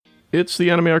It's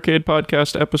the Anime Arcade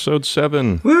Podcast, episode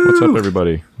 7. Woo! What's up,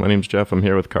 everybody? My name's Jeff. I'm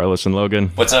here with Carlos and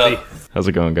Logan. What's up? How's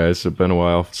it going, guys? It's been a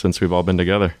while since we've all been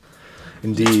together.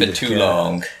 Indeed. It's been too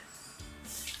long.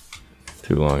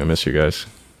 Too long. I miss you guys.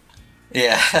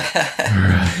 Yeah.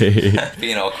 Right.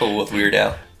 Being all cool with Weird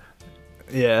Al.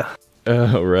 Yeah.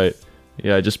 Oh, right.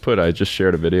 Yeah, I just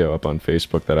shared a video up on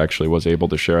Facebook that I actually was able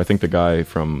to share. I think the guy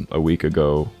from a week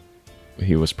ago,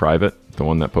 he was private, the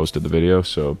one that posted the video.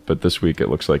 So, but this week it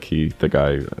looks like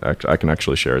I can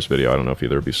actually share his video. I don't know if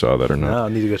either of you saw that or not. No, I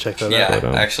need to go check that out. Yeah,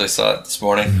 But, I actually saw it this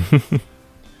morning.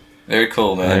 Very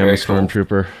cool, man. I am Very a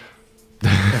stormtrooper.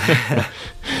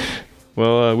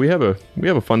 Well, we have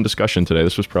a fun discussion today.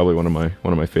 This was probably one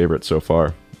of my favorites so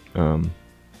far.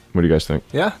 What do you guys think?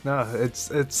 Yeah, no,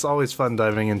 it's always fun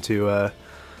diving into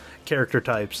character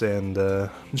types and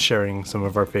sharing some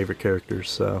of our favorite characters.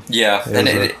 So Yeah,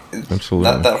 and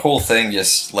Absolutely. that whole thing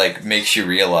just like makes you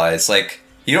realize like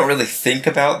you don't really think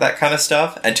about that kind of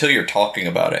stuff until you're talking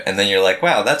about it, and then you're like,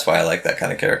 wow, that's why I like that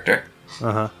kind of character.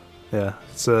 yeah,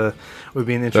 it's would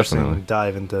be an interesting Definitely.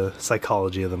 dive into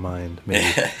psychology of the mind. Maybe.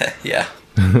 Yeah.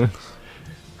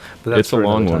 But that's It's a for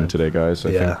long another one time. today, guys. I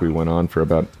Yeah. think we went on for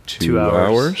about 2 hours.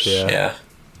 hours. Yeah. Yeah.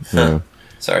 Yeah.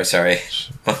 Sorry.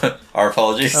 Our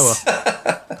apologies. Oh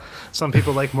well. Some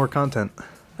people like more content.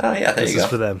 Oh yeah, there This you is go.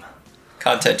 for them.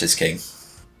 Content is king.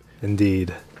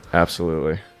 Indeed.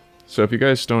 Absolutely. So if you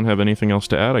guys don't have anything else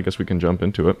to add, I guess we can jump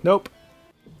into it. Nope.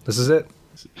 This is it.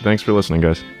 Thanks for listening,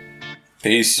 guys.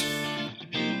 Peace.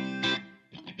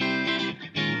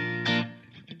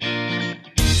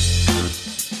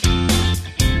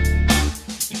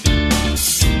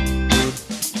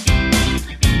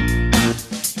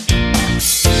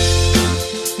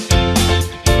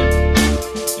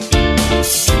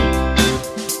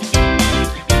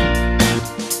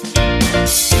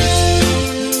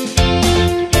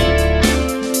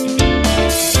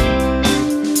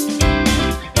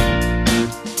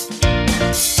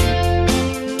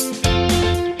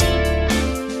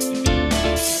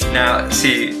 Now,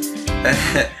 see,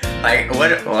 like,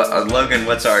 Logan,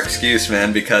 what's our excuse,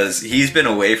 man? Because he's been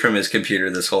away from his computer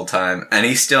this whole time, and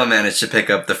he still managed to pick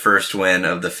up the first win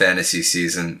of the fantasy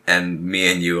season, and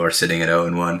me and you are sitting at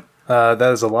 0-1. That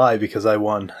is a lie because I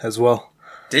won as well.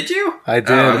 Did you? I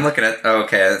did. Oh, I'm looking at. Oh,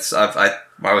 okay,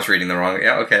 I was reading the wrong.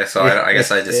 Yeah, okay. So I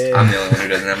guess I'm the only one who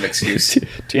doesn't have an excuse.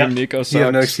 Team Nico sucks. You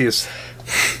have no excuse.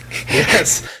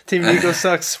 Yes, Team Nico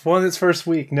sucks. Won its first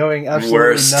week, knowing absolutely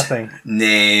Worst nothing.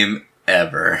 name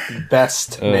ever.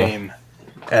 Best name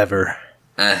ever.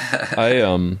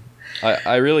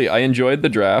 I really enjoyed the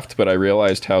draft, but I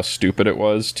realized how stupid it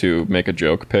was to make a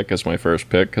joke pick as my first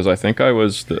pick because I think I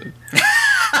was the.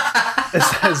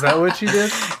 Is that what you did?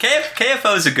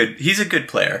 KFO is he's a good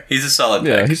player. He's a solid pick.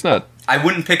 Yeah, he's not. I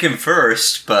wouldn't pick him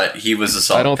first, but he was a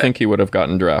solid I don't pick. think he would have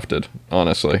gotten drafted,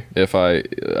 honestly. If I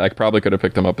probably could have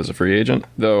picked him up as a free agent,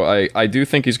 though. I do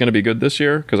think he's going to be good this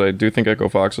year because I do think Echo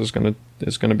Fox is going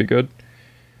to be good.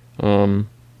 But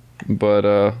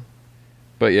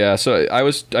yeah. So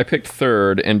I picked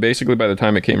third, and basically by the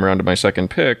time it came around to my second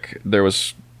pick, there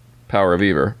was Power of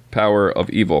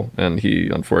Evil, and he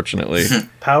unfortunately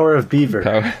Power of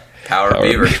Beaver. Power of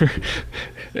Beaver.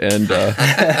 and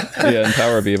and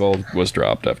Power of Evil was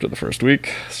dropped after the first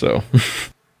week. So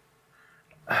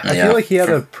I feel like he had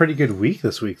a pretty good week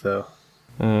this week, though.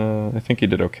 I think he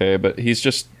did okay, but he's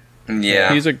just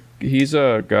Yeah. he's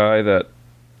a guy that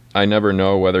I never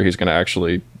know whether he's going to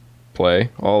actually play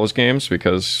all his games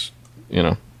because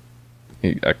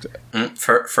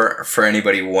For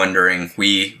anybody wondering,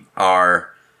 we are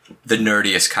the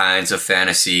nerdiest kinds of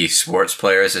fantasy sports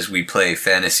players as we play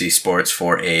fantasy sports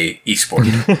for a esport.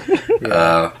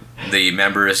 The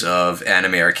members of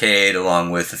Anime Arcade, along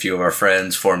with a few of our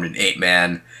friends, formed an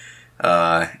 8-man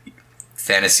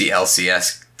fantasy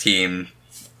LCS team,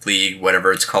 league,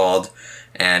 whatever it's called,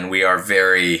 and we are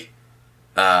very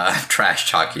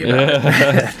trash talky about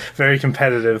it. Very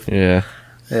competitive. Yeah.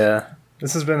 Yeah.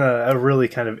 This has been a really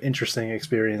kind of interesting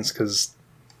experience because,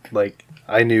 like,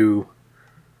 I knew,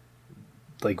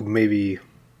 like, maybe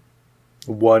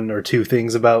one or two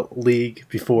things about League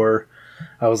before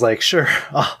I was like, sure,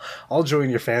 I'll join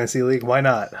your fantasy league. Why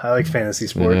not? I like fantasy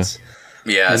sports.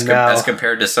 Yeah, as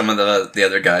compared to some of the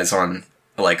other guys on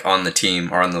the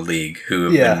team or on the league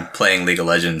who have been playing League of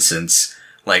Legends since,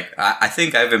 like, I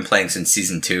think I've been playing since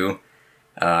Season 2,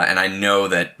 and I know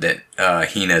that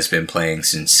Hina's been playing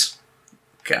since,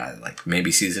 God, like,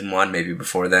 maybe Season 1, maybe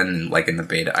before then, like, in the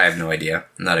beta. I have no idea.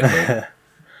 Not a clue.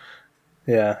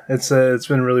 Yeah, it's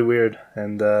been really weird,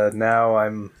 and now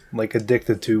I'm, like,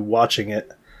 addicted to watching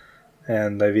it,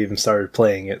 and I've even started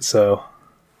playing it, so...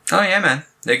 Oh, yeah, man.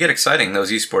 They get exciting,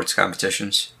 those esports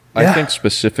competitions. I think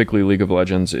specifically League of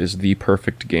Legends is the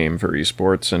perfect game for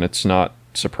esports, and it's not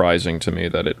surprising to me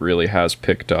that it really has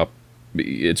picked up.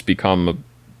 It's become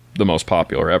the most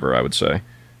popular ever, I would say.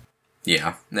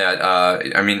 Yeah.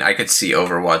 I mean, I could see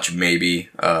Overwatch maybe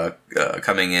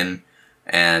coming in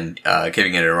and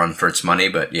giving it a run for its money,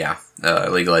 but yeah,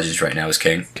 League of Legends right now is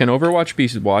king. Can Overwatch be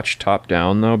watched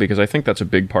top-down, though? Because I think that's a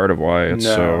big part of why it's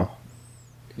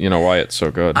why it's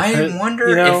so good. I wonder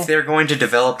if they're going to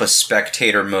develop a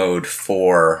spectator mode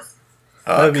for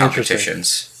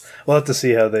competitions. We'll have to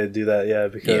see how they do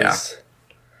that, because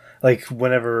like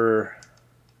whenever,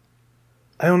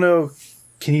 I don't know,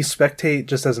 can you spectate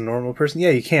just as a normal person?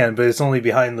 Yeah, you can, but it's only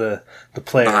behind the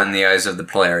player. Behind the eyes of the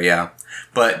player, yeah.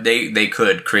 But they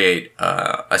could create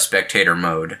a spectator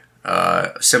mode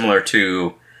similar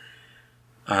to...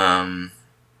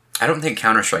 I don't think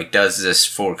Counter-Strike does this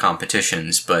for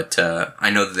competitions, but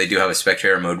I know that they do have a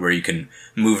spectator mode where you can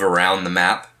move around the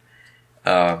map,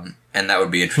 and that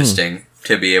would be interesting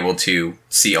to be able to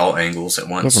see all angles at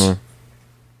once. Definitely.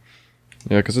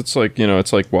 Yeah, because it's like,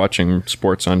 it's like watching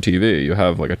sports on TV. You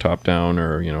have like a top-down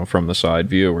or, from the side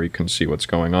view where you can see what's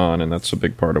going on, and that's a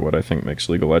big part of what I think makes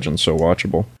League of Legends so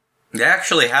watchable. They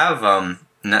actually have,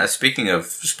 speaking of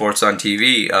sports on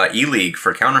TV, E-League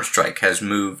for Counter-Strike has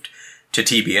moved to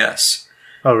TBS.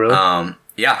 Oh, really?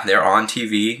 Yeah, they're on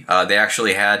TV. They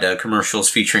actually had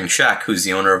commercials featuring Shaq, who's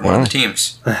the owner of one of the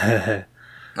teams.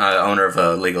 Owner of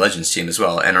a League of Legends team as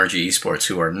well, NRG Esports,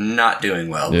 who are not doing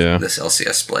well with this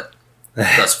LCS split.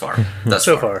 Thus far.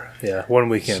 So far, yeah. 1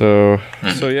 weekend. So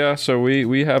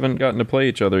we haven't gotten to play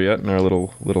each other yet in our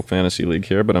little fantasy league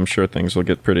here, but I'm sure things will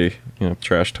get pretty,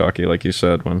 trash talky, like you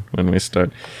said, when we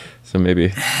start. So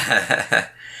maybe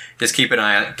just keep an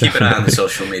eye on the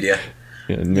social media.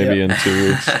 Yeah, maybe in 2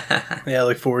 weeks. Yeah, I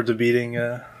look forward to beating.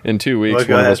 In 2 weeks,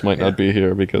 one of us might not be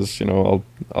here because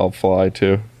I'll fly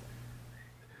to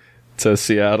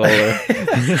Seattle or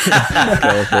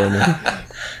California.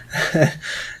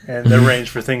 And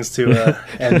arrange for things to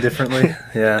end differently.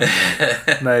 Yeah,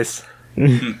 nice.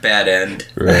 Bad end.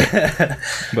 Right.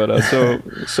 But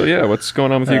so yeah, what's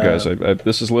going on with you guys?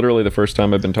 This is literally the first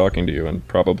time I've been talking to you in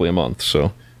probably a month.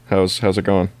 So how's it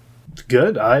going?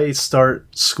 Good. I start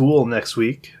school next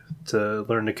week to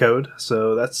learn to code,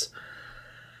 so that's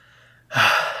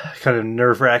kind of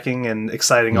nerve-wracking and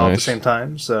exciting all at the same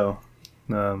time. So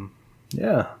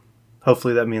yeah,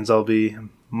 hopefully that means I'll be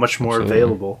much more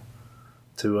available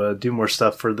to do more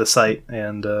stuff for the site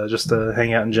and just to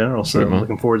hang out in general. So I'm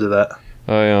looking forward to that.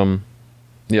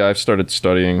 I've started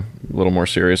studying a little more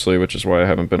seriously, which is why I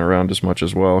haven't been around as much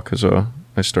as well, because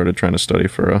I started trying to study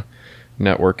for a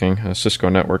Cisco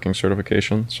networking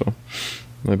certification. So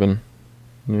I've been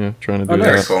trying to do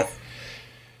that.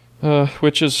 Cool.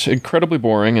 Which is incredibly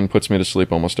boring and puts me to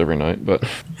sleep almost every night. But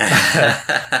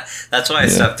that's why I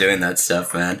stopped doing that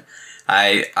stuff, man.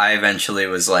 I eventually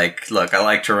was like, look, I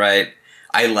like to write.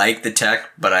 I like the tech,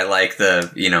 but I like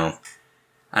the,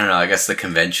 I don't know, I guess the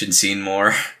convention scene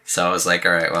more. So I was like,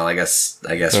 all right, well, I guess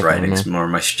writing's more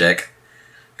my shtick.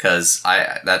 Because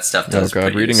that stuff does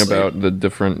put you reading to sleep. About the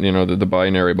different, the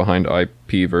binary behind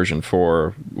IP version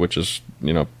 4, which is,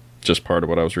 just part of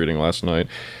what I was reading last night.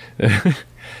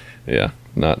 Yeah,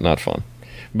 not fun.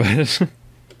 But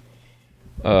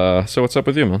so what's up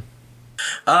with you, man?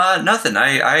 Nothing.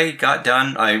 I got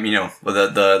done.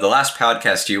 The last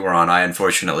podcast you were on, I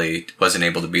unfortunately wasn't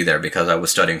able to be there because I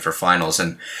was studying for finals,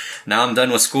 and now I'm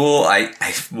done with school. I'm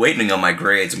waiting on my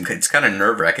grades. It's kind of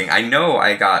nerve-wracking. I know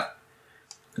I got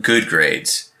good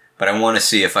grades, but I want to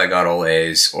see if I got all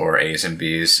A's or A's and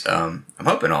B's. I'm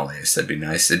hoping all A's. That'd be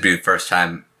nice. It'd be the first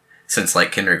time since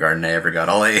like kindergarten I ever got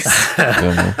all A's.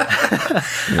 I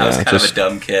was kind of a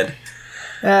dumb kid.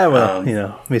 Yeah, well,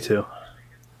 me too.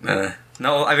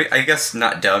 No, I guess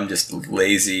not dumb, just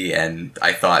lazy, and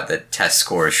I thought that test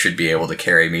scores should be able to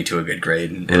carry me to a good grade,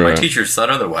 and my teachers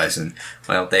thought otherwise, and,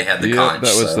 well, they had the conch.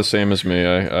 That was the same as me.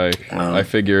 I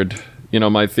figured,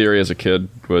 my theory as a kid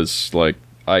was, like,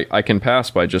 I can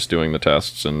pass by just doing the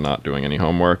tests and not doing any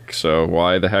homework, so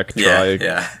why the heck try,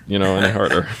 any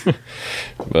harder?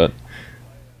 But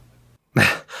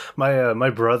my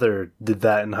brother did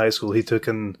that in high school. He took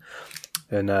an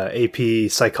AP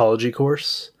psychology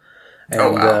course.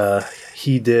 And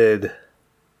he did,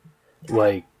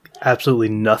 like, absolutely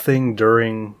nothing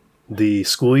during the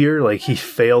school year. Like, he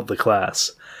failed the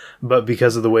class. But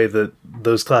because of the way that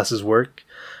those classes work,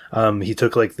 he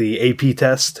took, like, the AP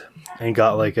test and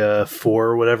got, like, a 4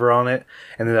 or whatever on it,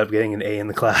 and ended up getting an A in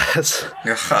the class.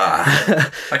 I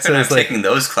couldn't have taken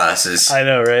those classes. I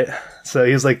know, right? So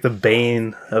he was, like, the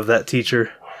bane of that teacher.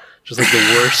 Just, like,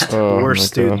 the worst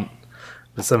student.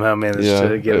 somehow managed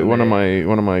to get one of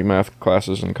my math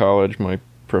classes in college, my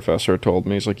professor told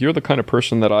me, he's like, "You're the kind of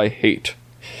person that I hate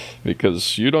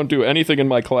because you don't do anything in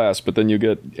my class, but then you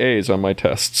get A's on my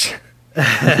tests."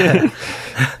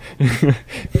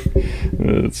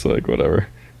 It's like, whatever.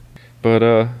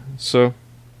 But so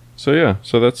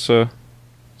that's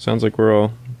sounds like we're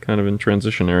all kind of in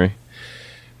transitionary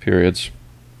periods,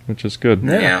 which is good.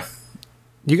 Yeah.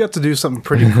 You got to do something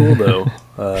pretty cool though.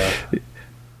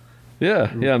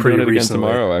 Yeah, I'm doing it again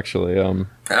tomorrow, actually. Oh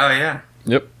yeah.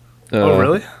 Yep. Oh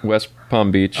really? West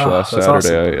Palm Beach last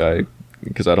Saturday. Awesome.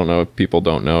 Because I don't know if people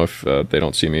don't know if they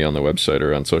don't see me on the website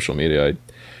or on social media. I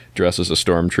dress as a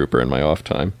stormtrooper in my off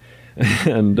time,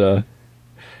 and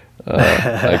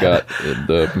I got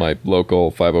my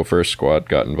local 501st squad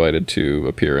got invited to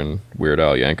appear in Weird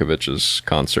Al Yankovic's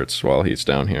concerts while he's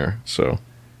down here. So,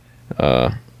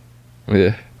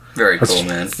 yeah. Very cool,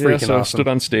 man. Yeah, so I stood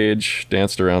on stage,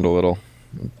 danced around a little,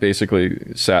 basically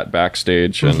sat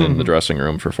backstage and in the dressing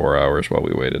room for 4 hours while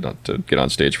we waited to get on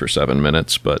stage for 7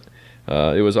 minutes. But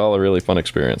it was all a really fun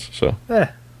experience. So,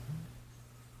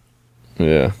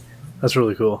 yeah, that's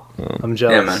really cool. I'm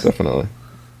jealous. Yeah, definitely.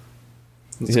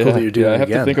 It's cool that you're doing it I have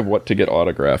again. to think of what to get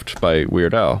autographed by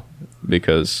Weird Al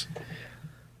because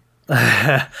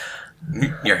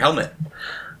your helmet.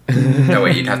 No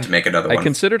way, you'd have to make another one. I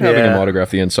considered having him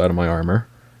autograph the inside of my armor.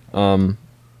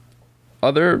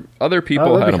 Other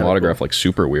people had him autograph like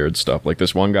super weird stuff. Like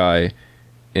this one guy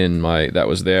that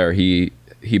was there. He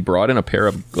brought in a pair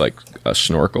of like a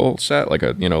snorkel set, like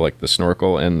the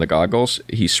snorkel and the goggles.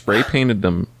 He spray painted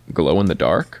them glow in the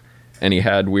dark, and he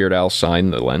had Weird Al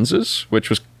sign the lenses, which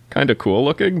was kind of cool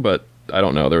looking. But I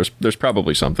don't know. There's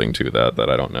probably something to that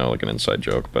I don't know, like an inside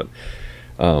joke. But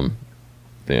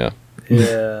yeah.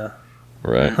 Yeah.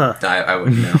 Right. Huh. I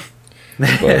wouldn't know.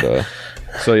 But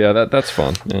so yeah, that's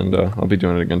fun, and I'll be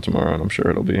doing it again tomorrow, and I'm sure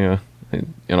it'll be and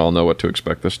I'll know what to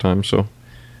expect this time. So,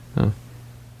 be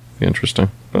interesting.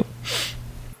 But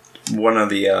one of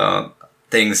the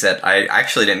things that I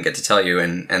actually didn't get to tell you,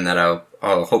 and that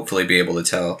I'll hopefully be able to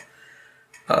tell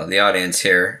the audience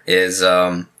here is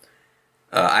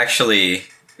actually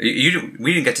we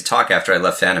didn't get to talk after I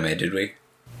left anime, did we?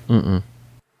 Mm-mm.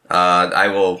 I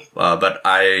will, but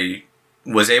I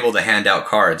was able to hand out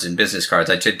cards and business cards.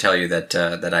 I did tell you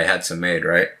that I had some made,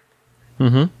 right?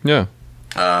 Mm-hmm. Yeah.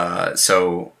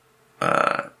 So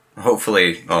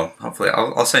hopefully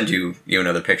I'll send you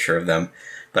another picture of them.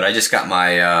 But I just got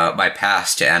my my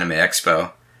pass to Anime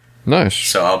Expo. Nice.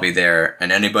 So I'll be there,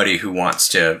 and anybody who wants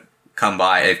to come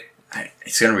by,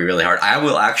 it's going to be really hard. I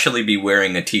will actually be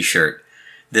wearing a T-shirt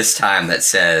this time that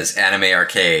says Anime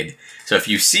Arcade. So if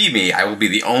you see me, I will be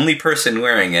the only person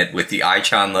wearing it with the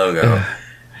iChan logo.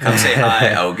 Come say hi.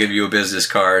 I will give you a business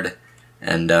card.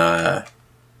 And, I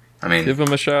mean... give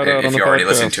them a shout out on the podcast. If you already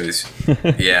listen to this.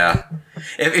 Yeah.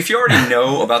 If you already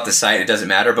know about the site, it doesn't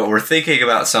matter. But we're thinking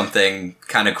about something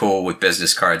kind of cool with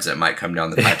business cards that might come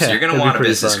down the pipe. So you're going to want a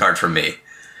business card from me.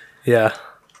 Yeah,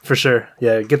 for sure.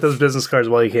 Yeah, get those business cards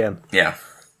while you can. Yeah.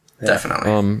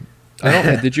 Definitely.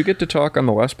 Did you get to talk on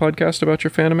the last podcast about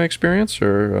your Fanime experience,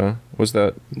 or was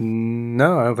that?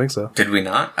 No, I don't think so. Did we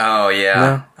not? Oh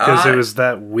yeah, because it was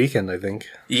that weekend, I think.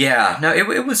 Yeah, no,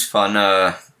 it was fun.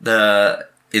 There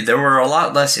were a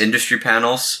lot less industry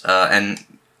panels, and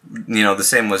the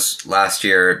same was last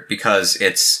year because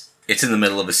it's in the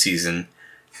middle of a season.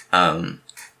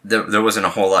 There wasn't a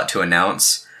whole lot to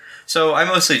announce. So I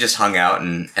mostly just hung out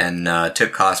and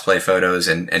took cosplay photos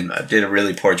and did a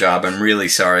really poor job. I'm really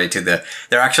sorry there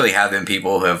actually have been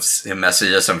people who have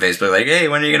messaged us on Facebook like, hey,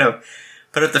 when are you going to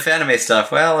put up the Fanime stuff?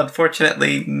 Well,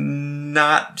 unfortunately,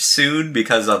 not soon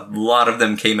because a lot of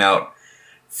them came out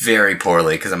very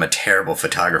poorly because I'm a terrible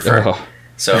photographer. Oh.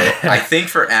 So I think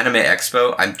for Anime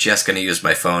Expo, I'm just going to use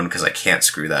my phone because I can't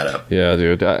screw that up. Yeah,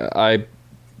 dude.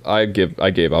 I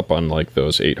gave up on like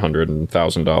those $800 and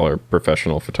 $1,000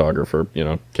 professional photographer,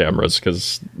 cameras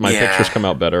because my pictures come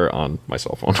out better on my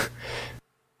cell phone.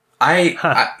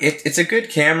 It's a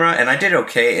good camera, and I did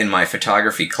okay in my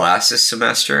photography class this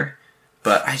semester,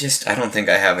 but I don't think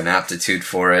I have an aptitude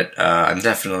for it. I'm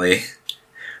definitely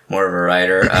more of a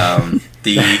writer.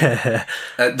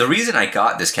 The reason I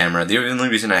got this camera, the only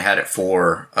reason I had it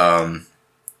for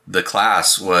the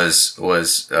class was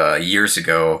years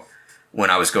ago. When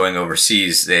I was going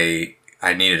overseas, I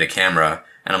needed a camera,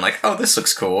 and I'm like, oh, this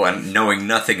looks cool, and knowing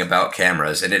nothing about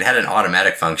cameras, and it had an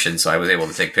automatic function, so I was able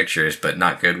to take pictures, but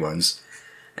not good ones,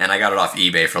 and I got it off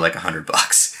eBay for like $100.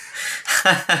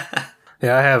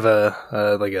 Yeah, I have a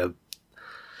 $700,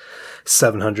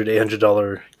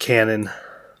 $800 Canon.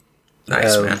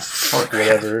 Nice, man.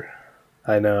 Whatever.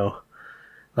 I know.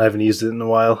 I haven't used it in a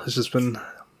while. It's just been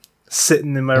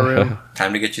sitting in my room.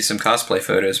 Time to get you some cosplay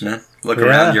photos, man. Look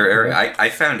around your area. I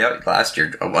found out last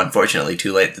year, unfortunately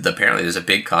too late, that apparently there's a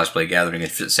big cosplay gathering in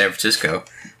San Francisco.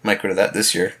 Might go to that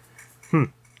this year. Yeah,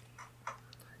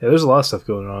 there's a lot of stuff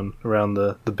going on around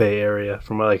the Bay Area,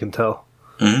 from what I can tell.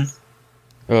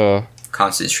 Mm-hmm.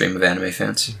 Constant stream of anime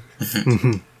fans.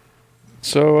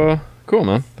 So, cool,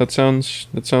 man. That sounds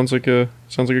like a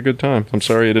good time. I'm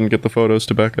sorry you didn't get the photos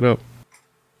to back it up.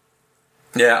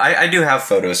 Yeah, I do have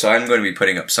photos, so I'm going to be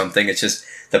putting up something. It's just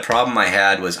the problem I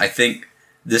had was, I think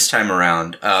this time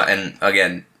around, and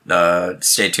again,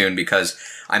 stay tuned because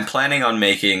I'm planning on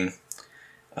making.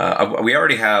 We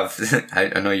already have.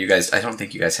 I know you guys. I don't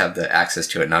think you guys have the access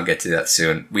to it, and I'll get to that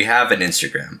soon. We have an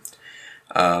Instagram,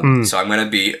 so I'm going to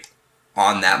be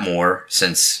on that more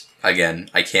since, again,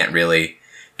 I can't really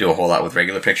do a whole lot with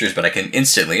regular pictures, but I can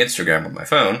instantly Instagram with my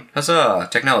phone. Huzzah,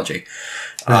 technology.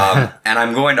 And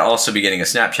I'm going to also be getting a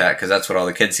Snapchat because that's what all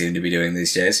the kids seem to be doing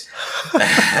these days.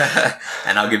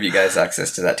 And I'll give you guys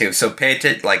access to that too. So pay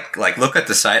attention, like look at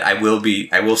the site. I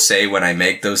will say when I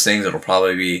make those things, it'll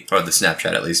probably be, or the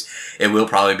Snapchat at least, it will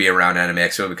probably be around Anime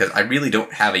Expo because I really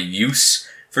don't have a use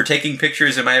for taking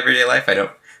pictures in my everyday life. I'm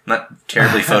not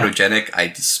terribly photogenic. I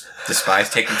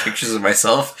despise taking pictures of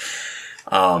myself.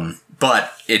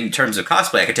 But in terms of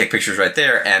cosplay, I can take pictures right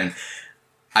there, and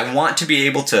I want to be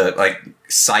able to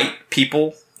cite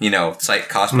people, cite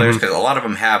cosplayers, because a lot of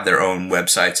them have their own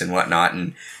websites and whatnot,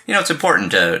 and it's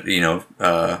important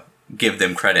to give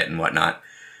them credit and whatnot.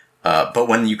 But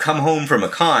when you come home from a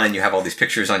con and you have all these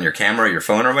pictures on your camera, or your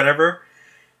phone, or whatever,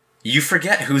 you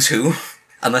forget who's who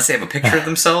unless they have a picture of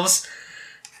themselves,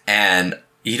 and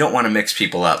you don't want to mix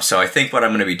people up. So I think what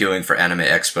I'm going to be doing for Anime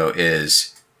Expo is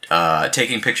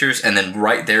taking pictures, and then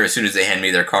right there, as soon as they hand me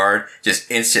their card,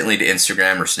 just instantly to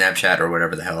Instagram or Snapchat or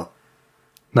whatever the hell.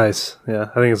 Nice. Yeah,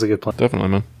 I think it's a good plan. Definitely,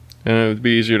 man. And it would be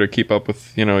easier to keep up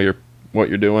with, what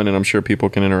you're doing, and I'm sure people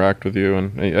can interact with you,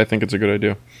 and I think it's a good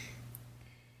idea.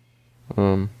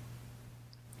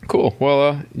 Cool.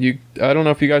 Well, I don't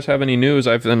know if you guys have any news.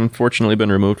 I've unfortunately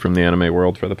been removed from the anime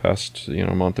world for the past,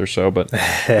 month or so, but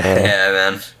yeah,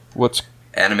 man. What's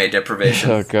anime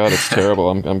deprivation? Oh god, it's terrible.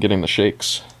 I'm getting the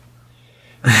shakes.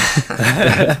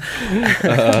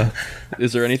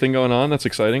 Is there anything going on that's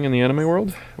exciting in the anime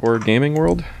world or gaming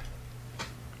world?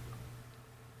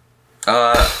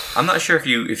 I'm not sure if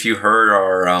you heard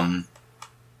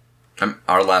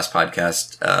our last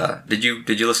podcast. Did you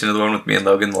listen to the one with me and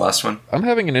Logan, the last one? I'm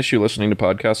having an issue listening to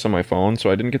podcasts on my phone, so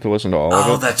I didn't get to listen to all of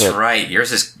it. Oh, that's right.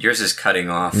 Yours is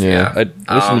cutting off. Yeah.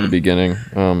 I listened to the beginning,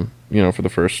 for the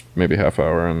first maybe half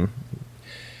hour, and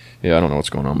I don't know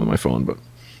what's going on with my phone, but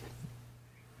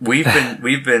we've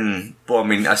been well, I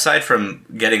mean, aside from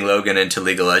getting Logan into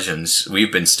League of Legends,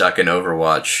 we've been stuck in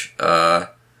Overwatch,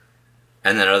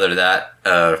 and then other than that,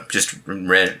 just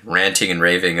ranting and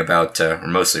raving about, or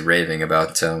mostly raving about,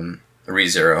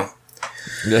 ReZero.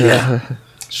 Yeah.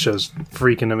 Show's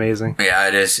freaking amazing. Yeah,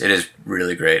 it is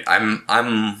really great. I'm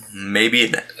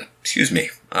maybe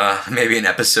maybe an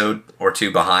episode or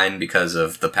two behind because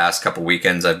of the past couple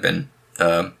weekends I've been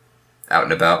out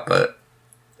and about, but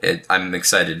I'm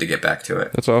excited to get back to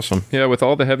it. That's awesome. Yeah, with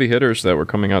all the heavy hitters that were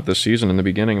coming out this season in the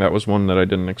beginning, that was one that I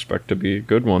didn't expect to be a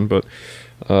good one, but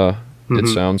it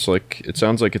sounds like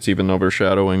it's even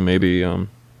overshadowing maybe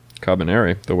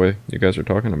Cabaneri, the way you guys are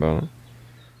talking about it.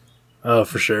 Oh,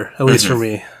 for sure. At least for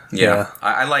me. Yeah.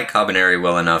 I like Cabaneri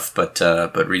well enough, but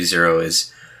ReZero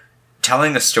is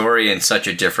telling a story in such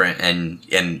a different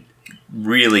and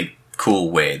really cool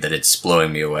way that it's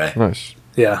blowing me away. Nice.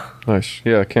 Yeah. Nice.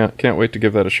 Yeah, can't wait to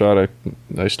give that a shot.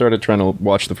 I started trying to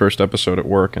watch the first episode at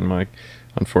work, and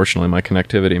unfortunately my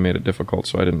connectivity made it difficult,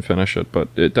 so I didn't finish it, but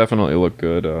it definitely looked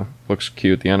good. Looks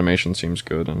cute. The animation seems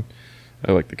good, and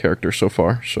I like the character so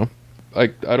far. So I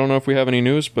don't know if we have any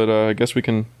news, but I guess we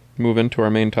can move into our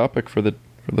main topic for the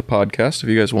podcast if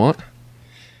you guys want.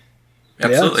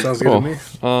 Absolutely. Yeah, sounds good to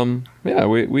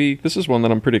me. We this is one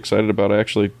that I'm pretty excited about. I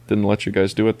actually didn't let you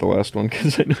guys do it the last one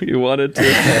because I knew you wanted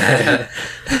to.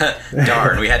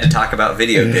 Darn, we had to talk about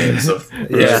video games. So.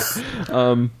 Yeah.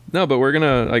 No, but we're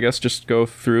gonna, I guess, just go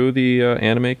through the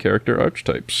anime character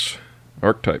archetypes,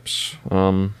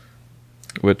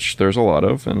 which there's a lot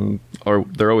of, and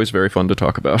they're always very fun to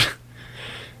talk about.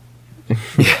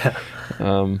 Yeah.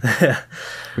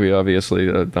 We obviously,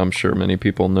 I'm sure many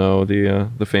people know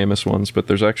the famous ones, but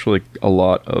there's actually a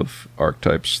lot of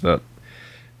archetypes that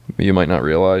you might not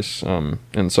realize,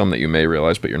 and some that you may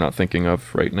realize but you're not thinking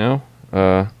of right now.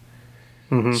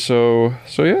 So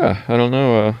yeah, I don't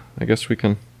know. I guess we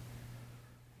can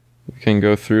we can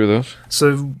go through those.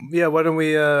 So yeah, why don't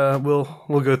we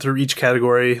we'll go through each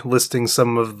category, listing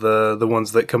some of the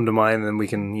ones that come to mind, and then we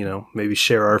can maybe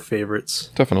share our favorites.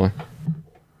 Definitely.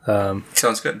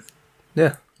 Sounds good.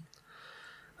 Yeah.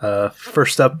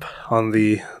 First up on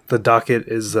the docket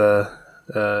is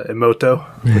Emoto,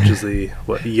 which is the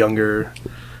younger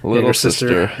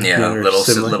sister. Yeah,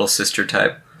 little sister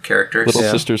type characters. Little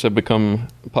sisters have become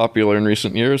popular in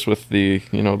recent years with the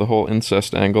the whole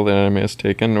incest angle that anime has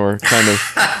taken, or kind of.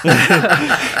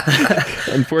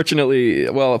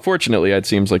 Fortunately, it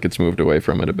seems like it's moved away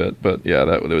from it a bit. But yeah,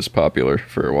 that was popular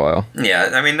for a while.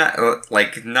 Yeah, I mean,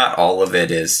 not all of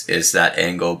it is that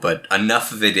angle, but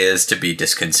enough of it is to be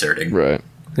disconcerting. Right.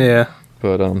 Yeah.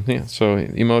 But so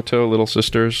Emoto, little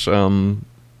sisters,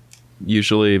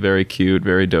 usually very cute,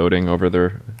 very doting over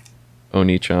their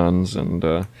Oni-chans, and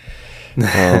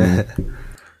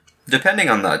depending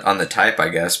on the type, I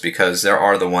guess, because there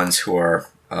are the ones who are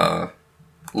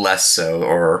less so,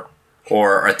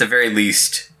 or at the very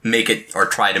least make it or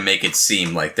try to make it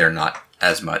seem like they're not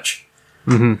as much.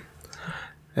 Mm-hmm.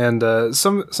 And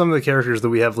some of the characters that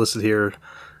we have listed here,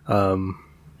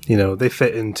 they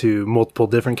fit into multiple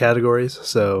different categories,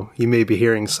 so you may be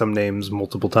hearing some names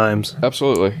multiple times.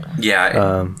 Absolutely.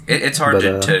 Yeah, it's hard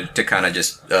to kind of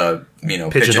just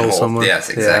pigeonhole someone. Yes,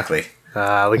 exactly.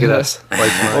 Yeah. Look at us.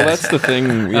 Well, that's the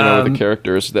thing, with the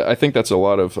characters. I think that's a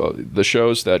lot of the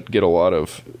shows that get a lot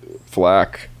of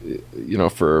flack,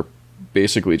 for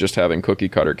basically just having cookie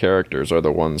cutter characters are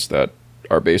the ones that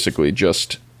are basically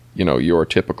just your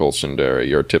typical tsundere,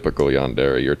 your typical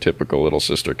yandere, your typical little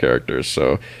sister characters.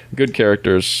 So good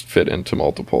characters fit into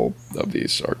multiple of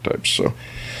these archetypes. So,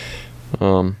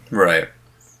 right.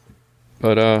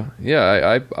 But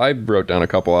I wrote down a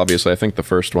couple. Obviously, I think the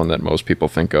first one that most people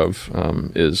think of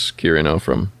is Kirino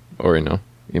from Ori no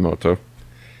Imoto,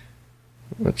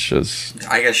 which is,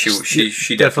 I guess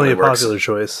she definitely a works. Popular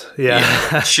choice.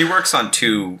 Yeah. She works on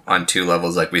two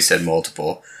levels, like we said,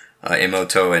 multiple.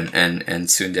 Emoto and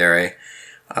tsundere.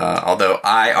 Although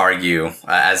I argue,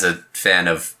 as a fan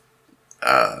of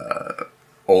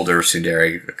older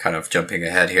tsundere, kind of jumping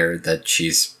ahead here, that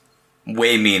she's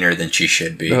way meaner than she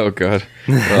should be. Oh god.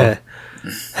 Well,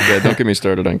 yeah, don't get me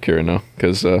started on Kirino,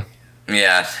 because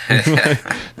yeah,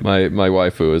 my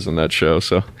waifu is in that show,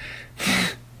 so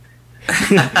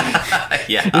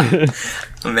yeah,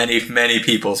 many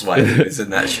people's waifu is in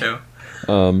that show.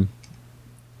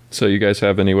 So you guys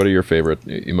have what are your favorite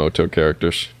Emoto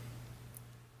characters?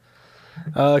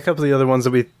 A couple of the other ones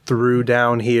that we threw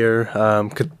down here.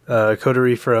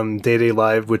 Kodori from Day Day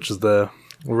Live, which is the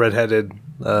redheaded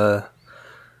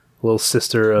little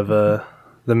sister of the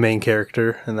main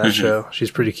character in that show.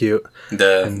 She's pretty cute.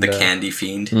 The candy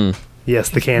fiend. Yes,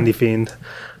 the candy fiend.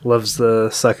 Loves the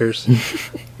suckers.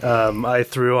 I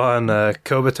threw on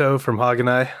Kobato from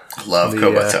Haganai. Love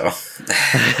Kobato.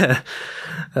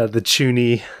 The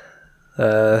chuny,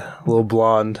 little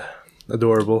blonde,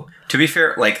 adorable. To be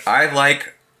fair, I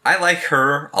like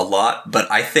her a lot, but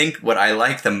I think what I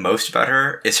like the most about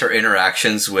her is her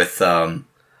interactions with Senna.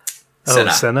 Oh,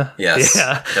 Senna? Yes.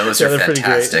 Yeah. Those are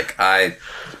fantastic. I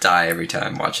die every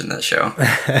time watching that show.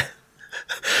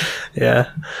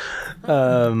 Yeah.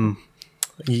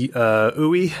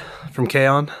 Ui from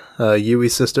K-On!,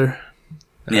 Yui's sister.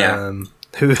 Yeah.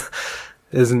 Who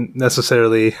isn't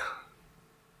necessarily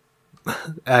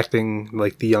acting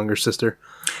like the younger sister.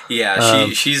 Yeah,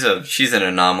 she's an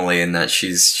anomaly in that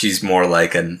she's more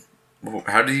like an,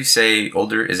 how do you say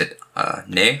older? Is it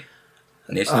Ne?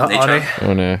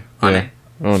 One.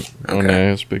 One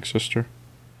is big sister.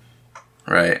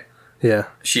 Right. Yeah.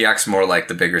 She acts more like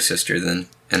the bigger sister than,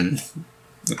 and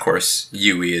of course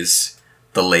Yui is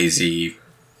the lazy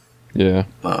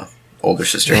older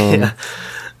sister. Yeah.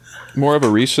 More of a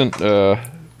recent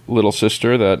little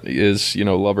sister that is,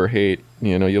 love or hate.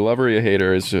 You love her, you hate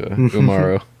her, is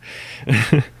Umaru.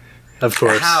 Of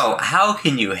course. How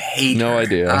can you hate no her?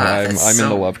 idea. I'm so in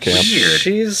the love camp. Weird.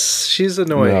 She's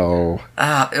annoying. No.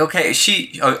 Okay,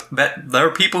 but there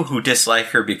are people who dislike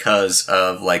her because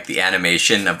of the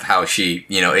animation of how she,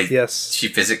 yes, she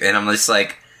physically, and I'm just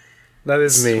like, that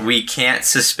is me. We can't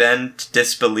suspend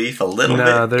disbelief a little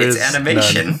bit. It's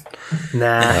animation.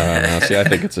 Nah. See, I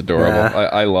think it's adorable.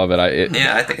 I love it.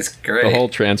 I think it's great. The whole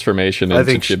transformation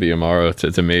into Chibi Umaru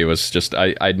to me was just,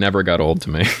 I never got old to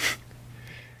me.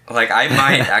 I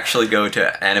might actually go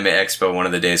to Anime Expo one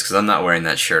of the days, because I'm not wearing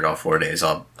that shirt all 4 days.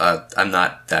 I'm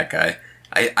not that guy.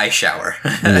 I shower.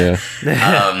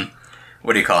 Yeah.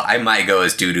 What do you call it? I might go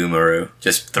as Dude Umaru.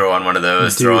 Just throw on one of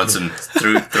those, throw on some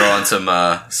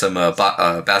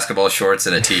basketball shorts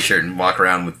and a t-shirt, and walk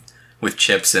around with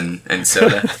chips and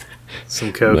soda.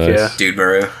 Some Coke, nice. yeah. Dude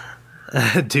Maru.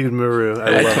 Dude, Maru.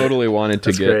 I totally wanted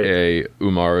to get a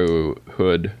Umaru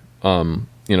hood.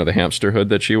 The hamster hood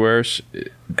that she wears.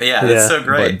 Yeah, that's so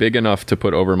great. But big enough to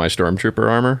put over my stormtrooper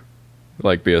armor.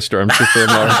 Like be a stormtrooper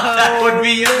armor. That would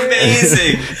be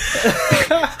amazing.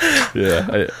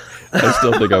 Yeah, I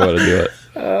still think I want to do it.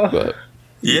 But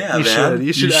yeah,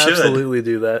 you should absolutely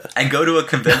do that. And go to a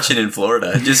convention in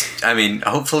Florida.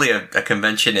 Hopefully a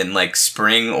convention in like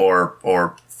spring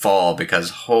or fall,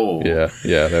 because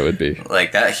yeah, that would be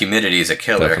like, that humidity is a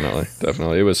killer.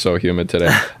 Definitely. It was so humid today.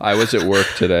 I was at work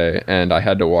today and I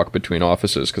had to walk between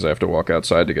offices because I have to walk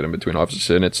outside to get in between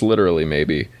offices, and it's literally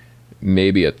maybe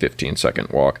a 15-second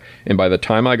walk, and by the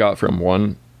time I got from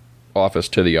one office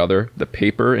to the other, the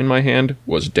paper in my hand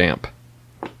was damp.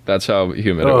 That's how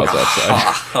humid it was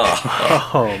outside.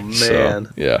 Oh man.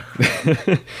 So, yeah.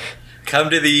 Come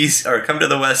to the east, or come to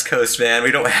the West Coast, man.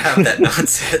 We don't have that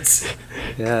nonsense.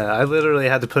 Yeah, I literally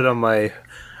had to put on my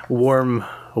warm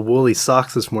woolly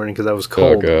socks this morning because I was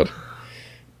cold. Oh god.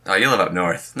 Oh, you live up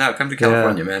north. No, come to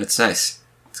California, man. It's nice.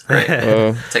 It's great.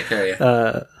 Take care of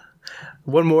you.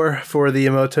 One more for the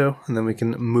Emoto, and then we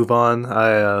can move on.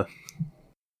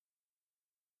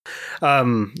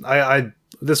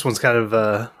 This one's kind of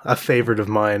a favorite of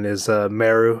mine, is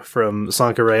Meru from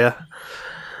Sankarea.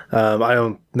 I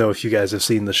don't know if you guys have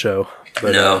seen the show,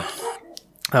 but no.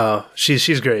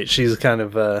 She's great. She's kind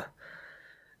of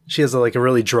she has a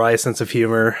really dry sense of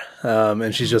humor,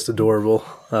 and she's just adorable.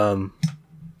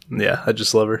 Yeah, I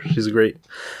just love her. She's a great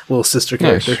little sister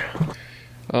character.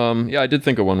 Nice. Yeah, I did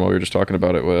think of one while we were just talking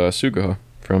about it with Suguha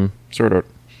from Sword Art.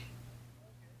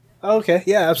 Oh, okay,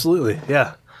 yeah, absolutely,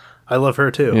 yeah. I love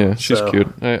her too. Yeah, she's cute.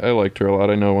 I liked her a lot.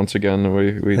 I know, once again,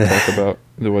 we talk about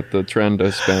what the trend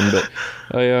has been, but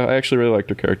I actually really liked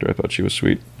her character. I thought she was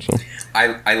sweet. So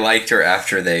I liked her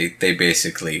after they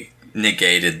basically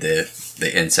negated the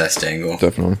incest angle.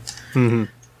 Definitely. Mm-hmm.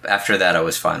 After that, I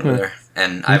was fine with her,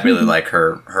 and I really like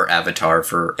her avatar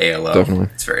for ALO. Definitely,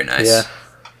 it's very nice.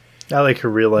 Yeah, I like her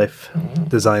real life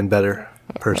design better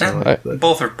personally.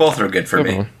 Both are good for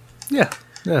me. Yeah.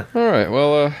 Yeah. All right.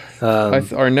 Well,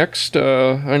 our next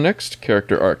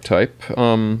character archetype,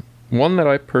 one that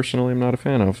I personally am not a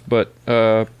fan of, but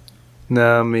no,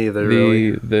 me either.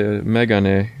 Really, the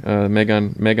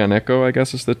Meganeko, I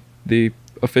guess, is the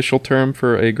official term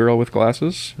for a girl with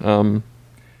glasses. You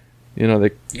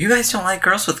guys don't like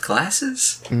girls with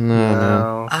glasses?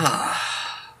 No.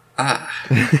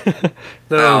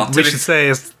 No, we should say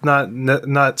it's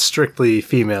not strictly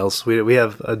females. We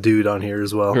have a dude on here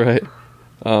as well, right?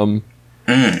 Yeah,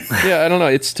 I don't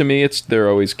know. To me, they're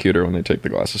always cuter when they take the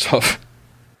glasses off.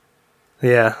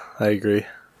 Yeah, I agree.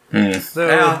 Though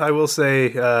I will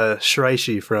say,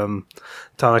 Shiraishi from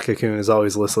Tanaka-kun is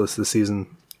always listless this season.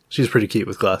 She's pretty cute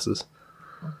with glasses,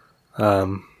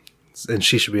 and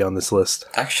she should be on this list.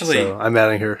 Actually, so I'm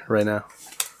adding her right now.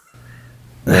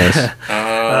 Nice.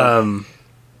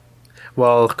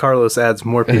 While Carlos adds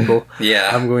more people,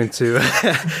 yeah, I'm going to.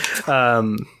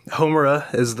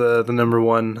 Homura is the number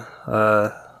one.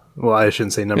 Well, I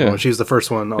shouldn't say number one. She was the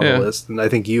first one on the list, and I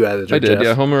think you added her. I did, Jeff.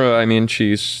 yeah. Homura, I mean,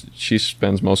 she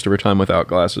spends most of her time without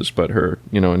glasses, but her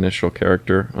initial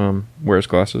character wears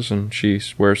glasses, and she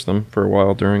wears them for a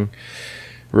while during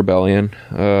Rebellion.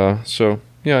 So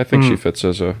yeah, I think she fits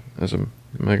as a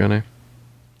Megane.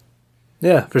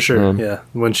 Yeah, for sure. Yeah,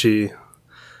 when she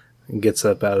gets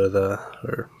up out of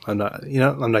I'm not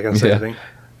going to say anything.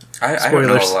 I don't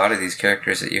know a lot of these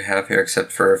characters that you have here,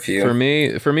 except for a few. For me,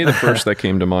 the first that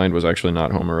came to mind was actually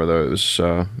not Homura, though. It was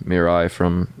Mirai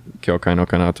from Kyokai no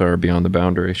Kanata, or Beyond the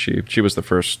Boundary. She was the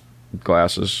first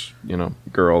glasses,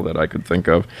 girl that I could think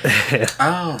of.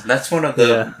 Oh, that's one of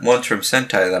the ones from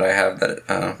Sentai that I have that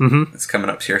it's coming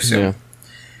up here soon. Yeah,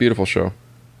 beautiful show.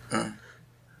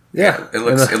 Yeah, it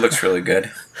looks really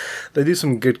good. They do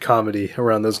some good comedy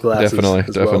around those glasses.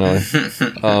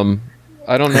 Definitely. Well.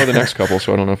 I don't know the next couple,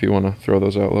 so I don't know if you want to throw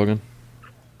those out, Logan.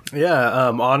 Yeah,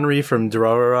 Henri from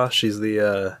Durarara. She's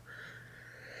the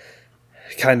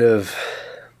kind of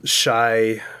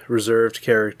shy, reserved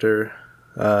character.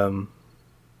 I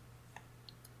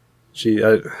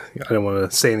don't want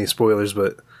to say any spoilers,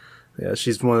 but yeah,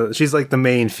 she's like the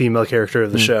main female character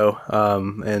of the show,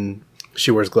 and she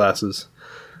wears glasses.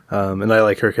 And I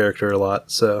like her character a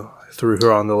lot, so I threw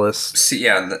her on the list. See,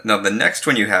 yeah, now the next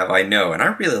one you have, I know, and I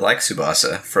really like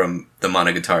Tsubasa from the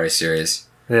Monogatari series.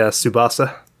 Yeah,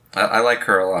 Tsubasa. I like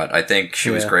her a lot. I think she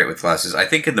was great with glasses. I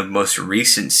think in the most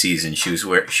recent season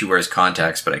she wears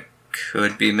contacts, but I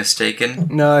could be mistaken.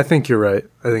 No, I think you're right.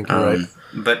 Right.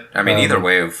 But, I mean, either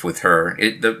way with her,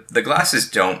 the glasses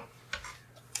don't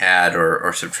add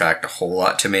or subtract a whole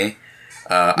lot to me.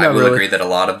 I will agree that a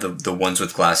lot of the ones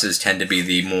with glasses tend to be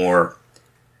the more,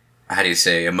 how do you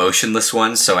say, emotionless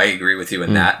ones. So I agree with you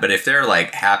in that. But if they're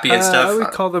like happy and stuff, I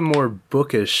would call them more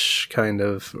bookish, kind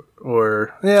of,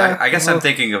 or yeah. I guess I'm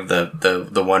thinking of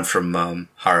the one from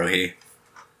Haruhi.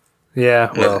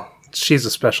 Yeah, well, she's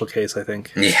a special case, I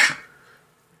think. Yeah.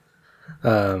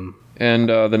 And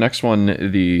the next one,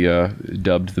 the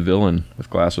dubbed the villain with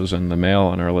glasses, and the male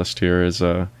on our list here is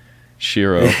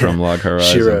Shiro from Log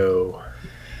Horizon. Shiro.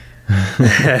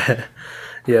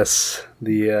 Yes,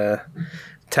 the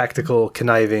tactical,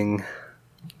 conniving,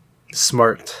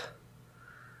 smart.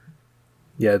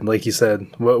 Yeah, like you said,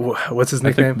 what's his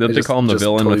nickname? Did they call him the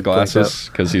villain with glasses?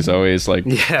 Because he's always like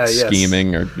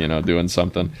scheming or doing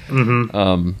something.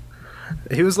 Mm-hmm.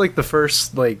 He was like the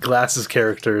first like glasses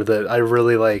character that I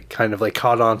really like, kind of like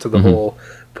caught on to the whole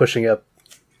pushing up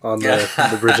on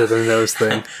the bridge of their nose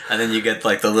thing. And then you get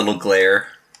like the little glare.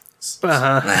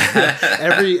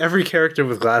 Every character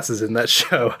with glasses in that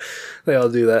show, they all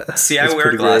do that. See, I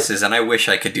wear glasses, and I wish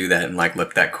I could do that and like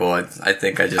look that cool. I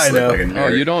think I just look like a nerd. Oh,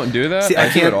 you don't do that? See,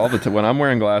 I do it all the time. When I'm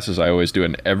wearing glasses, I always do it.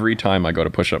 And every time I go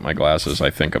to push up my glasses, I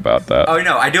think about that. Oh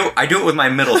no, I do it with my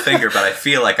middle finger, but I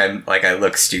feel like I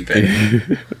look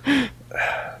stupid.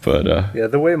 But yeah,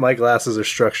 the way my glasses are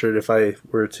structured, if I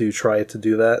were to try to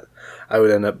do that, I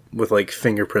would end up with like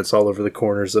fingerprints all over the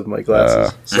corners of my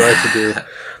glasses. So I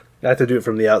have to do it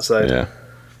from the outside. Yeah.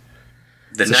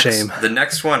 Shame. The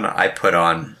next one I put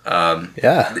on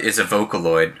is a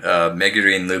Vocaloid,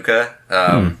 Megurine Luca.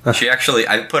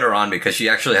 I put her on because she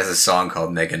actually has a song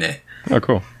called Megane. Oh,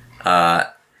 cool.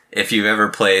 If you've ever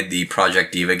played the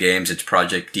Project Diva games, it's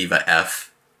Project Diva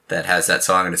F that has that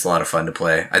song, and it's a lot of fun to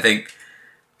play. I think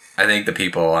the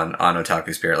people on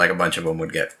Otaku Spirit, like a bunch of them,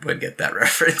 would get that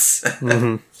reference.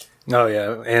 Mm-hmm. Oh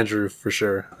yeah, Andrew for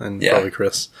sure, and probably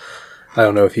Chris. I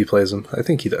don't know if he plays them. I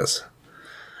think he does.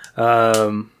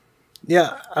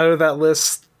 Yeah, out of that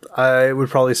list, I would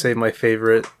probably say my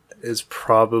favorite is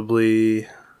probably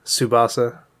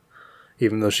Tsubasa,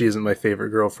 even though she isn't my favorite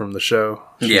girl from the show.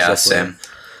 She's same.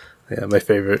 Yeah, my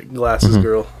favorite glasses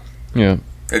girl. Yeah.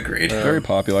 Agreed. Very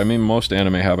popular. I mean, most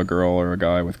anime have a girl or a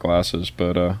guy with glasses,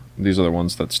 but these are the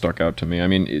ones that stuck out to me. I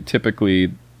mean,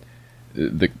 typically,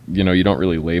 you don't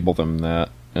really label them that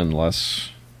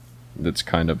unless it's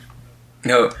kind of...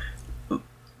 No,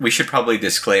 we should probably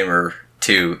disclaimer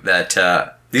too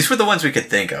that these were the ones we could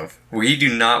think of. We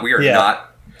are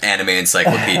not anime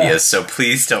encyclopedias, so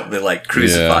please don't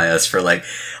crucify us for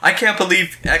I can't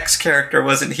believe X character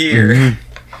wasn't here.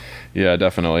 Yeah,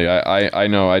 definitely. I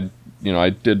know. I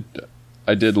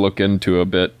did look into a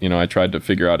bit. I tried to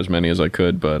figure out as many as I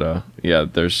could, but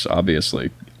there's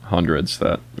obviously hundreds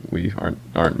that we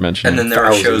aren't mentioning. And then there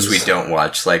are shows we don't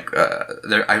watch.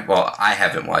 I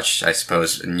haven't watched, I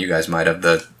suppose, and you guys might have.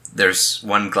 There's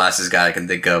one glasses guy I can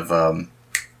think of.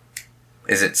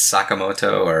 Is it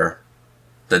Sakamoto or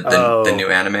the new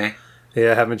anime?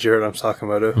 Yeah, haven't you heard I'm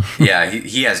Sakamoto? Yeah,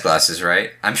 he has glasses,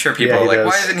 right? I'm sure people are like, does.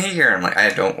 Why isn't he here? I'm like,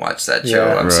 I don't watch that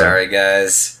show. I'm sorry,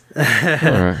 guys. All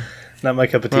right. Not my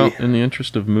cup of tea. Well, in the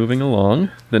interest of moving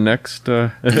along, the next...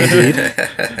 got a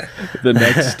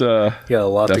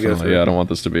lot to go through. Yeah, I don't want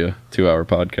this to be a 2-hour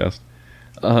podcast.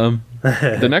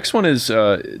 The next one is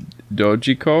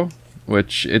Dojiko,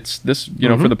 which it's this,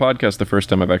 for the podcast, the first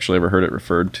time I've actually ever heard it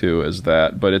referred to as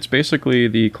that, but it's basically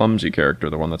the clumsy character,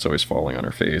 the one that's always falling on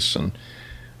her face and,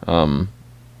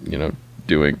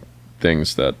 doing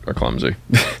things that are clumsy.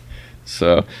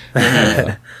 So,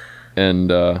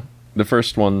 the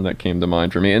first one that came to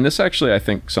mind for me, and this actually I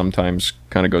think sometimes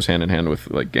kind of goes hand in hand with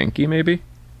Genki maybe,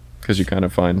 because you kind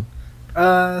of find...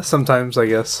 sometimes, I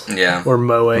guess. Yeah. Or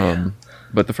Moe.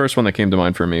 But the first one that came to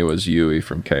mind for me was Yui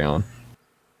from K-On!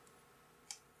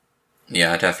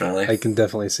 Yeah, definitely. I can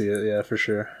definitely see it, yeah, for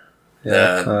sure.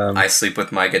 Yeah. I sleep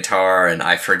with my guitar, and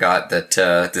I forgot that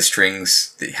the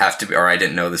strings have to be, or I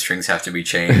didn't know the strings have to be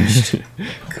changed.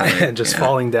 And just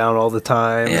falling down all the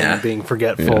time and being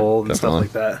forgetful and stuff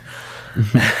like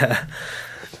that.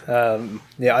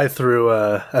 I threw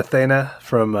Athena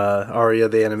from Aria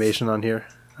the animation on here.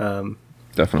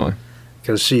 Definitely.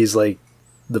 Because she's like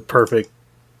the perfect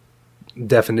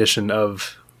definition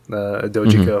of a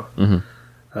Dojiko.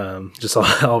 Just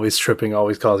always tripping,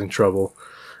 always causing trouble.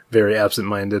 Very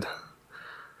absent-minded.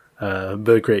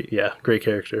 But great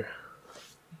character.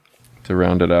 To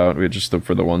round it out, we just look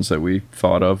for the ones that we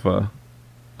thought of.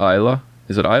 Isla.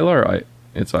 Is it Isla or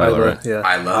It's Isla, right?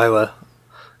 Yeah. Isla.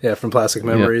 Yeah, from Plastic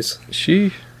Memories.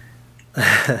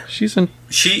 Yeah. She's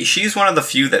one of the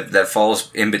few that falls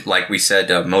in, like we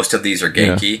said, most of these are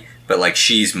Genki, but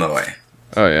she's Moe.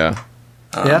 Oh, yeah.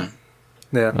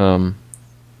 Yeah.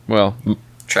 Well...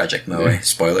 Tragic Moe.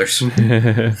 Spoilers.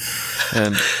 and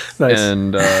Nice.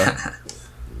 and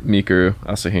Mikuru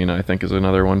Asahina, I think, is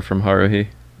another one from Haruhi.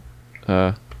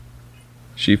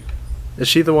 She Is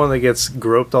she the one that gets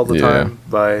groped all the Yeah. time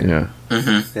by? yeah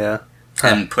Yeah.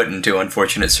 And put into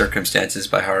unfortunate circumstances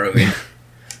by Haruhi.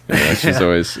 yeah she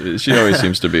always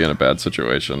seems to be in a bad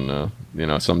situation.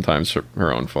 Sometimes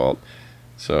her own fault.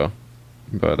 So,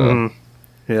 but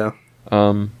Yeah.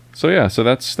 so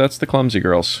that's the Clumsy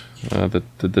Girls, the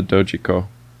Dojiko.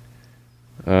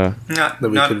 Not That we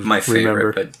not could my favorite,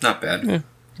 remember. but not bad. Yeah.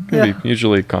 Yeah.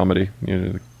 Usually comedy,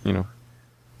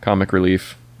 comic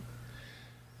relief.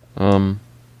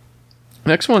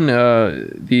 Next one,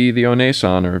 the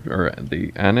One-san or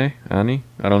the Annie.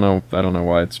 I don't know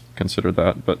why it's considered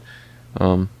that, but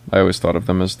I always thought of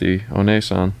them as the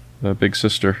One-san, the big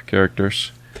sister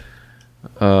characters.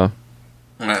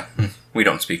 We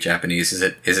don't speak Japanese. Is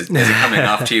it coming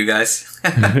off to you guys?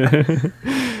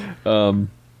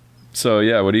 So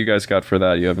yeah, what do you guys got for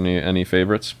that? You have any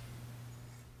favorites?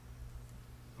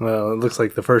 Well, it looks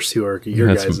like the first two are your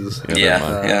That's- guys's.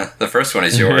 Yeah. The first one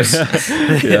is yours.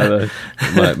 Yeah,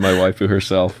 my waifu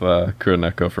herself,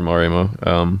 Kuroneko from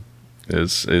Orimo,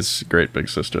 is great big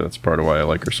sister. That's part of why I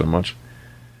like her so much.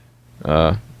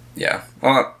 Yeah.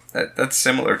 Well, that's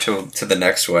similar to the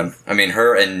next one. I mean,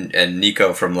 her and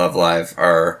Nico from Love Live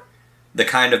are the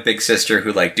kind of big sister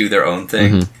who do their own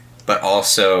thing, but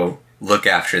also look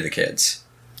after the kids.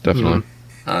 Definitely.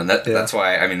 That's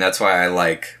why. I mean, that's why I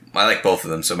like both of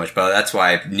them so much. But that's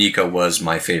why Nico was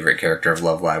my favorite character of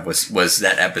Love Live. Was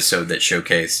that episode that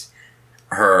showcased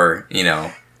her,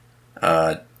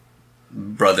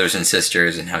 brothers and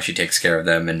sisters and how she takes care of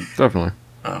them, and Definitely.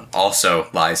 also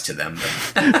lies to them.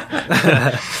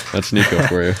 That's Nico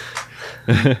for you.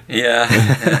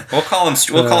 Yeah. We'll call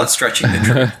it stretching the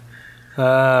truth.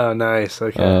 Oh, nice.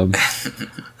 Okay.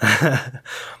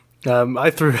 I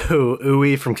threw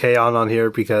Ui from K-On! On here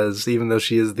because even though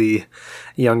she is the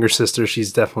younger sister,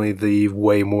 she's definitely the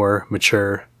way more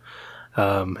mature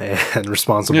and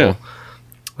responsible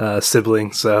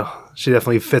sibling. So she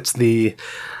definitely fits the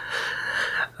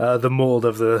mold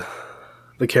of the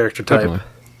character type. Definitely.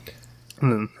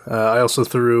 And then, I also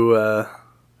threw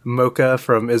Mocha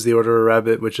from Is the Order a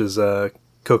Rabbit, which is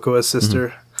Kokoa's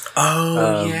sister.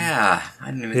 Oh, yeah. I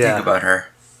didn't even think about her.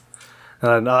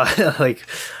 And all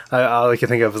I can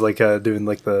think of is doing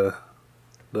the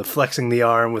flexing the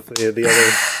arm with the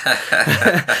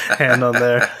other hand on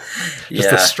there.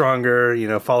 Just a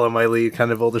stronger, follow my lead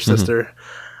kind of older sister.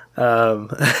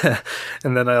 And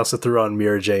then I also threw on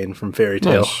Mira Jane from Fairy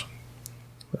Tail. Nice.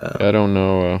 I don't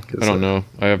know.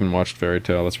 I haven't watched Fairy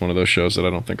Tail. That's one of those shows that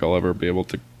I don't think I'll ever be able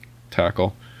to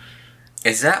tackle.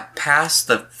 Is that past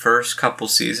the first couple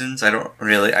seasons? I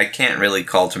can't really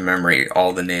call to memory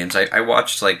all the names. I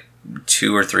watched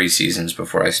 2 or 3 seasons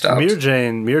before I stopped.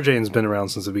 Mira Jane's been around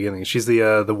since the beginning. She's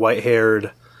the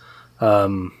white-haired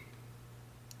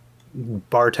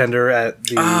bartender at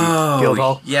the guild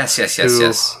hall. Yes.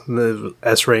 The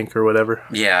S rank or whatever.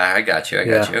 Yeah, I got you.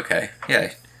 Okay.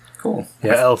 Yeah. Cool.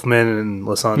 Yeah, Elfman and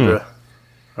Lysandra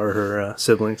are her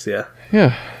siblings. Yeah,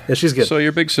 she's good. So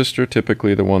your big sister,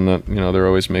 typically the one that they're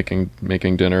always making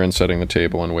dinner and setting the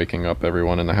table and waking up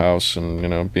everyone in the house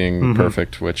and being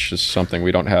perfect, which is something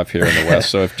we don't have here in the West.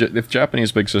 So if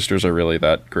Japanese big sisters are really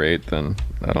that great, then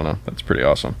I don't know. That's pretty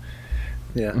awesome.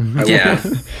 Yeah.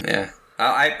 Yeah.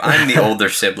 I'm the older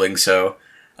sibling, so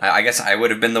I guess I would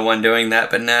have been the one doing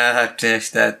that, but nah,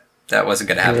 that wasn't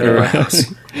going to happen in my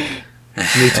house.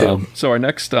 Me too. So our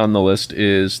next on the list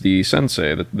is the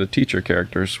sensei, the teacher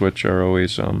characters, which are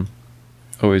always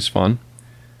fun.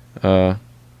 I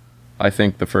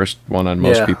think the first one on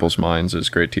most people's minds is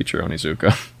Great Teacher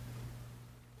Onizuka.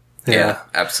 Yeah,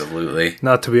 absolutely.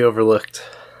 Not to be overlooked.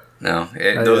 No,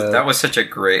 that was such a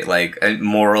great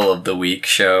moral of the week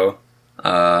show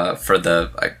for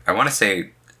the I want to say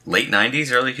late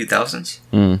 90s, early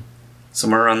 2000s,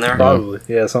 somewhere around there. Probably,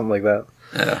 yeah, something like that.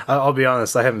 Yeah. I'll be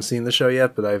honest, I haven't seen the show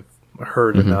yet, but I've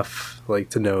heard enough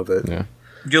to know that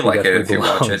you'll like it if you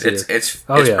watch it. It's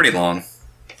pretty long.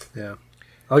 Yeah,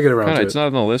 I'll get around to it. It's not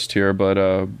on the list here, but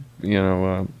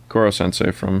Koro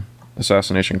Sensei from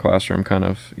Assassination Classroom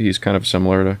he's kind of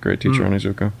similar to Great Teacher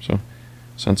Onizuka, so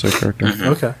sensei character.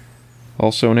 Okay.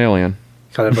 Also an alien.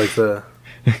 Kind of like the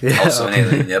Also an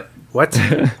alien. Yep. What?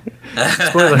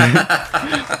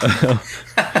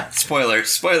 Spoiler.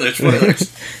 Spoilers.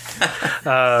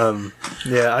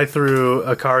 I threw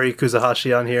Akari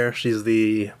Kuzahashi on here. She's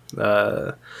the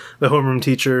homeroom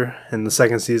teacher in the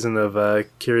second season of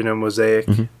Kirino Mosaic.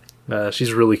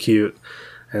 She's really cute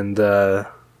and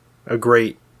a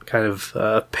great kind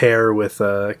of pair with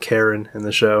Karen in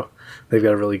the show. They've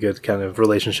got a really good kind of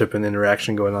relationship and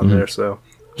interaction going on there. So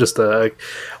just one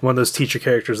of those teacher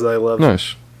characters that I love.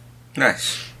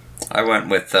 Nice. I went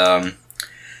with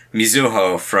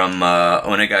Mizuho from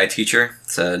Onegai Teacher.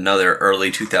 It's another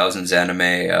early 2000s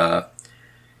anime,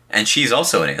 and she's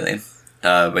also an alien,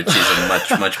 but she's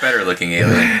a much better looking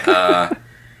alien.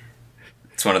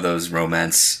 It's one of those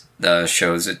romance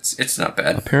shows. It's not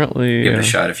bad. Apparently, give it a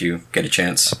shot if you get a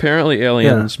chance. Apparently,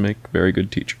 aliens make very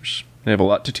good teachers. They have a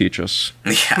lot to teach us.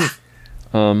 Yeah.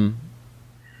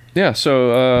 Yeah.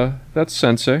 So that's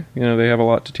Sensei. You know, they have a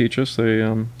lot to teach us.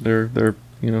 They're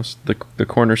you know, the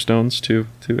cornerstones to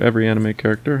every anime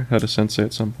character had a sensei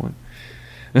at some point.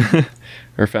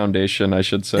 Or foundation, I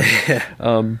should say.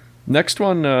 Next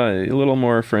one, a little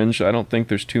more fringe. I don't think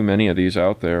there's too many of these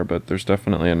out there, but there's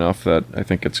definitely enough that I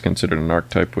think it's considered an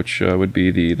archetype, which would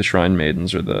be the Shrine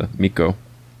Maidens or the Miko.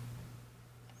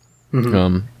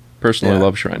 Personally, I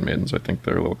love Shrine Maidens. I think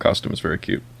their little costume is very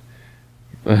cute.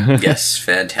 Yes,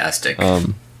 fantastic.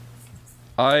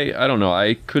 I don't know.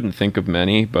 I couldn't think of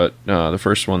many, but the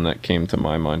first one that came to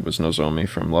my mind was Nozomi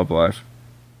from Love Live.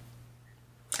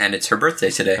 And it's her birthday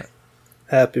today.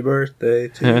 Happy birthday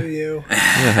to you. Yeah,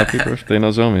 happy birthday,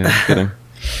 Nozomi. I'm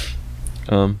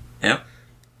kidding. Yep.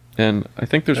 And I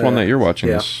think there's one that you're watching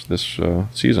this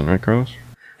season, right, Carlos?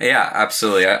 Yeah,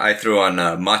 absolutely. I threw on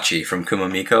Machi from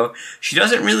Kumamiko. She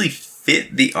doesn't really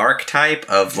fit the archetype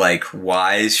of, like,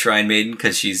 wise Shrine Maiden,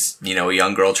 because she's, you know, a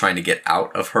young girl trying to get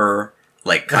out of her,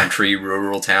 like, country,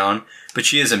 rural town. But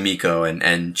she is a Miko,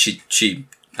 and she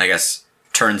I guess,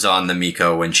 turns on the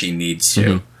Miko when she needs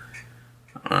to.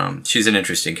 She's an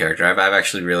interesting character. I've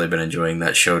actually really been enjoying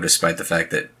that show, despite the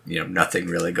fact that, you know, nothing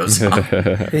really goes on.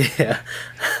 Yeah.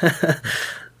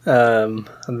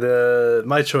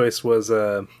 My choice was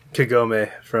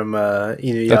Kagome from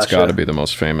Inuyasha. That's got to be the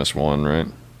most famous one, right?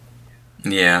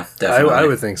 Yeah, definitely. I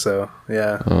would think so.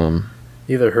 Yeah.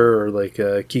 Either her or like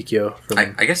Kikyo. From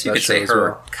I guess you could say her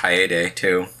or Kaede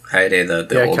too. Kaede,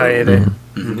 the older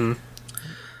Kaede.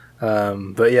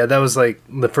 But yeah, that was like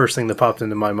the first thing that popped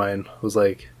into my mind was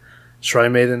like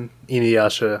Shrine Maiden,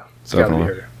 Inuyasha. It's got to be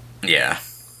her. Yeah.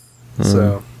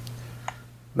 So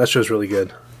that show's really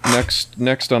good.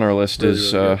 Next on our list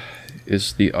is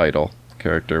the Idol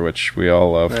character, which we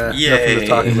all love. Nothing to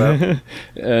talk about.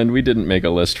 And we didn't make a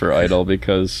list for Idol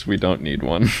because we don't need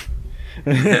one.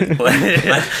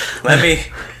 let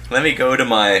me go to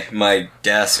my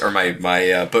desk or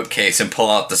my bookcase and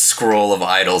pull out the scroll of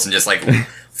idols and just like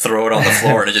throw it on the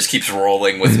floor, and it just keeps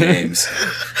rolling with names.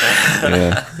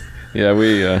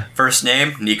 We first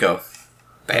name Nico.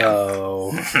 Bam.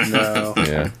 Oh no.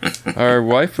 Yeah, our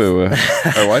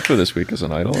waifu this week is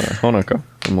an Idol, Honaka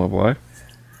from Love Live.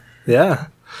 Yeah.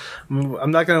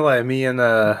 I'm not gonna lie. Me and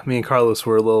Carlos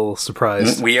were a little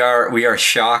surprised. We are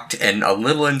shocked and a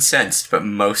little incensed, but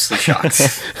mostly shocked.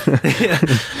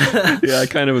 Yeah, I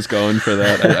kind of was going for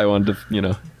that. I wanted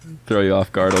to, throw you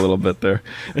off guard a little bit there,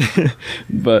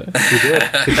 but you did.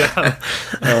 Good job.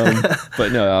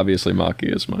 But no, obviously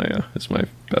Maki is my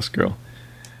best girl.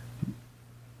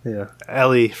 Yeah,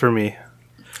 Ellie for me,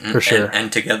 for sure.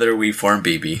 And together we form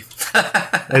BB.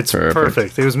 It's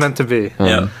perfect. It was meant to be.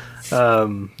 Yeah.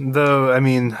 Though, I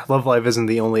mean, Love Live isn't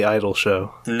the only Idol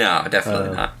show. No,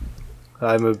 definitely not.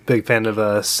 I'm a big fan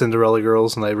of Cinderella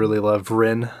Girls, and I really love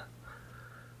Rin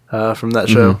from that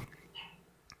show.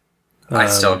 I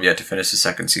still have yet to finish the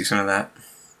second season of that.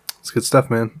 It's good stuff,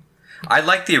 man. I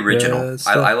like the original.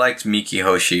 I liked Miki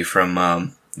Hoshi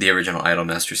from the original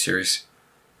Idolmaster series.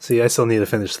 See, I still need to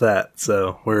finish that,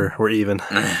 so we're even.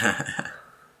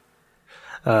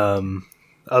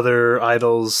 Other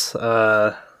idols,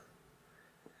 I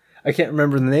can't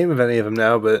remember the name of any of them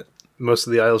now, but most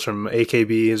of the idols from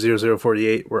AKB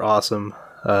 0048 were awesome.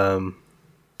 Trying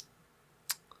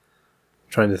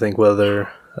to think whether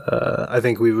I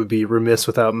think we would be remiss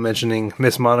without mentioning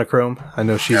Miss Monochrome. I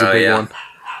know she's a big one,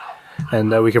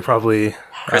 and we could probably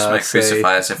Chris might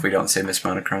crucify us if we don't say Miss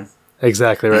Monochrome.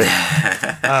 Exactly right.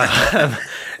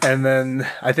 And then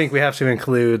I think we have to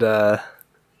include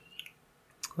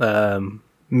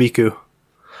Miku.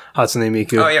 Hatsune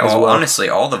Miku. Oh yeah, well, honestly,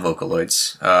 all the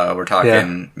Vocaloids. We're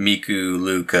talking Miku,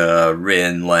 Luca,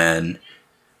 Rin, Len,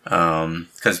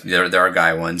 because there are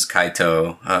guy ones,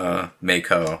 Kaito,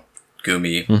 Meiko,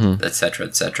 Gumi, etc.,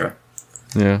 etc.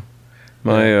 Yeah,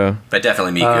 but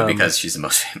definitely Miku because she's the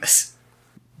most famous.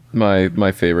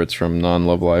 My favorites from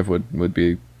non-Love Live would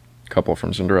be a couple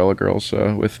from Cinderella Girls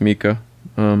with Mika,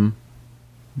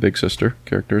 big sister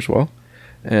character as well,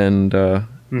 and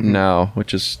Now,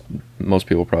 which is most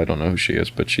people probably don't know who she is,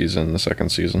 but she's in the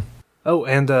second season. Oh,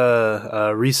 and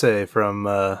Rise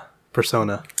from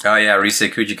Persona. Oh yeah, Rise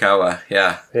Kujikawa.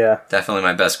 Yeah. Yeah. Definitely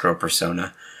my best girl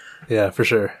Persona. Yeah, for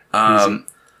sure.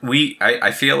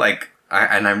 I feel like,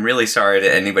 and I'm really sorry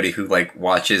to anybody who like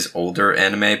watches older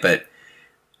anime, but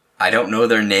I don't know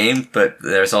their name, but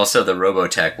there's also the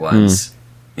Robotech ones,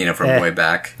 from way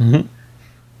back. Mm-hmm.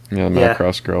 Yeah,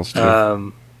 Macross girls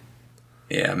too.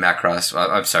 Yeah, Macross.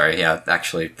 I'm sorry. Yeah,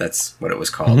 actually, that's what it was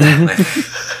called.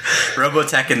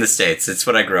 Robotech in the States. It's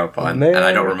what I grew up on, and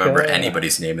I don't remember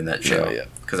anybody's name in that show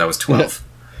because I was 12.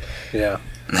 Yeah.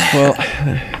 Well,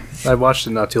 I watched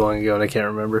it not too long ago, and I can't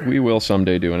remember. We will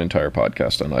someday do an entire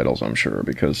podcast on idols, I'm sure,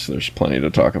 because there's plenty to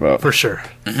talk about. For sure.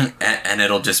 And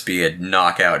it'll just be a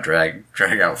knockout, drag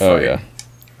out fight. Oh, yeah.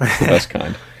 The best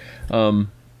kind.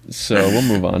 So we'll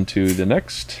move on to the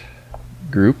next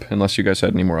group, unless you guys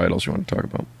had any more idols you want to talk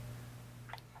about.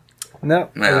 No.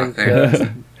 I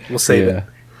think, we'll save it.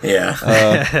 Yeah.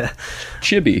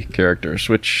 Chibi characters,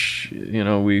 which,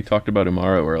 we talked about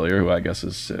Umaro earlier, who I guess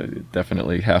is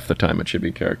definitely half the time a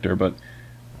chibi character, but...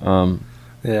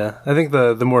 yeah, I think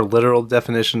the more literal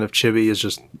definition of chibi is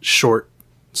just short,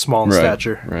 small in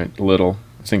stature. Right, little.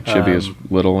 I think chibi is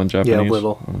little in Japanese. Yeah,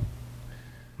 little.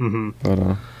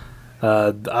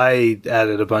 But I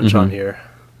added a bunch on here.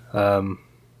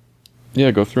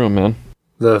 Yeah, go through them, man.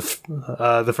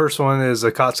 The first one is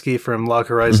Akatsuki from Log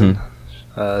Horizon.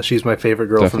 She's my favorite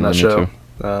girl from that show.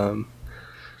 I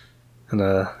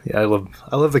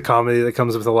love the comedy that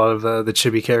comes with a lot of the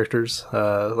chibi characters,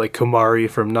 like Komari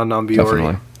from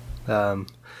Non-Non-Biyori, and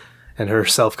her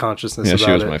self-consciousness. Yeah, about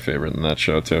she was it. my favorite in that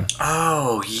show too.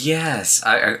 Oh yes,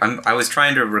 I was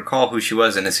trying to recall who she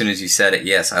was, and as soon as you said it,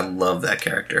 yes, I love that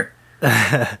character.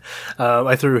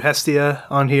 I threw Hestia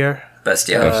on here.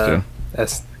 Bestia.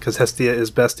 Because Hestia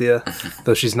is Bestia,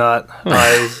 though she's not.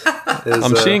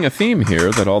 I'm seeing a theme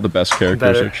here that all the best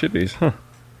characters are chibis.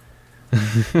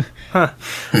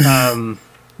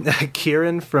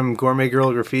 Kieran from Gourmet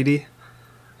Girl Graffiti.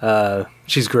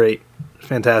 She's great.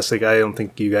 Fantastic. I don't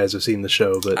think you guys have seen the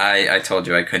show, but... I told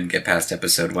you I couldn't get past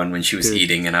episode 1 when she was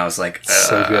eating, and I was like,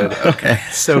 so good. Okay.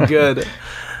 So good.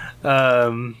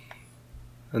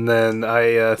 And then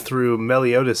I threw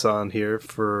Meliodas on here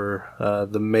for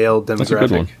the male demographic. That's a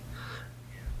good one.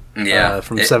 Yeah.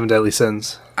 From Seven Deadly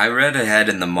Sins. I read ahead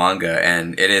in the manga,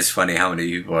 and it is funny how many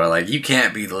people are like, you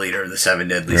can't be the leader of the Seven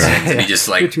Deadly Sins. And he just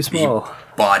like, You're too small. He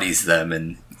bodies them,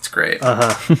 and it's great.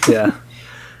 Yeah.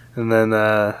 And then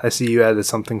I see you added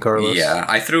something, Carlos. Yeah,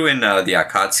 I threw in the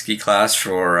Akatsuki class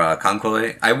for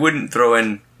Kankole. I wouldn't throw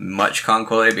in much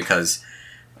Kankole because...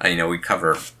 we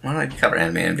cover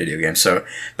anime and video games, so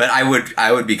but I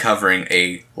would be covering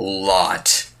a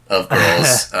lot of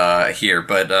girls here.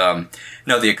 But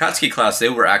no, the Akatsuki class, they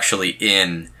were actually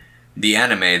in the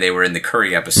anime. They were in the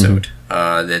Curry episode.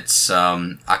 That's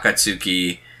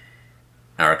Akatsuki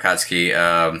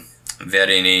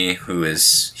Verini, who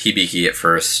is Hibiki at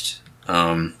first.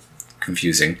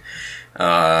 Confusing.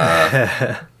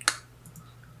 I'm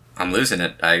losing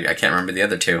it. I can't remember the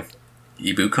other two.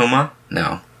 Ibukoma?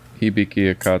 No.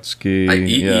 Hibiki, Akatsuki, I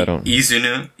don't...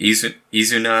 Izuna,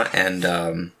 and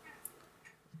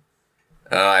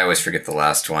I always forget the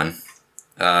last one.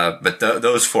 But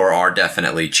those four are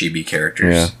definitely chibi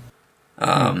characters.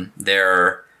 Yeah.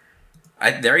 They're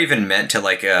even meant to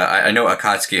like. I know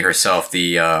Akatsuki herself,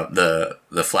 the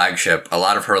flagship. A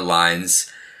lot of her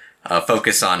lines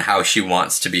focus on how she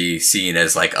wants to be seen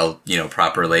as like a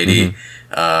proper lady.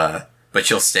 But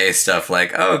she'll say stuff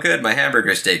like, "Oh, good, my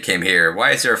hamburger steak came here.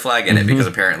 Why is there a flag in it?" Because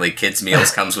apparently kids'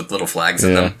 meals comes with little flags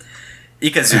in them.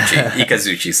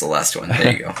 Ikazuchi's the last one.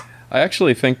 There you go. I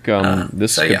actually think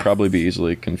this could probably be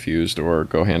easily confused or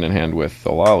go hand in hand with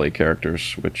the Lolly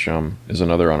characters, which is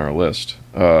another on our list.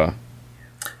 Yeah,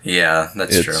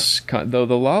 that's true. Though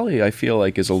the Lolly, I feel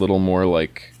like, is a little more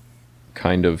like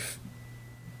kind of...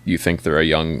 You think they're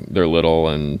little,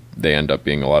 and they end up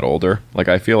being a lot older. Like,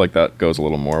 I feel like that goes a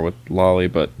little more with Lolly,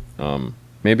 but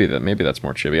maybe that's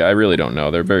more chibi. I really don't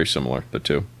know. They're very similar, the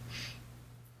two.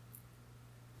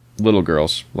 Little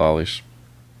girls, lollies.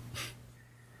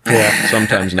 Yeah.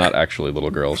 Sometimes not actually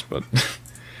little girls, but...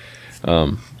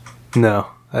 No.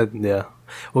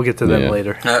 We'll get to them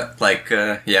later. I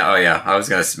was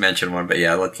going to mention one, but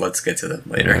yeah, let's get to them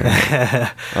later.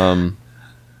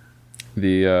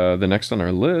 The next on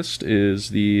our list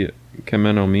is the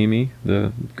Kemeno Mimi,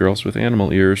 the girls with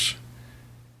animal ears.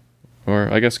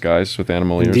 Or I guess guys with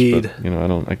animal ears, but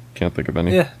I can't think of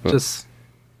any. Yeah,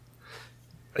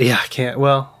 I can't.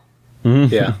 Well,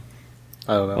 yeah,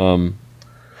 I don't know.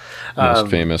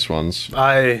 Most famous ones.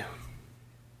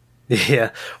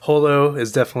 Holo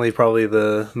is definitely probably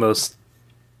the most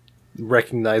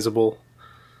recognizable.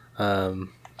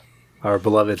 Our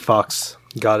beloved fox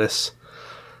goddess.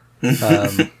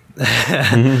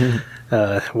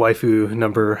 Waifu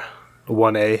number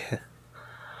 1A.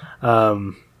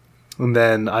 And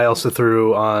then I also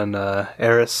threw on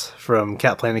Eris from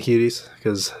Cat Planet Cuties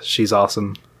because she's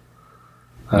awesome.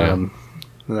 And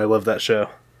I love that show.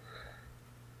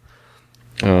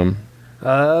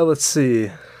 Let's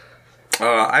see.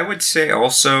 I would say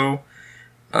also,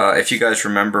 if you guys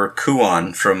remember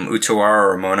Kuon from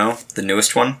Utawara Ramono, the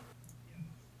newest one.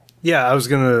 Yeah, I was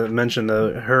going to mention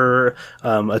her,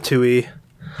 Atui.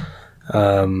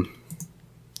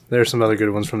 There's some other good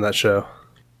ones from that show.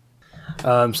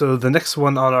 So the next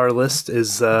one on our list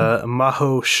is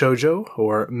Maho Shoujo,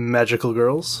 or Magical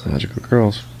Girls. Magical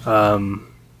Girls.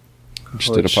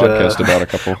 Just did a podcast about a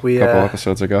couple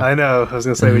episodes ago. I know. I was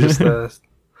going to say we just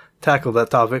tackled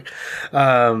that topic.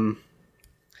 A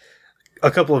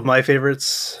couple of my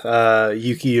favorites.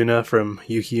 Yuki Yuna from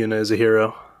Yuki Yuna is a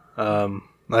Hero.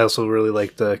 I also really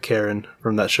liked Karen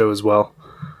from that show as well.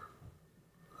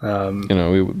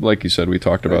 We like you said, we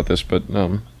talked about this, but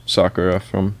Sakura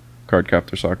from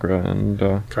Cardcaptor Sakura and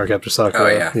Cardcaptor Sakura. Oh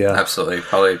yeah, absolutely.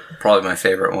 Probably my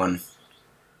favorite one.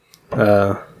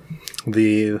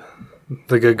 The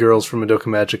good girls from Madoka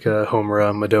Magica,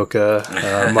 Homura, Madoka,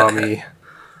 Mami.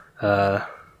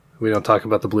 We don't talk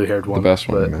about the blue-haired one. The best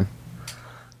one, man.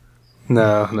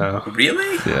 No.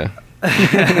 Really? Yeah.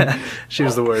 She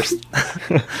was the worst.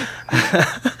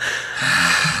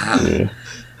 Yeah.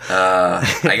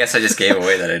 I guess I just gave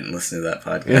away that I didn't listen to that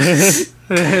podcast.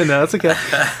 No, it's okay.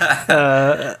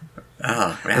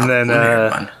 And then,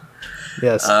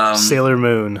 yes, Sailor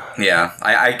Moon. Yeah,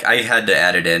 I had to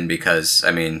add it in because,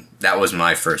 I mean, that was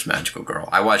my first magical girl.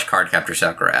 I watched Cardcaptor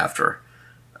Sakura after.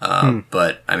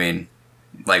 But, I mean,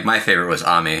 like, my favorite was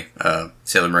Ami,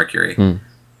 Sailor Mercury.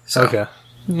 So. Okay.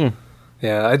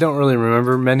 Yeah, I don't really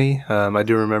remember many. I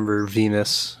do remember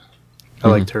Venus. I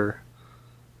liked her.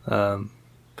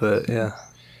 But yeah.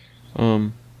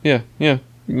 Yeah.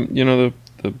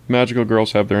 The magical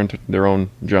girls have their own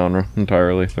genre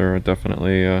entirely. They're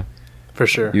definitely for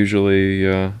sure. Usually,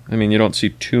 you don't see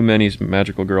too many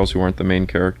magical girls who aren't the main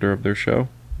character of their show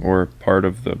or part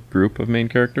of the group of main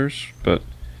characters. But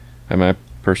I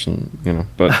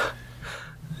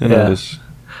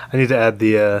I need to add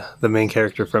the main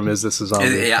character from Is This a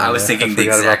Zombie? Yeah, I was thinking the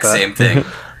exact same thing.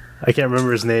 I can't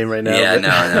remember his name right now. Yeah,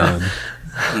 no.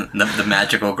 The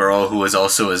magical girl who was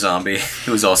also a zombie,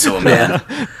 who was also a man.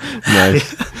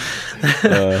 Nice.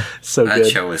 So that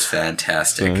good. show was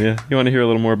fantastic. You want to hear a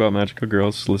little more about Magical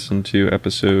Girls? Listen to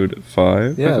episode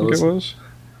 5. Yeah, I think it was.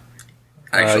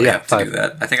 I actually have to do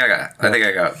that. I think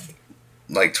I got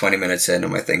like 20 minutes in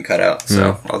and my thing cut out,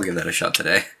 so I'll give that a shot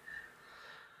today.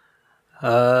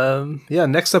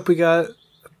 Next up we got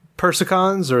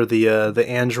Persicons, or the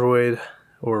android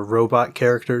or robot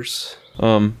characters.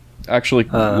 Actually,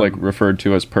 referred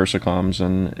to as Persicoms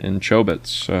in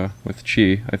Chobits with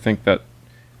Chi. I think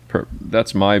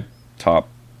that's my top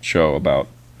show about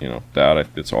that.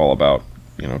 It's all about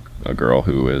a girl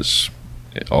who is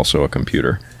also a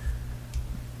computer.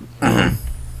 And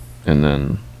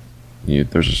then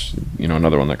there's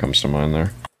another one that comes to mind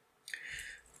there.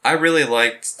 I really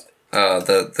liked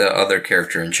the other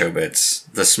character in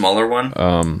Chobits, the smaller one.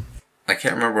 I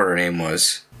can't remember what her name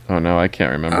was. Oh no, I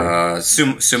can't remember.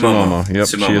 Sumomo. Yep,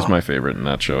 Sumomo. She is my favorite in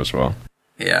that show as well.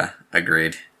 Yeah,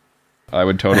 agreed. I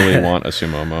would totally want a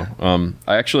Sumomo.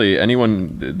 I actually,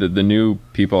 the new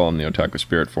people on the Otaku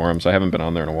Spirit forums, I haven't been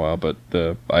on there in a while, but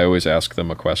I always ask them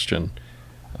a question.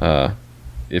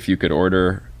 If you could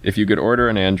order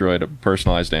an android, a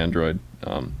personalized android,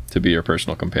 to be your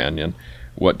personal companion,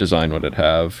 what design would it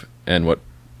have, and what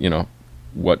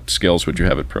skills would you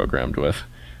have it programmed with?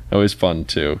 Always fun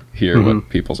to hear what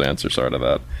people's answers are to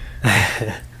that.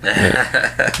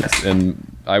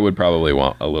 And I would probably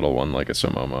want a little one like a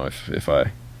Sumomo if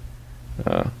I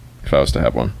was to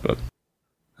have one. But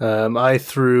I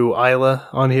threw Isla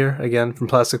on here again from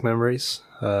Plastic Memories.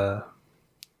 I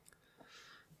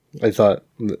thought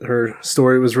her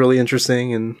story was really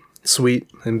interesting and sweet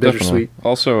and bittersweet. Definitely.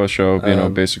 Also a show,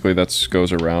 basically that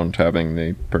goes around having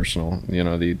the personal,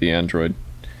 the android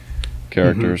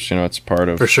characters. It's part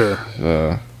of, for sure,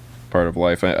 part of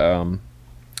life.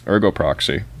 Ergo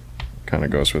Proxy kind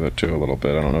of goes with it too a little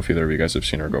bit. I don't know if either of you guys have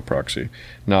seen Ergo Proxy.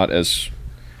 Not as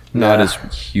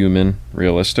human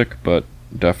realistic, but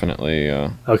definitely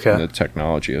the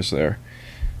technology is there.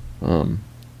 I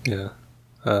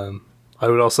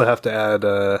would also have to add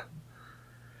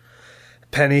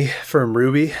Penny from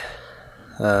Ruby.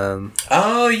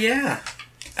 Oh yeah,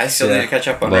 I still need to catch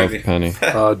up on Love Ruby. Penny.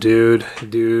 Oh, dude,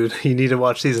 you need to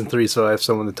watch season 3 so I have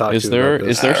someone to talk to. Is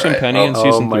there some Penny in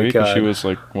season 3? Because she was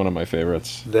like one of my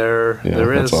favorites. There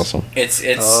is. That's awesome. It's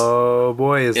oh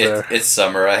boy, is there? It's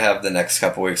summer. I have the next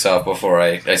couple weeks off before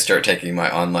I start taking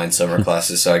my online summer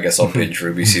classes. So I guess I'll binge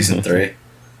Ruby season 3.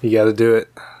 You got to do it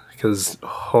because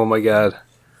oh my god,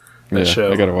 that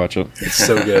show! I gotta watch it. It's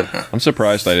so good. I'm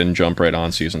surprised I didn't jump right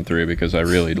on season 3 because I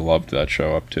really loved that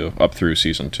show up through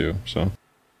season 2. So.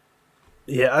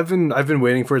 Yeah, I've been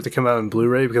waiting for it to come out in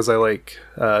Blu-ray because I like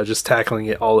just tackling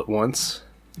it all at once,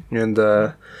 and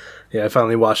I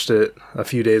finally watched it a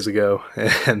few days ago,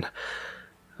 and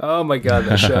oh my god,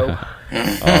 that show!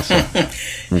 Awesome.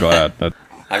 I'm glad.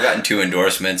 I've gotten 2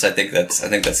 endorsements. I think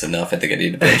that's enough. I think I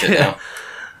need to binge it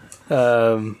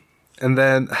now. And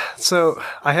then so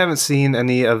I haven't seen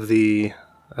any of the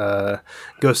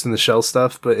Ghost in the Shell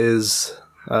stuff, but is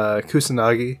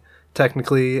Kusanagi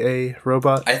technically a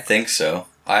robot? I think so.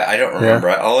 I don't remember.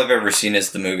 Yeah. All I've ever seen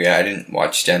is the movie. I didn't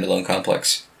watch Standalone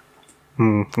Complex.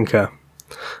 Okay.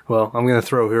 Well, I'm going to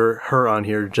throw her on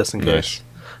here just in case.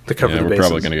 To cover the bases. We're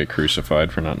probably going to get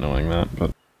crucified for not knowing that,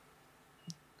 but...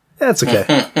 Yeah, it's okay.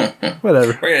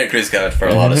 Whatever. We're going to get crucified for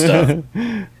a lot of stuff.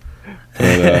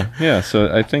 But,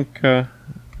 so I think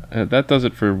that does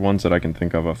it for ones that I can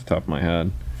think of off the top of my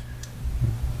head.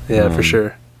 Yeah, for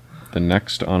sure. The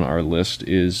next on our list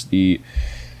is the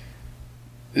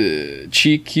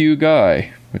Chikyu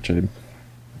Guy, which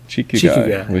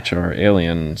are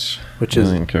aliens,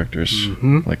 alien characters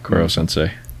like Koro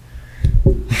Sensei.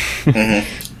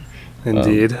 Mm-hmm.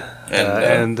 Indeed,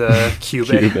 and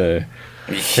Kyubey.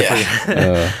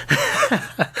 Yeah.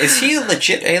 Is he a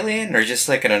legit alien or just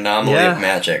like an anomaly of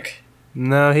magic?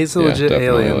 No, he's a legit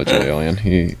alien. A legit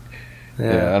alien.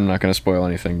 I'm not going to spoil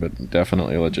anything, but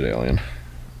definitely a legit alien.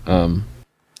 I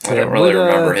don't really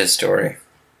remember his story.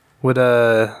 I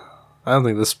don't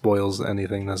think this spoils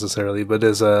anything necessarily, but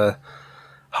is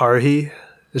Haruhi,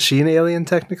 is she an alien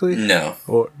technically? No.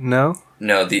 Or no?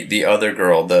 No, the other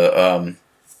girl, the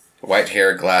white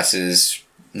hair, glasses,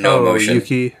 no emotion.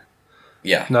 Yuki.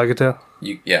 Yeah. Nagato.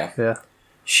 Yeah.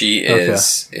 She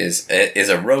is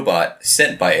a robot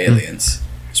sent by aliens.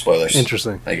 Spoilers.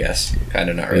 Interesting. I guess. Kind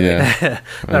of, not really. Yeah.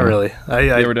 Not really.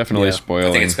 They were definitely spoiling.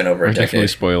 I think it's been over a decade. Definitely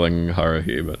spoiling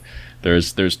Haruhi, but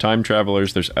there's time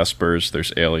travelers, there's espers,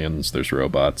 there's aliens, there's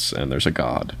robots, and there's a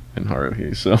god in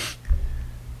Haruhi. So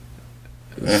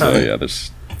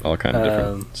there's all kind of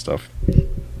different stuff.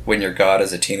 When your god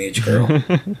is a teenage girl.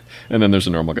 And then there's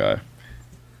a normal guy.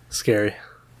 Scary.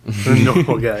 The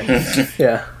normal guy.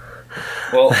 Yeah.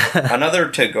 Well, another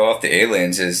to go off the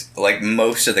aliens is, like,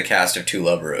 most of the cast of To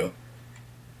Love-Ru.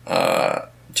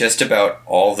 Just about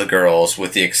all the girls,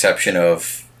 with the exception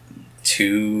of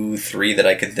 2, 3 that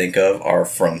I can think of, are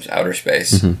from outer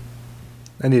space. Mm-hmm.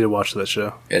 I need to watch that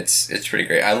show. It's pretty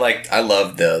great. I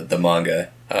love the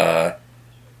manga,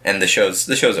 and the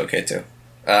show's okay too.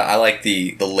 I like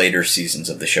the later seasons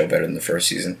of the show better than the first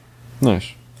season.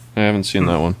 Nice. I haven't seen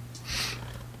that one.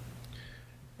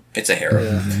 It's a harem.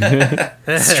 Yeah.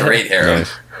 Straight harem.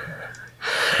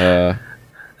 Nice.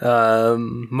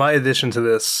 My addition to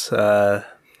this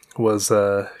was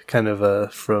kind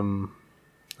of from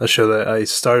a show that I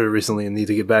started recently and need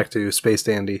to get back to, Space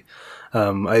Dandy.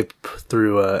 I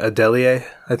threw Adelie,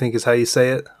 I think is how you say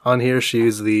it, on here. She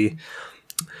was the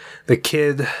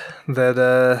kid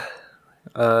that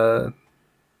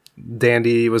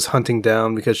Dandy was hunting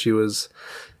down because she was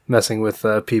messing with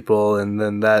people, and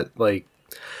then that, like,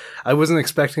 I wasn't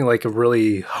expecting like a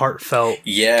really heartfelt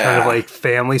kind of like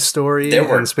family story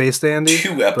in Space Dandy.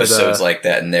 2 episodes like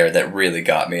that in there that really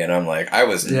got me, and I'm like, I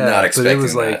was not expecting it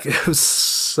was that. It was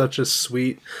such a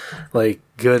sweet, like,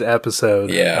 good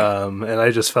episode. Yeah. And I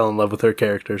just fell in love with her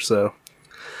character, so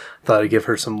thought I'd give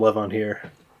her some love on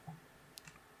here.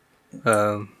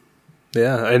 Yeah.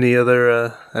 Any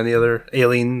other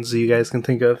aliens you guys can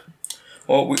think of?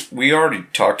 Well, we already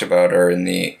talked about her in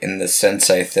the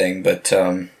Sensei thing, but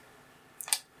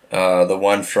the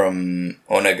one from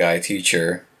Onegai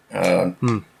Teacher,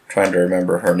 trying to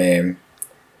remember her name,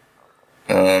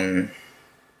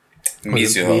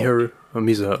 Mizuho.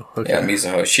 Mizuho. Okay. Yeah,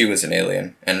 Mizuho. She was an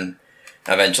alien, and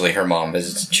eventually her mom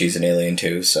she's an alien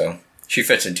too, so she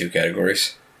fits in 2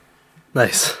 categories.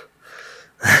 Nice.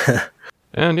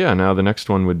 And yeah, now the next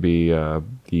one would be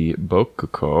the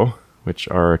Bokuko, which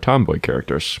are tomboy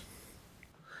characters.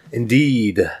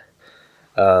 Indeed.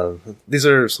 These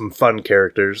are some fun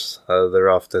characters. They're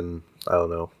often, I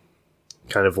don't know,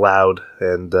 kind of loud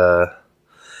and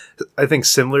I think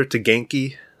similar to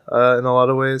Genki in a lot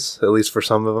of ways, at least for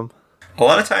some of them. A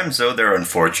lot of times, though, they're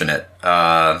unfortunate.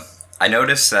 I I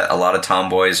noticed that a lot of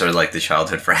tomboys are like the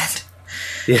childhood friend.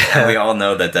 Yeah, and we all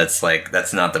know that that's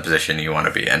not the position you want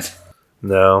to be in.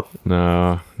 No,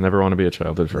 never want to be a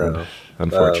childhood friend. No.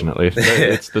 Unfortunately,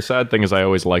 it's the sad thing is I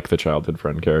always like the childhood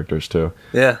friend characters too.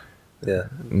 Yeah.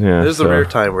 There's a rare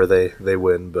time where they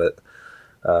win, but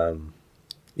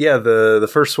the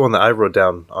first one that I wrote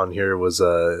down on here was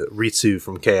Ritsu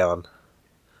from K-On!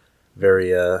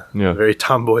 Very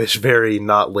tomboyish, very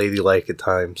not ladylike at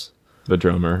times. The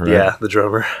drummer, right? Yeah, the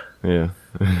drummer. Yeah,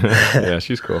 yeah,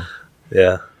 she's cool.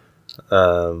 Yeah.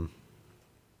 I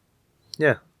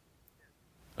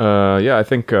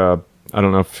think I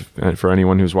don't know if for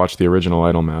anyone who's watched the original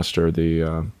Idolmaster,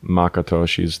 the Makoto,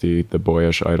 she's the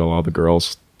boyish idol. All the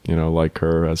girls, like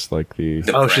her as like the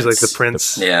prince. She's like the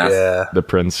prince. The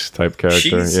prince type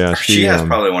character. She has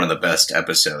probably one of the best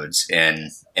episodes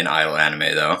in Idol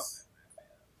anime, though.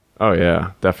 Oh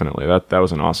yeah, definitely. That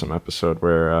was an awesome episode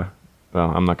where. Well,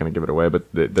 I'm not going to give it away, but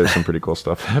there's some pretty cool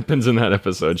stuff that happens in that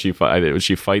episode. She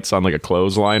fights on like a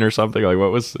clothesline or something. Like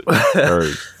what was it?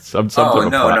 Or something?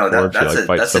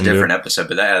 That's a different episode,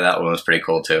 but that one was pretty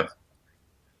cool too.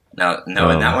 In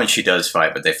that one she does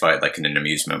fight, but they fight like in an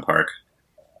amusement park.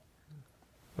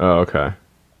 Oh, okay.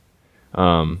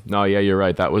 No, yeah, you're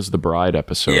right. That was the bride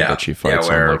episode that she fights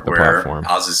on like the platform.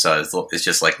 Azusa is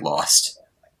just like lost.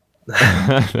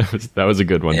 that was a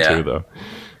good one too, though.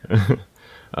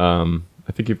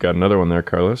 I think you've got another one there,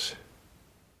 Carlos.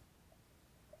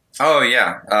 Oh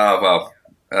yeah.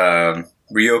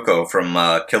 Ryoko from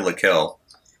Kill la Kill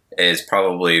is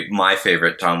probably my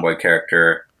favorite tomboy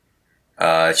character.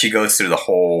 She goes through the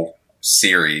whole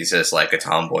series as like a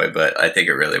tomboy, but I think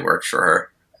it really works for her.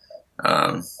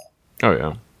 Oh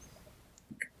yeah,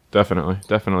 definitely.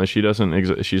 She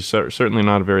doesn't. She's certainly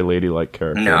not a very ladylike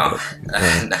character. No,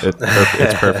 but,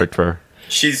 it's perfect for her.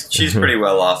 She's pretty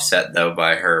well offset though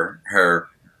by her.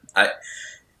 I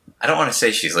don't want to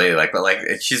say she's ladylike, but like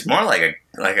she's more like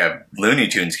a Looney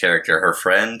Tunes character. Her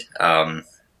friend, I'm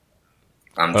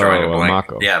drawing a blank.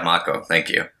 Mako. Yeah, Mako. Thank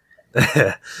you.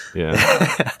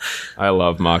 Yeah, I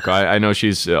love Mako. I know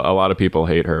she's a lot of people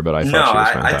hate her, but I thought she was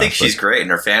fantastic. I think she's great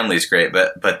and her family's great.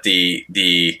 But the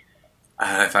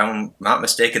if I'm not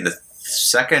mistaken, the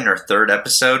second or third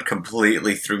episode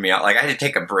completely threw me out. Like I had to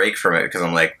take a break from it because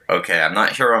I'm like, okay, I'm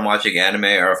not sure I'm watching anime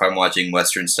or if I'm watching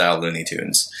Western style Looney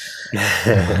Tunes.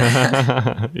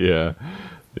 Yeah,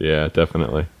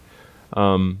 definitely.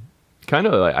 Kind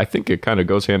of, I think it kind of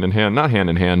goes hand in hand, not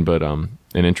hand in hand, but an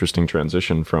interesting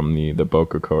transition from the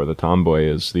Bokuko or the tomboy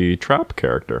is the trap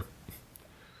character.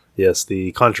 Yes,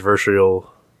 the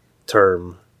controversial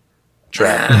term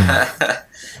trap.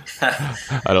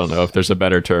 I don't know if there's a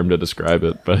better term to describe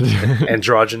it, but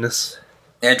androgynous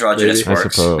works. I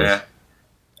suppose.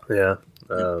 Yeah.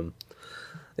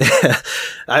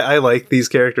 I like these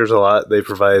characters a lot. They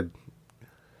provide,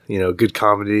 good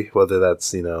comedy, whether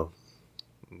that's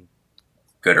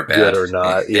good or bad, good or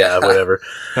not. Yeah, whatever.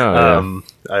 I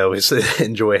always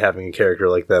enjoy having a character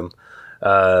like them.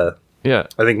 Yeah,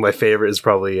 I think my favorite is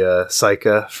probably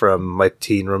Saika from My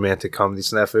Teen Romantic Comedy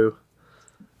Snafu.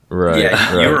 Right.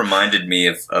 Yeah, you reminded me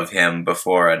of him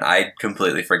before, and I'd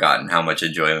completely forgotten how much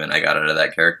enjoyment I got out of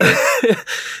that character.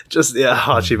 Just,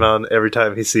 Hachiman, every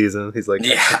time he sees him, he's like,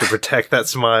 I have to protect that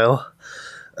smile.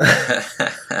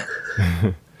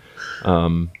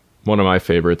 One of my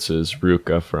favorites is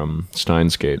Ruka from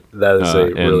Steins Gate. That is a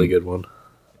really good one.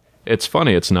 It's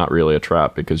funny, it's not really a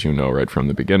trap because right from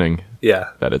the beginning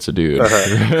that it's a dude.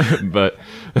 But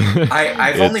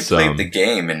I've only played the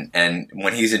game, and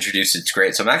when he's introduced, it's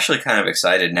great. So I'm actually kind of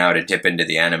excited now to dip into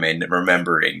the anime and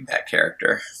remembering that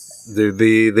character.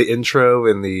 The intro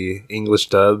in the English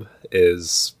dub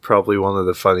is probably one of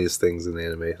the funniest things in the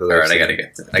anime. All right, I gotta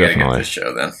get this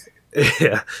show then.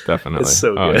 Yeah, definitely. It's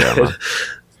so good.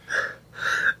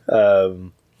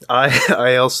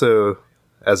 I also,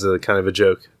 as a kind of a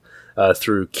joke,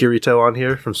 threw Kirito on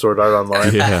here from Sword Art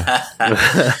Online.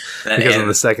 Because in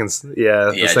the second season.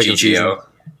 Yeah, in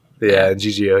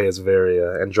GGO he has a very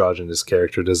androgynous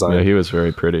character design. Yeah, he was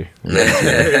very pretty.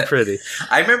 Very pretty.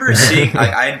 I remember seeing.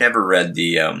 I'd never read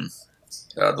the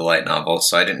light novel,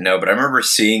 so I didn't know. But I remember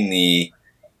seeing the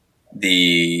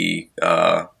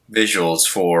visuals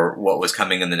for what was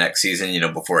coming in the next season.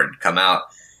 Before it had come out.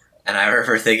 And I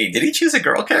remember thinking, did he choose a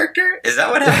girl character? Is that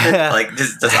what happened? Like,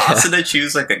 does Asuna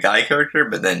choose like a guy character?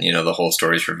 But then, the whole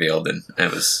story's revealed, and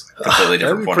it was completely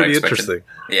different from what I expected. Interesting.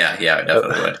 Yeah, it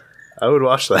definitely would. I would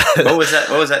watch that. What was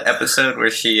that episode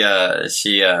where she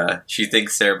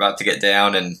thinks they're about to get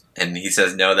down, and he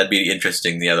says no? That'd be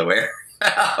interesting the other way around.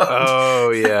 Oh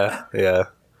yeah.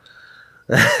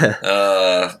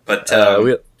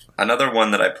 Another one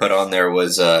that I put on there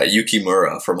was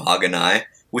Yukimura from Haganai,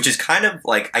 which is kind of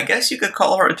like, I guess you could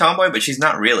call her a tomboy, but she's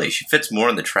not really. She fits more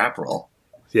in the trap role.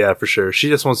 Yeah, for sure. She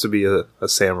just wants to be a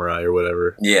samurai or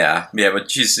whatever. Yeah, but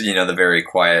she's, the very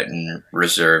quiet and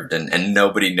reserved, and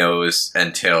nobody knows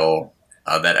until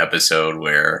that episode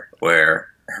where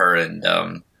her and,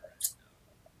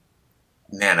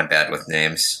 man, I'm bad with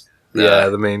names.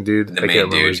 The main dude. I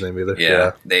can't remember his name either.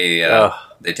 Yeah.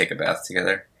 They take a bath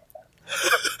together.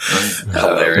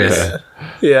 Hilarious.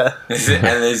 Yeah. And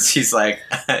then she's like,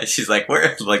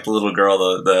 where, like the little girl,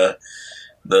 the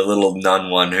little nun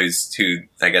one who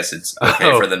I guess it's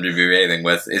okay for them to be bathing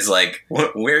with, is like,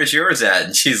 where's yours at?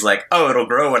 And she's like, it'll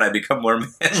grow when I become more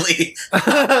manly.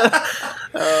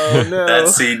 Oh no. That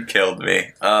scene killed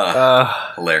me.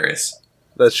 Hilarious.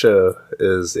 That show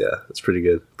is, it's pretty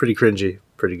good. Pretty cringy.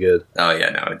 Pretty good. Oh yeah,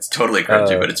 no, it's totally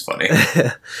cringy, but it's funny.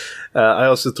 I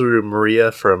also threw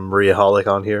Maria from Maria Holic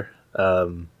on here. I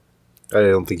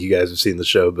don't think you guys have seen the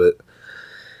show, but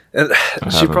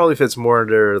she probably fits more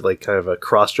under like kind of a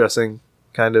cross-dressing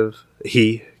kind of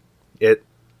it.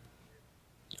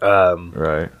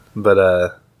 Right. But I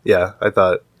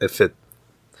thought it fit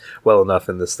well enough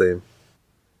in this theme.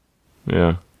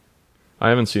 Yeah. I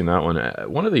haven't seen that one.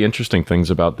 One of the interesting things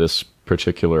about this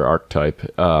particular archetype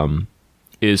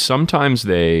is sometimes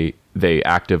they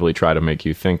actively try to make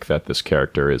you think that this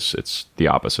character it's the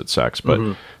opposite sex,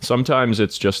 but sometimes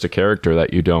it's just a character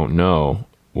that you don't know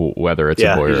whether it's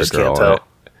a boy or a girl. Can't tell.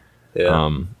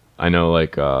 Yeah. I know,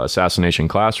 like Assassination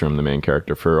Classroom, the main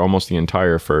character, for almost the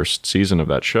entire first season of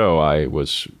that show, I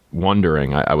was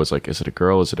wondering. I was like, is it a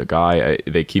girl? Is it a guy?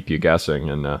 They keep you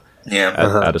guessing, and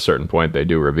at a certain point, they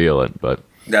do reveal it. But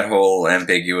that whole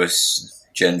ambiguous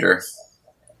gender.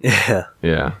 Yeah.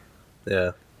 Yeah.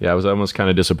 Yeah. Yeah, I was almost kind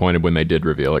of disappointed when they did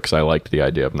reveal it because I liked the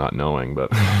idea of not knowing,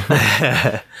 but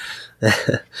that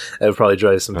would probably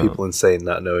drive some people insane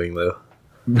not knowing, though.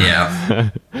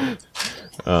 Yeah.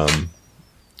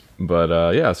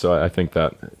 So I think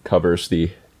that covers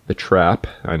the trap.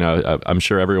 I know I'm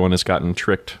sure everyone has gotten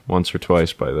tricked once or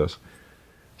twice by this.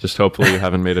 Just hopefully you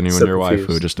haven't made anyone your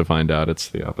waifu just to find out it's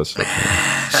the opposite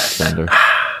gender.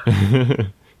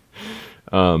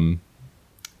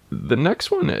 The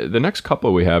next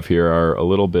couple we have here are a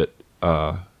little bit,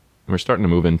 we're starting to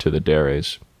move into the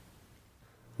deres.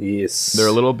 Yes.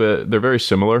 They're very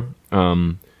similar.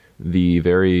 The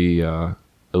very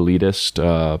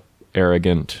elitist,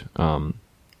 arrogant, kind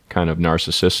of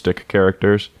narcissistic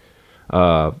characters.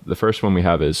 The first one we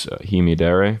have is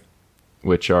Himidare,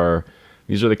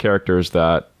 these are the characters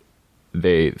that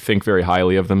they think very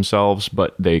highly of themselves,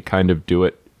 but they kind of do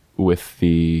it with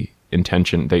the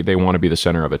intention they want to be the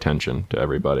center of attention to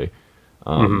everybody.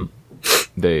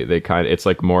 They kind of, it's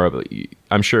like more of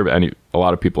I'm sure a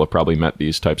lot of people have probably met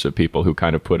these types of people who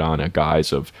kind of put on a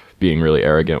guise of being really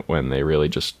arrogant when they really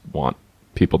just want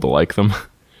people to like them.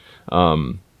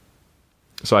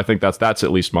 So I think that's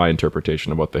at least my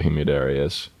interpretation of what the Himidare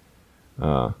is.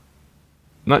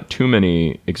 Not too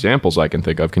many examples I can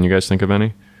think of. Can you guys think of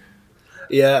any?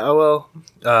 Yeah, well,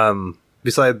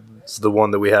 besides the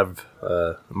one that we have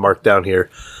marked down here,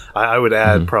 I would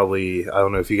add probably, I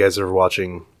don't know if you guys are ever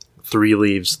watching 3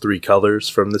 Leaves, 3 Colors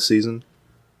from this season.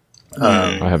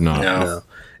 I have not. No.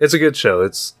 It's a good show.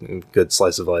 It's a good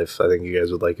slice of life. I think you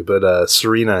guys would like it. But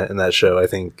Serena in that show, I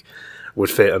think, would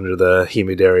fit under the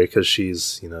Himidare because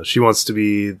she's, she wants to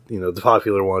be, the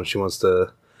popular one. She wants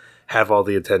to have all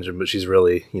the attention, but she's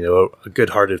really, a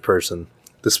good-hearted person,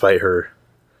 despite her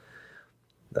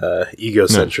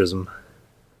egocentrism.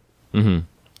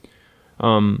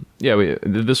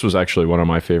 This was actually one of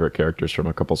my favorite characters from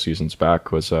a couple seasons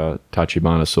back was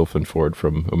Tachibana Sylphenford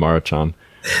from Umara-chan.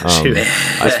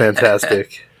 She's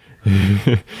fantastic.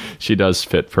 She does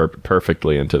fit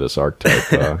perfectly into this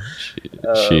archetype.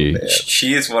 She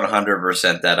is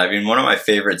 100% that. I mean, one of my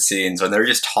favorite scenes when they're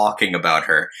just talking about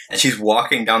her and she's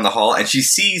walking down the hall and she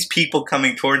sees people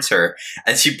coming towards her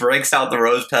and she breaks out the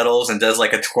rose petals and does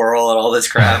like a twirl and all this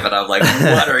crap and I'm like,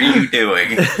 what are you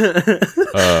doing?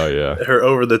 Oh yeah, her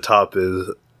over the top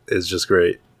is just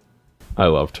great. I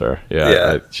loved her.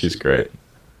 Yeah. She's great.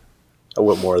 I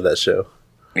want more of that show.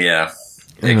 Yeah.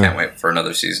 I can't wait for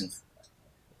another season.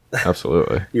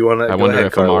 Absolutely. I wonder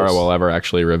if Amara will ever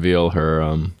actually reveal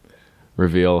her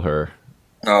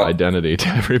identity to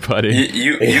everybody.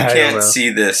 You can't see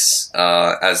this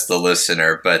as the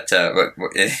listener, but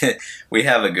we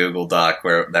have a Google Doc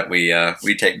that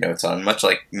we take notes on, much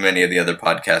like many of the other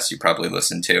podcasts you probably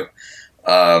listen to.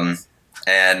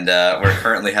 And we're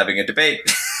currently having a debate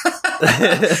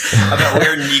about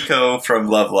where Nico from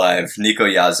Love Live, Nico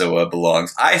Yazawa,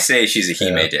 belongs. I say she's a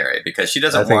Himidare because she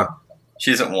doesn't She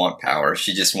doesn't want power.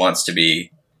 She just wants to be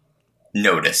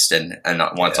noticed and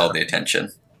not wants all the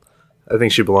attention. I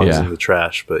think she belongs in the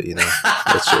trash, but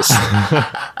it's just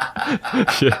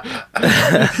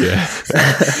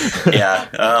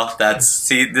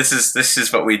this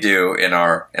is what we do in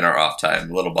our off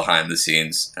time. A little behind the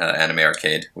scenes anime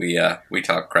arcade. We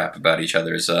talk crap about each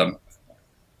other's we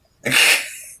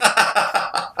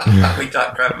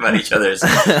talk crap about each other's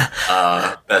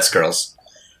best girls.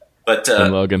 But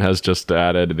and Logan has just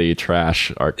added the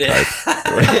trash archetype.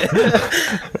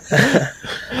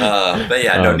 But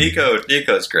yeah, no,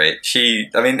 Nico's great.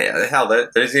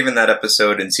 There's even that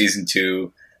episode in season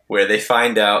 2 where they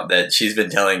find out that she's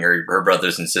been telling her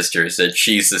brothers and sisters that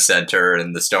she's the center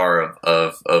and the star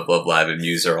of Love Live, and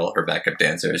Muse are all her backup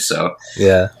dancers. So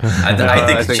yeah,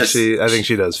 I think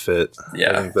she does fit.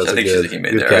 Yeah, I think she's a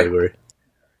human good category.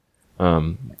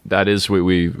 That is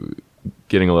we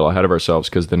getting a little ahead of ourselves,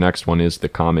 because the next one is the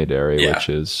Kamidari, which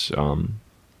is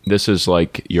this is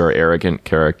like your arrogant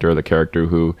character, the character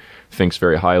who thinks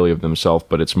very highly of themselves,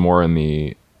 but it's more in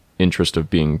the interest of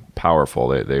being powerful.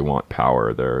 They want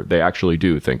power. They actually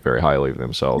do think very highly of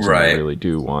themselves. Right. And they really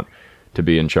do want to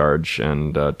be in charge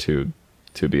and to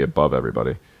be above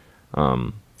everybody.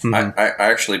 I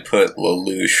actually put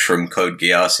Lelouch from Code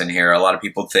Geass in here. A lot of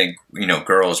people think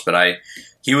girls, but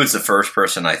he was the first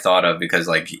person I thought of, because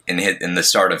like in the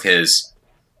start of his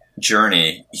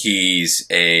journey, he's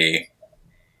kind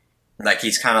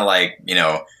of like,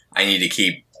 I need to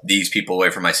keep these people away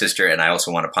from my sister, and I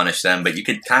also want to punish them. But you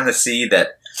could kind of see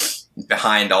that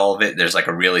behind all of it, there's like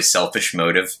a really selfish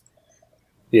motive.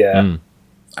 Yeah.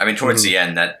 I mean, towards the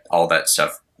end, all that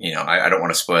stuff, I don't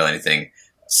want to spoil anything.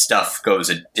 Stuff goes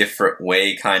a different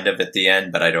way kind of at the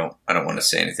end, but I don't want to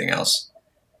say anything else.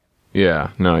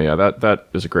 That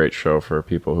is a great show for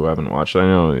people who haven't watched it. I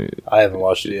know I haven't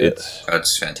watched it yet.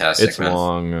 It's fantastic. It's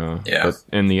long, but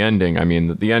in the ending,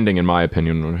 the ending, in my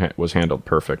opinion, was handled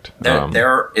perfect. There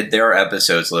are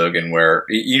episodes, Logan, where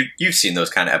you've seen those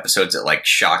kind of episodes that like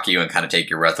shock you and kind of take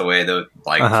your breath away. Though,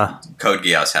 like Code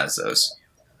Geass has those.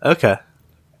 Okay,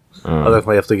 I'll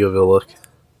definitely have to give it a look.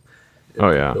 Oh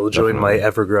yeah, it'll join my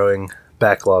ever-growing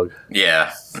backlog.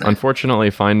 Yeah. Unfortunately,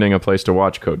 finding a place to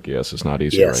watch Code Geass is not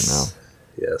easy right now.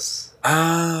 Yes.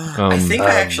 I think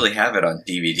I actually have it on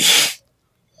DVD.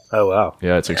 Oh wow.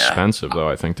 Yeah, it's expensive though.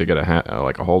 I think to get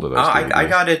a hold of those. I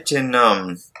got it in.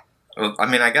 I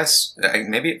guess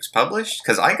maybe it was published,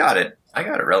 because I got it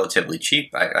relatively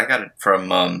cheap. I got it from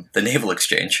the Naval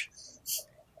Exchange.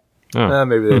 Oh.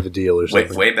 Maybe they have a deal or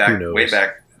something. Way back.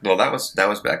 Well, that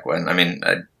was back when. I mean,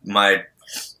 my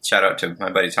shout out to my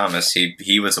buddy Thomas.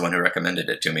 He was the one who recommended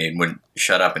it to me and wouldn't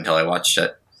shut up until I watched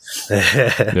it.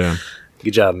 Yeah.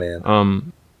 Good job,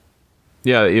 man.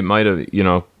 Yeah, it might have.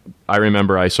 I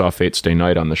remember I saw Fate Stay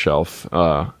Night on the shelf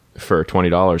for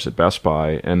 $20 at Best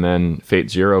Buy, and then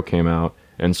Fate Zero came out,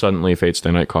 and suddenly Fate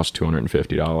Stay Night cost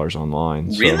 $250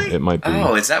 online. Really? So it might be.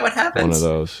 Oh, is that what happens? One of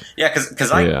those. Yeah,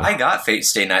 because I got Fate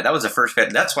Stay Night. That was the first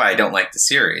Fate. That's why I don't like the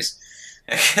series.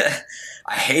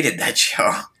 I hated that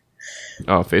show.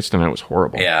 Oh, Fate Stay Night was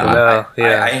horrible. Yeah,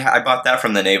 I bought that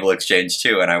from the Naval Exchange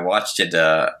too, and I watched it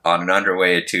on an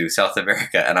underway to South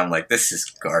America, and I'm like, this is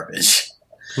garbage.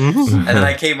 And then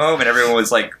I came home, and everyone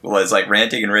was like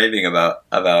ranting and raving about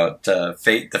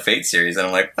Fate, the Fate series, and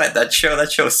I'm like, what? That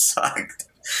show sucked.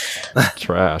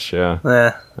 Trash. Yeah.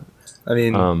 I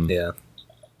mean, yeah.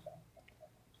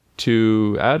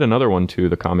 To add another one to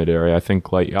the Kamidari, I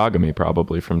think Light Yagami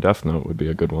probably from Death Note would be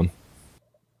a good one.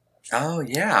 Oh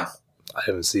yeah. I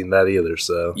haven't seen that either,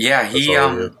 so yeah,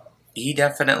 he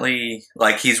definitely,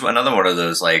 like, he's another one of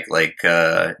those like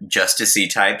Justice-y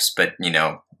types, but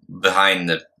behind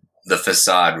the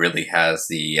facade really has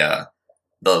the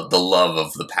love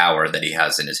of the power that he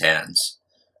has in his hands.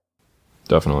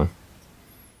 Definitely.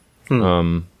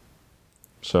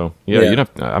 So yeah.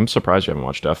 I'm surprised you haven't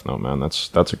watched Death Note, man.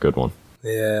 That's a good one.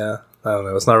 Yeah, I don't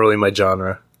know. It's not really my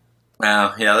genre.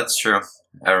 Oh, yeah, that's true.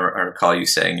 I recall you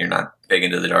saying you're not big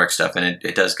into the dark stuff, and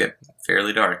it does get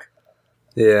fairly dark.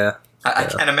 Yeah. I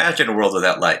can't imagine a world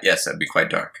without light. Yes, that'd be quite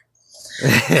dark.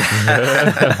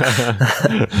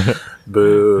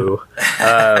 Boo.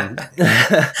 I'm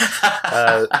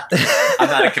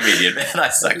not a comedian, man. I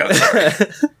suck. I'm sorry.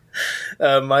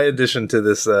 My addition to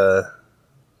this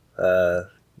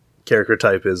character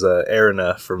type is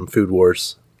Erina from Food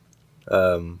Wars.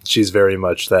 She's very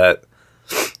much that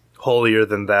holier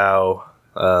than thou,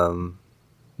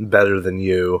 better than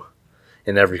you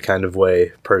in every kind of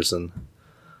way person.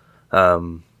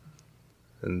 And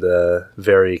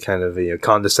very kind of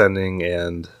condescending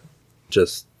and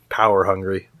just power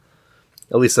hungry.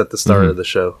 At least at the start of the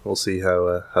show. We'll see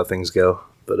how things go.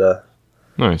 But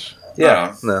Nice.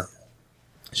 Yeah, no.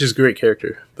 She's a great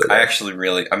character. But, I actually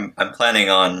I'm planning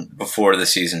on, before the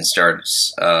season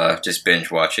starts, just binge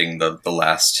watching the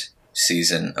last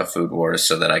season of Food Wars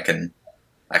so that I can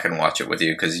watch it with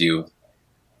you, because you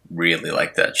really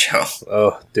like that show.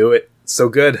 Oh, do it. So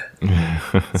good.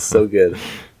 So good.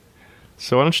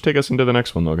 So why don't you take us into the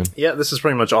next one, Logan? Yeah, this is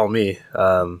pretty much all me.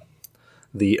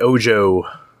 The Ojo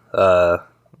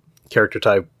character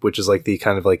type, which is like the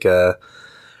kind of like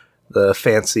the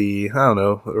fancy, I don't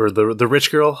know, or the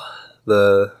rich girl,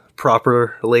 the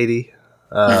proper lady.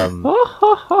 Yeah.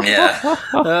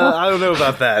 I don't know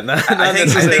about that. I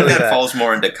think that falls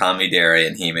more into Kamidare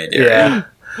and Himedare.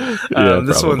 Yeah.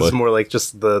 This one's more like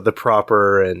just the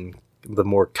proper and the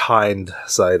more kind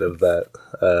side of that,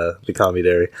 the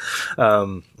Kamidare.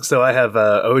 So I have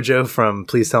Ojo from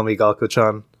Please Tell Me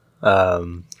Galko-chan.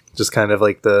 Just kind of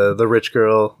like the rich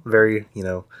girl, very,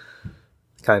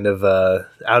 kind of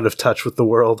out of touch with the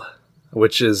world,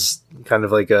 which is kind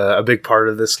of like a big part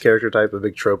of this character type, a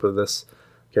big trope of this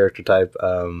character type.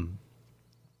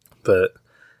 But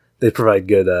they provide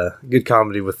good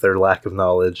comedy with their lack of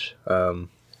knowledge.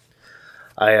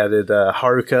 I added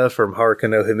Haruka from Haruka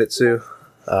no Himitsu.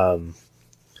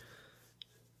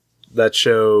 That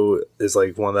show is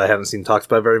like one that I haven't seen talked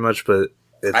about very much, but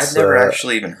I've never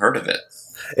actually even heard of it.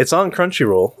 It's on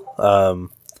Crunchyroll.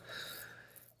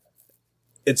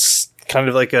 It's kind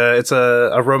of like it's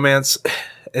a romance.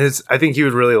 I think you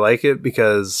would really like it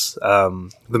because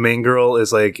the main girl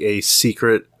is like a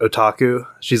secret otaku.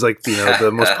 She's like the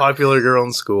most popular girl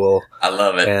in school. I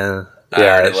love it. And I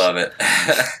already love it.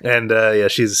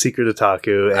 And she's a secret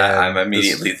otaku. And I'm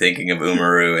immediately thinking of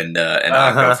Umaru and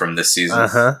Ako from this season.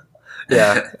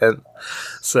 Yeah, and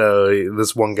so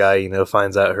this one guy,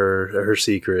 finds out her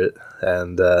secret,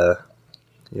 and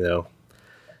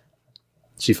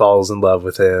she falls in love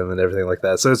with him and everything like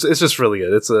that. So it's just really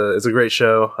good. It's a great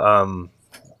show.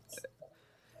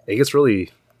 It gets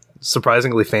really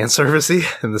surprisingly fan servicey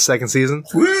in the second season.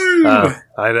 Woo!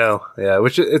 I know, yeah.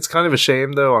 Which it's kind of a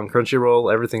shame though. On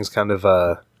Crunchyroll, everything's kind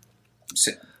of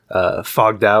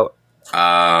fogged out,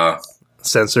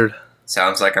 censored.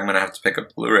 Sounds like I'm gonna have to pick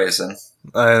up Blu-rays then.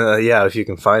 Yeah, if you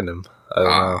can find them. I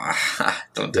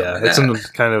don't know. Don't tell me it's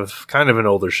kind of an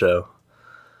older show.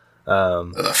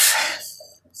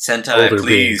 Sentai,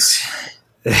 please.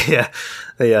 Yeah.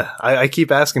 I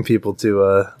keep asking people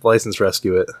to license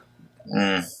rescue it.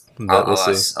 I'll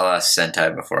ask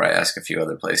Sentai before I ask a few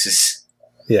other places.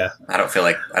 Yeah, I don't feel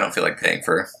like paying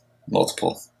for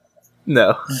multiple.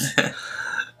 No.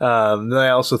 Then I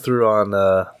also threw on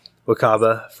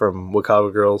Wakaba from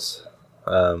Wakaba Girls,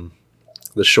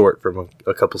 the short from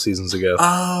a couple seasons ago.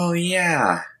 Oh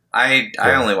yeah, I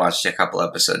only watched a couple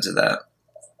episodes of that.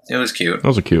 It was cute. That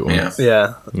was a cute one.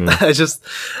 Yeah.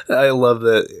 I love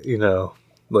that,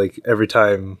 like every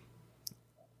time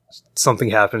something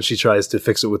happens, she tries to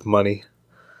fix it with money.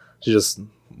 She just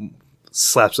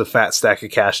slaps a fat stack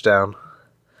of cash down,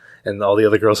 and all the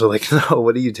other girls are like, "No,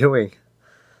 what are you doing?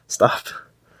 Stop.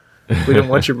 We don't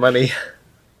want your money."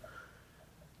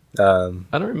 I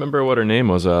don't remember what her name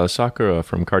was. Sakura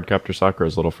from Cardcaptor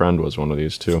Sakura's little friend was one of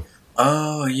these too.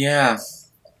 Oh yeah.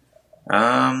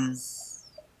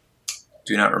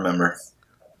 Do not remember.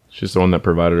 She's the one that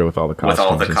provided her with all the costumes. With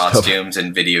all the costumes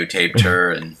and videotaped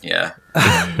her, and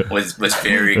was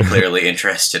very clearly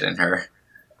interested in her.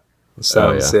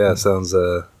 Sounds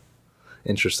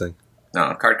interesting.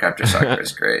 No, Cardcaptor Sakura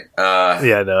is great.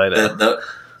 I know.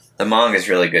 The manga is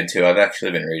really good too. I've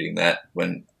actually been reading that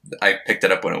when I picked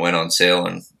it up when it went on sale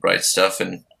on Bright Stuff,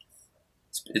 and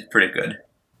it's pretty good.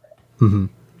 Mm-hmm.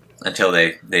 Until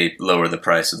they lower the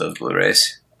price of those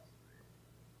Blu-rays.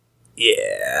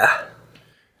 Yeah.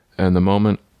 And the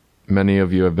moment many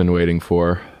of you have been waiting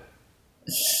for,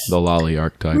 the Lolly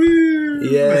archetype.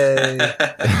 Yay.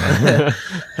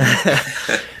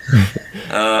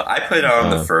 I put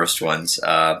on the first ones.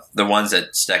 The ones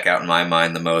that stuck out in my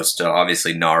mind the most,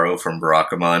 obviously Naru from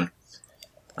Barakamon.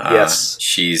 Yes.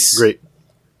 She's great.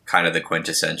 Kind of the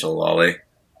quintessential Lolly.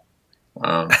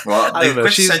 The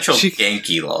quintessential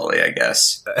Genki Lolly, I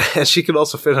guess. And she could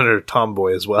also fit under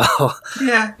Tomboy as well.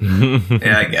 Yeah.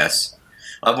 Yeah, I guess.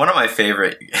 One of my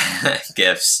favorite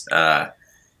gifs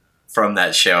from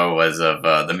that show was of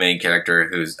the main character,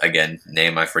 whose, again,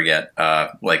 name I forget,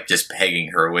 like just pegging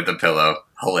her with a pillow.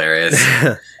 Hilarious.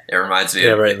 It reminds me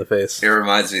right in the face. It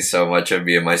reminds me so much of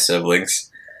me and my siblings,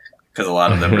 because a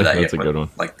lot of them were that That's a good one.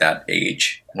 Like that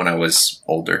age when I was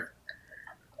older.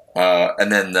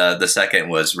 And then the second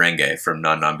was Renge from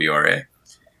Non Non Biore,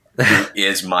 who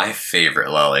is my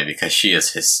favorite Lolly because she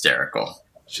is hysterical.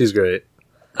 She's great.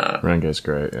 Renge's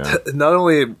great. Yeah. Not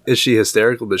only is she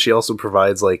hysterical, but she also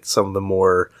provides like some of the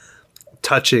more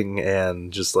touching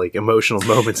and just like emotional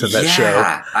moments in that show.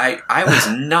 Yeah, I was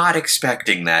not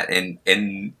expecting that. In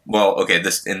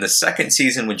the second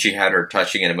season when she had her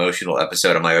touching and emotional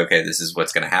episode, I'm like, okay, this is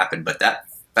what's going to happen. But that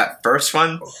first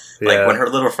one, like when her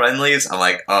little friend leaves, I'm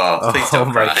like, oh, please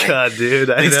don't cry. Oh my god, dude,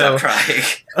 please stop crying.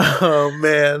 Oh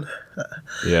man.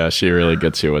 Yeah, she really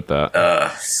gets you with that.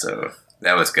 So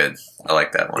that was good. I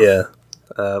like that one. Yeah.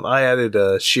 I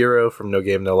added Shiro from No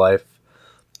Game No Life.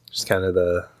 Just kind of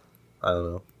I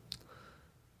don't know.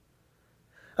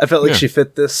 I felt like she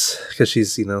fit this because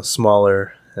she's,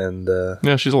 smaller and...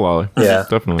 yeah, she's a lolly. Yeah.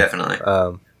 Definitely.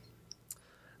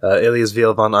 Elias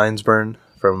Veal von Einsburn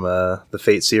from the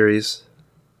Fate series.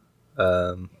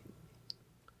 I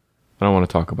don't want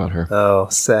to talk about her. Oh,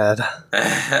 sad.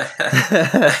 I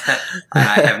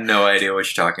have no idea what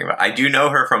you're talking about. I do know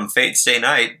her from Fate Stay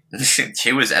Night.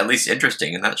 She was at least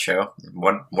interesting in that show.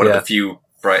 One of the few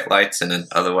bright lights in an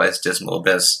otherwise dismal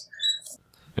abyss.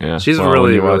 Yeah, she's a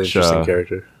really interesting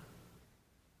character.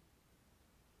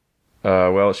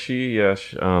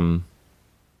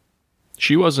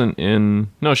 She wasn't in.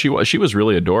 No, she was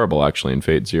really adorable actually in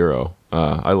Fate Zero.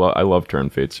 I loved her in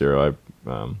Fate Zero.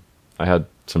 I had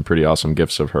some pretty awesome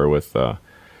gifs of her with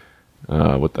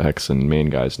what the heck's the main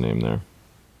guy's name there?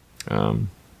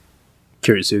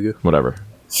 Kiritsugu. Whatever.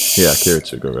 Yeah,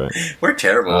 Kiritsugu, right. We're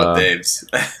terrible with names.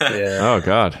 Yeah. Oh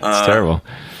god, it's terrible.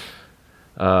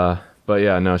 But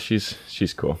yeah, no, she's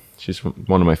cool. She's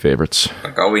one of my favorites.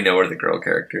 Like, all we know are the girl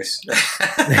characters.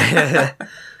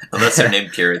 Unless they're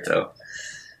named Kirito.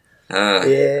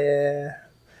 Yeah.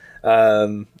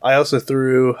 I also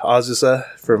threw Azusa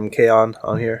from K-On!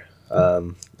 On here.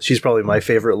 She's probably my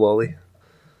favorite loli.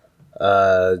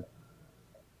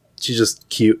 She's just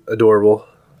cute, adorable.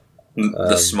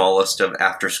 The smallest of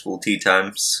after-school tea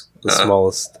times. The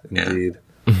smallest, indeed.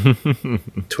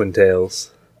 Twin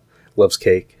tails. Loves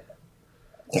cake.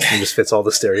 It just fits all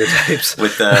the stereotypes.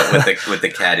 with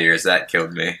the cat ears, that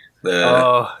killed me.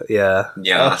 Yeah.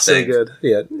 Yeah, so good.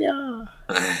 Yeah.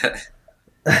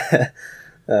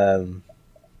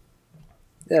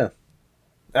 Yeah.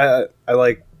 I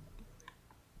like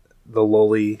the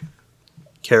loli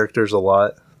characters a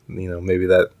lot. Maybe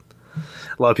that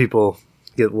a lot of people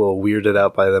get a little weirded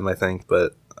out by them, I think,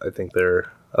 but I think they're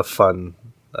a fun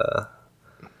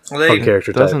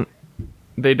character type.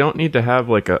 They don't need to have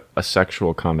like a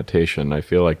sexual connotation. I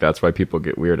feel like that's why people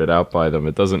get weirded out by them.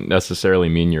 It doesn't necessarily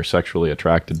mean you're sexually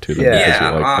attracted to them.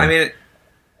 Yeah, you like them. I mean,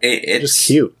 it's just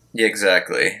cute. Yeah,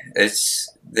 exactly.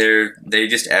 They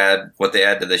just add what they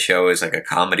add to the show is like a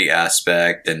comedy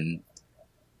aspect, and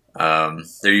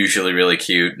they're usually really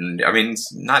cute. And I mean,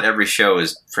 not every show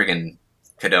is friggin'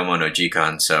 Kodomo no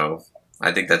Jikan, so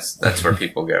I think that's where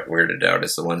people get weirded out,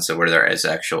 is the ones where there is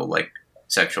actual like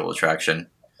sexual attraction.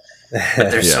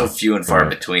 But there's so few and far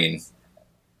between.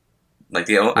 Like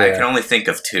I can only think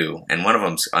of two, and one of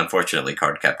them's unfortunately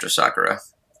Cardcaptor Sakura.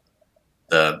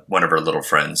 One of her little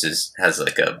friends has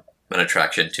like an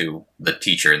attraction to the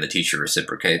teacher, and the teacher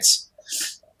reciprocates.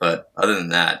 But other than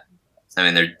that, I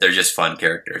mean, they're just fun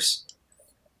characters.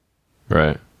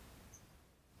 Right.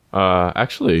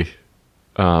 Actually,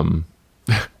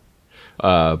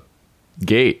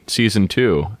 Gate Season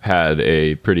 2 had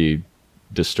a pretty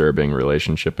disturbing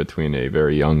relationship between a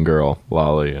very young girl,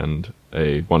 Lolly, and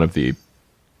one of the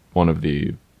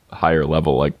higher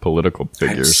level like political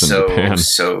figures in Japan.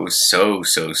 So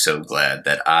glad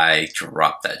that I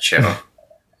dropped that show.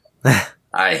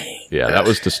 That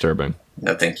was disturbing.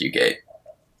 No, thank you, Gate.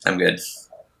 I'm good.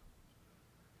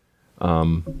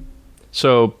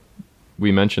 So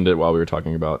we mentioned it while we were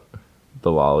talking about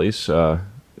the lollies.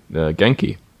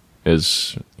 Genki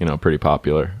is pretty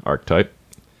popular archetype.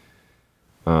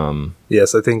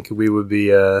 Yes, I think we would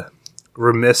be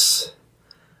remiss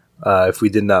if we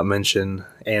did not mention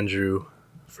Andrew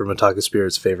from Otaku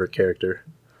Spirit's favorite character,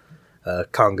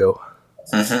 Kongo.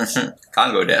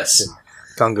 Kongo des.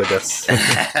 Kongo des.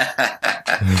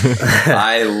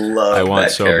 I love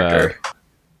that character. Bad.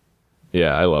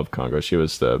 Yeah, I love Kongo. She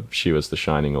was the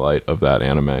shining light of that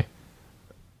anime.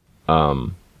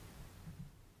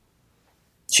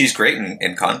 She's great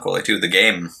in Conquest too. The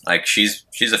game, like she's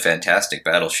a fantastic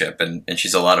battleship, and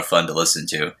she's a lot of fun to listen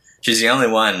to. She's the only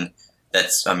one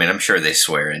that's, I mean, I'm sure they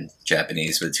swear in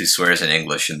Japanese, but who swears in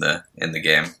English in the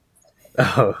game.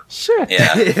 Oh, shit.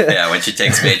 Yeah. When she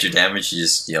takes major damage, she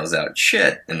just yells out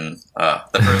 "shit," and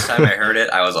the first time I heard it,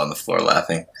 I was on the floor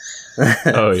laughing.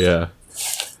 Oh yeah.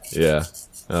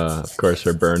 Of course,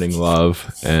 her burning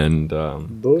love and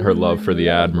her love for the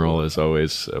Admiral is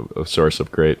always a source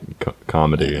of great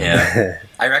comedy. Yeah,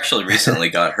 I actually recently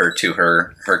got her to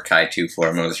her Kai 2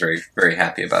 form. I was very, very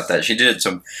happy about that. She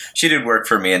did work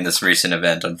for me in this recent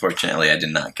event. Unfortunately, I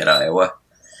did not get Iowa.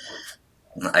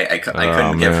 I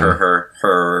couldn't give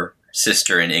her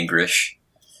sister in English.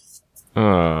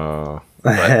 Oh,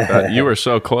 but you were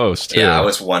so close too. Yeah, I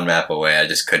was one map away. I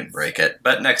just couldn't break it.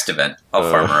 But next event, I'll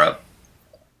farm her up.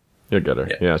 You'll get her.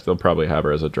 Yeah, they'll probably have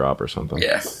her as a drop or something.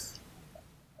 Yeah.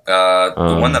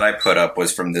 The one that I put up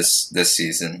was from this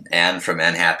season, Anne from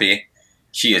Unhappy.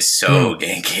 She is so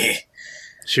ganky.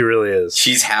 She really is.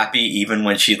 She's happy even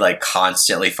when she's like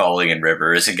constantly falling in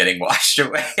rivers and getting washed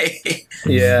away.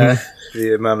 Yeah,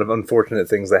 the amount of unfortunate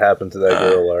things that happen to that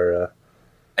girl are.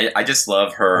 I just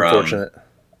love her. Unfortunate.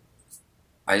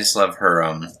 I just love her.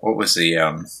 What was the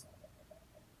OP,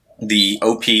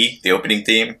 the opening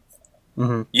theme?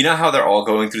 Mm-hmm. You know how they're all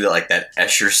going through that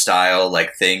Escher style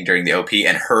like thing during the OP,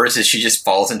 and hers is she just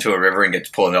falls into a river and gets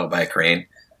pulled out by a crane.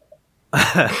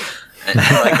 And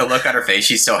like the look on her face,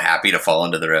 she's so happy to fall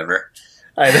into the river.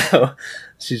 I know.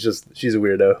 She's a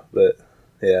weirdo, but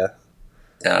yeah.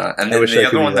 And then the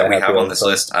other one that we have on this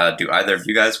list, do either of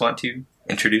you guys want to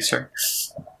introduce her?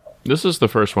 This is the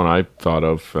first one I thought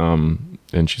of,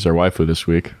 and she's our waifu this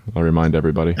week. I'll remind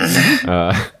everybody.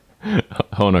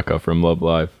 Honoka from Love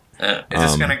Live. Is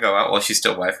this going to go out while she's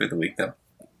still waifu of the week, though?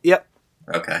 Yep.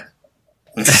 Okay.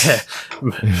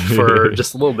 For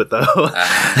just a little bit, though.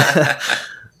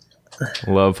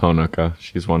 Love Honoka.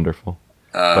 She's wonderful.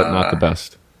 But not the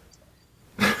best.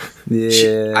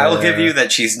 Yeah. I will give you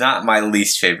that she's not my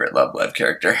least favorite Love Live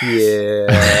character.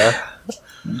 Yeah.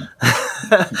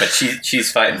 But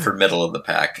she's fighting for middle of the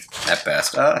pack at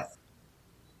best.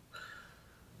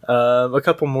 A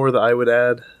couple more that I would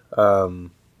add.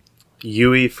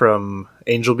 Yui from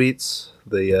Angel Beats,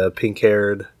 the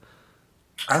pink-haired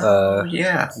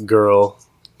girl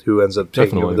who ends up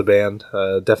taking over the band.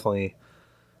 Definitely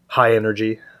high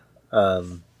energy.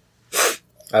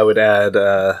 I would add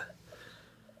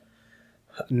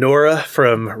Nora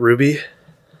from Ruby.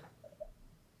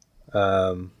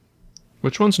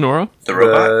 Which one's Nora? The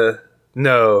robot?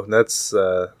 No, that's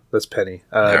Penny.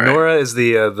 Right. Nora is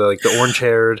the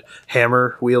orange-haired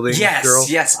hammer-wielding girl.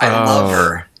 Yes, I love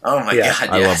her. Oh my god, yes.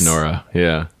 I love Nora.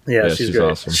 Yeah, she's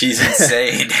awesome. She's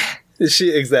insane.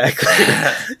 Exactly.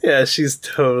 Yeah, she's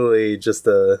totally just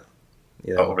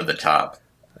over the top.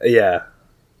 Yeah,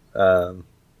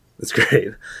 it's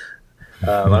great.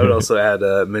 I would also add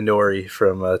Minori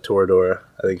from Toradora.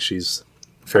 I think she's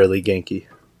fairly ganky,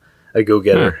 a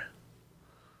go-getter.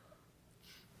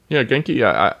 Yeah, Genki.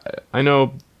 Yeah, I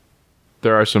know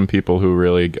there are some people who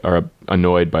really are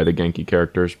annoyed by the Genki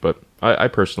characters, but I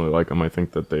personally like them. I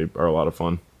think that they are a lot of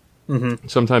fun. Mm-hmm.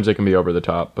 Sometimes they can be over the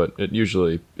top, but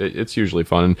it's usually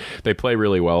fun. And they play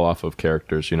really well off of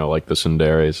characters, like the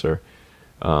Tsunderes or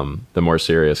the more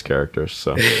serious characters.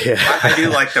 So I do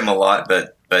like them a lot,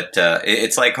 but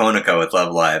it's like Honoka with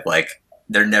Love Live. Like,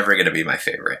 they're never going to be my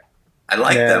favorite. I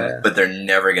like them, but they're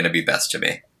never going to be best to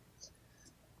me.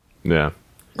 Yeah.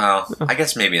 Well, I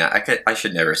guess maybe not. I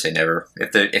should never say never.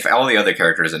 If all the other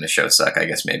characters in the show suck, I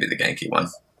guess maybe the Genki one.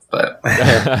 But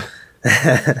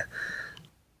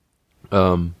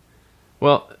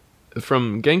well,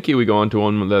 from Genki we go on to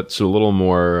one that's a little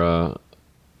more.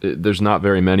 There's not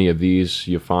very many of these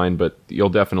you find, but you'll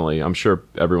definitely. I'm sure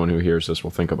everyone who hears this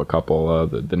will think of a couple.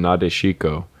 The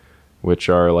Nadeshiko, which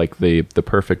are like the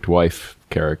perfect wife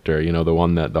character. The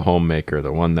one the homemaker,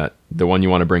 the one you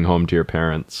want to bring home to your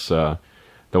parents.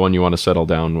 The one you want to settle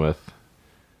down with.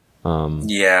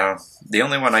 Yeah. The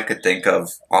only one I could think of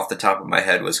off the top of my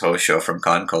head was Hosho from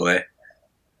Konkole,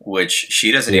 which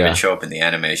she doesn't even show up in the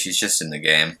anime. She's just in the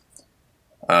game.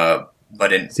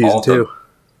 But in Season 2.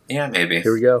 Yeah, maybe.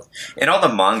 Here we go. In all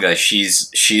the manga,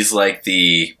 she's like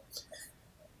I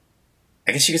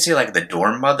guess you could say like the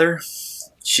dorm mother.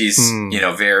 She's,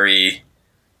 very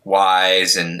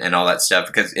wise and all that stuff,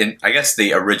 because I guess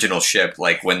the original ship,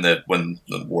 like when the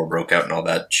war broke out and all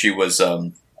that, she was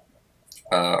or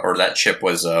that ship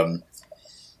was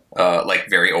like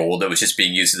very old. It was just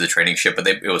being used as a training ship, but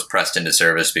it was pressed into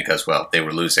service because they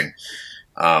were losing.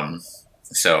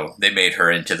 So they made her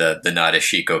into the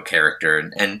Nadeshiko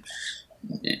character, and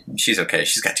she's okay.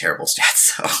 She's got terrible stats,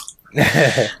 so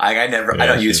I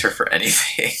don't use her for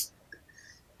anything.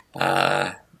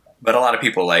 But a lot of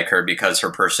people like her because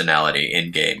her personality in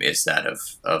game is that of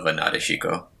a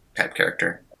Nadeshiko type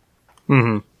character.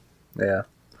 Mm-hmm. Yeah.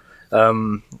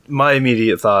 My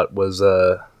immediate thought was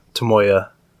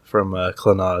Tomoya from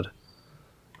Clannad.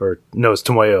 Or, no, it's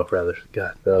Tomoyo, rather.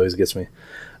 God, that always gets me.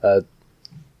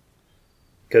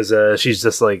 because she's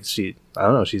just like I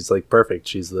don't know, she's like perfect.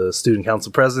 She's the student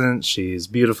council president. She's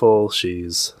beautiful.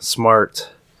 She's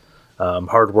smart,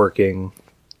 hardworking.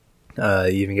 You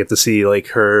even get to see like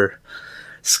her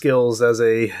skills as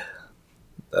a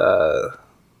a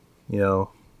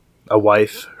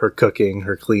wife, her cooking,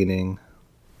 her cleaning,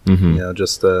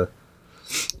 just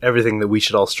everything that we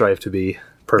should all strive to be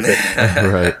perfect.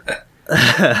 Right.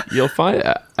 You'll find,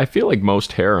 I feel like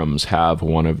most harems have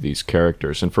one of these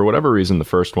characters, and for whatever reason, the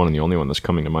first one and the only one that's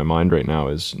coming to my mind right now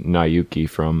is Nayuki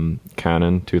from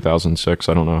Canon 2006.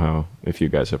 I don't know if you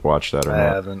guys have watched that or not. I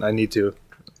haven't. I need to.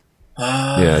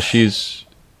 Yeah, she's.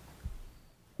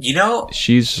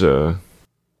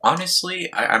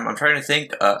 Honestly, I'm trying to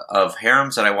think of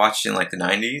harems that I watched in like the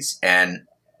 90s, and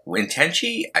in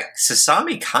Tenchi,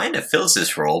 Sasami kind of fills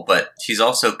this role, but she's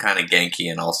also kind of Genki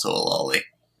and also a lolly.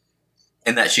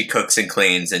 In that she cooks and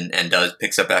cleans and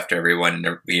picks up after everyone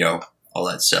and all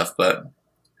that stuff, but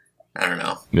I don't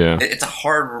know. Yeah, it's a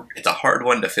hard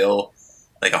one to fill,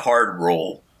 like a hard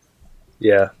role.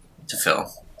 Yeah, to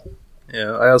fill.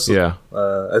 Yeah, I also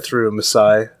I threw a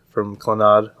Masai from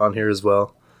Clannad on here as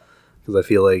well because I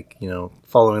feel like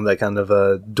following that kind of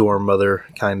a dorm mother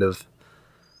kind of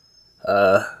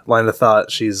line of thought,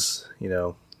 she's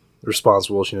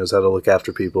responsible. She knows how to look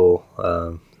after people.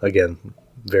 Again,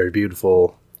 very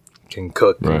beautiful, can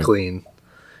cook and clean,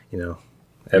 Yeah.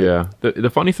 The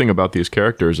funny thing about these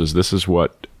characters is this is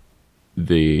what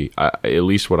at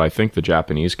least what I think the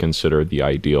Japanese consider the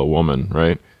ideal woman,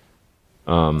 right?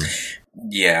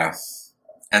 Yeah.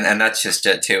 And that's just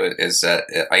it too, is that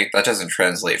that doesn't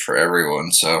translate for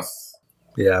everyone, so.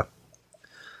 Yeah.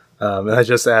 And I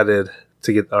just added,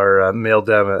 to get our male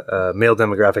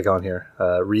demographic on here,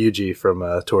 Ryuji from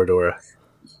Toradora.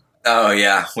 Oh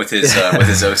yeah, with his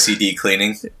OCD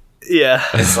cleaning. Yeah,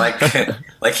 it's like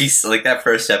he's like that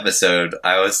first episode.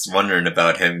 I was wondering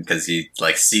about him because he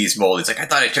like sees mold. He's like, I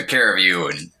thought I took care of you,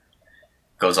 and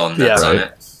goes all nuts on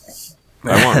it.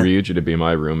 I want Ryuji to be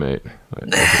my roommate. I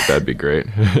think that'd be great.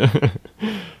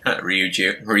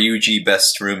 Ryuji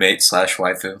best roommate /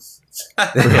 waifu.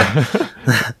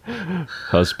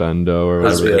 Husbando or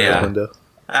whatever. Yeah.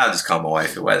 I'll just call him a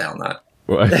waifu. Why the hell not?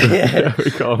 Yeah,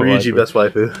 we call him Ryuji best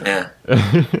waifu. Yeah.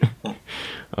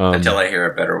 Until I hear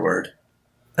a better word.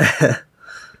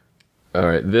 All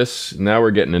right, now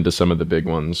we're getting into some of the big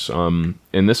ones. And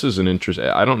this is an interesting.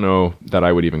 I don't know that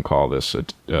I would even call this a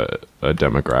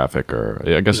demographic, or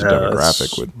I guess a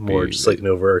demographic would more be just like an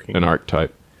overarching an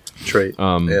archetype trait.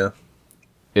 Yeah,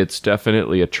 it's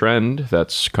definitely a trend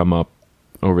that's come up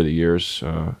over the years.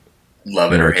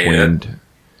 Love it or hate it.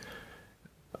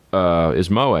 Is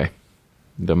Moe.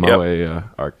 The Moe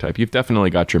archetype. You've definitely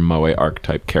got your Moe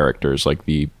archetype characters, like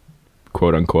the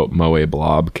quote-unquote Moe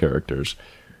blob characters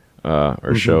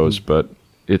or shows, but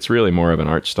it's really more of an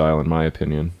art style, in my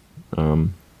opinion.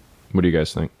 What do you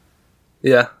guys think?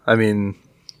 Yeah, I mean,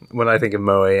 when I think of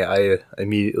Moe, I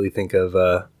immediately think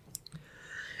of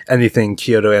anything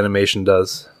Kyoto Animation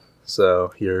does.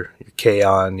 So your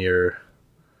K-On!, your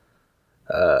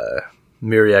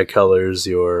Myriad Colors,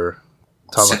 your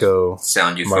Tomoko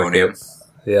Sound Euphonium.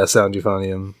 Yeah, Sound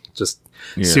Euphonium. Just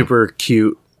super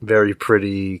cute, very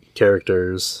pretty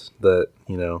characters that,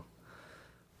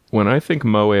 When I think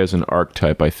Moe as an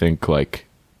archetype, I think like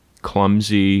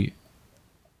clumsy,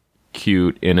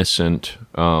 cute, innocent,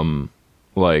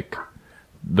 like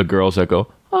the girls that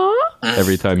go, "Ah,"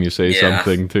 every time you say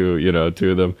something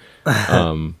to them.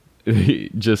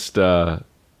 Just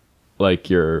like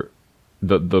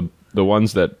the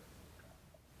ones that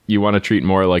you want to treat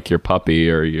more like your puppy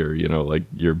or your like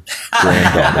your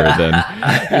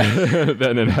granddaughter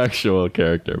than an actual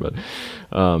character. But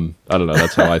I don't know.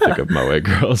 That's how I think of Moe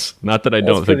girls. Not that I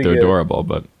don't think they're adorable,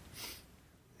 but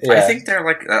yeah. I think they're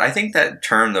like. I think that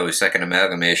term though is like an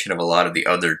amalgamation of a lot of the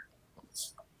other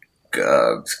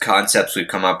concepts we've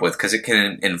come up with, because it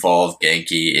can involve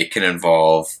Genki, it can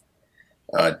involve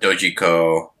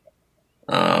Dojiko,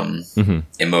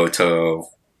 Emoto,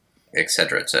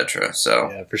 etc., etc. So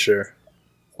yeah, for sure.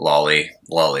 Lolly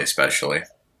especially.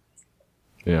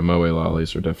 Yeah, Moe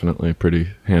lollies are definitely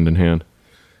pretty hand in hand.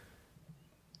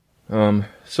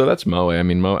 So that's Moe. I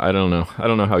mean, Moe. I don't know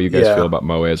how you guys feel about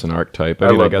Moe as an archetype.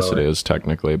 I guess Moe. It is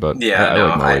technically, but I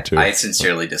like Moe too. I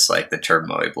sincerely dislike the term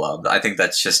Moe blob. I think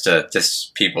that's just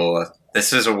people.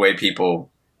 This is a way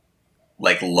people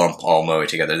like lump all Moe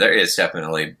together. There is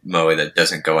definitely Moe that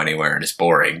doesn't go anywhere and is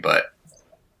boring, but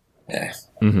yeah.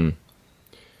 Mm-hmm.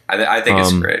 I think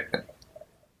it's great.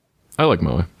 I like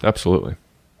Moe, absolutely.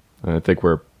 I think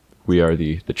we are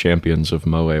the champions of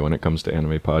Moe when it comes to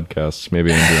anime podcasts.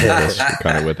 Maybe I'm doing this, we're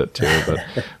kind of with it too, but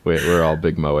we're all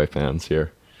big Moe fans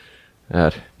here.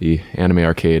 at the Anime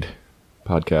Arcade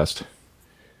podcast.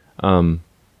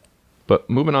 But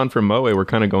moving on from Moe, we're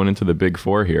kind of going into the big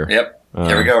four here. Yep.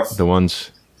 Here we go. The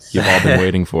ones you've all been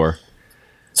waiting for.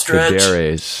 Stretch. The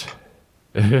Deres.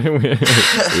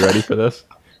 You ready for this?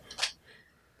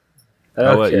 Okay.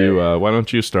 I'll let you. Why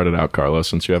don't you start it out, Carlos,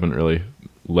 since you haven't really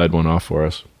led one off for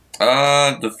us?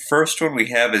 The first one we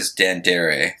have is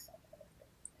Dandere,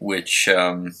 which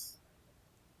I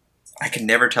can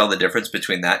never tell the difference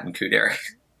between that and Kudere.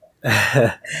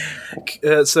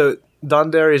 So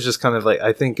Dandere is just kind of like,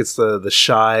 I think it's the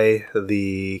shy,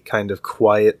 the kind of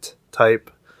quiet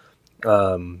type.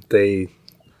 They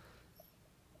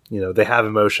have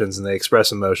emotions and they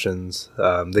express emotions.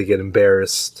 They get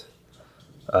embarrassed.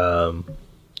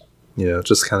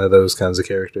 Just kind of those kinds of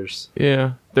characters.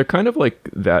 Yeah, they're kind of like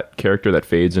that character that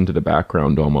fades into the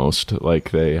background almost.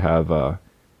 Like they have,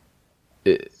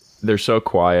 they're so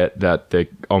quiet that they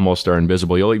almost are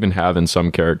invisible. You'll even have in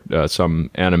some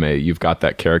anime, you've got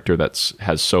that character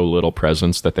has so little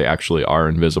presence that they actually are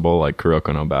invisible, like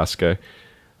Kuroko no Basuke.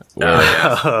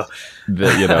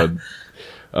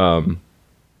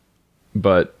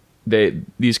 But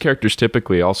these characters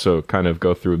typically also kind of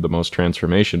go through the most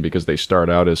transformation because they start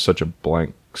out as such a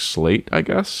blank slate, I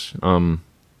guess.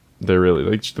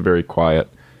 They're just very quiet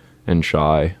and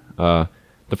shy.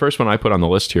 The first one I put on the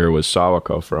list here was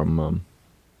Sawako from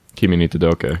Kimi ni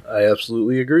Todoke. I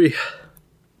absolutely agree.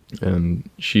 And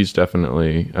she's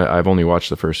definitely... I've only watched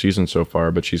the first season so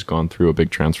far, but she's gone through a big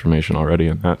transformation already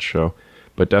in that show.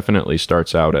 But definitely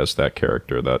starts out as that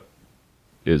character that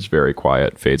is very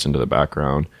quiet, fades into the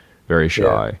background, very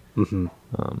shy. Yeah.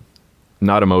 Mm-hmm.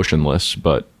 Not emotionless,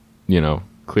 but,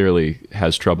 clearly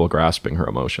has trouble grasping her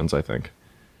emotions, I think.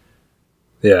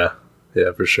 Yeah,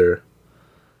 for sure.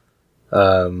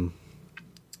 It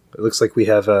looks like we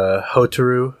have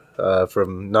Hotaru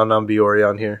from Nanan Biyori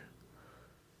on here.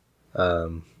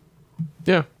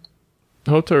 Yeah,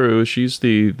 Hotaru. She's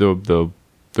the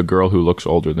girl who looks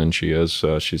older than she is.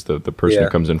 She's the person who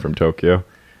comes in from Tokyo,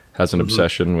 has an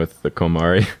obsession with the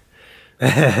Komari,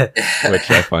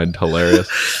 which I find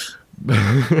hilarious.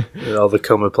 And all the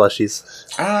Koma plushies.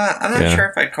 I'm not sure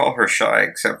if I'd call her shy,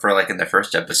 except for in the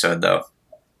first episode, though.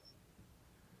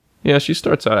 Yeah, she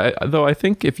starts out, though I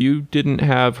think if you didn't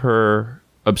have her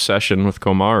obsession with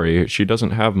Komari, she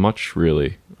doesn't have much,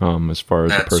 really, as far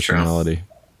as the personality.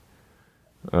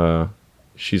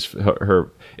 She's her,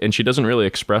 and she doesn't really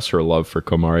express her love for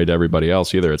Komari to everybody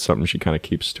else either. It's something she kind of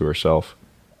keeps to herself.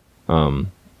 A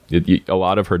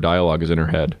lot of her dialogue is in her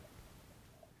head.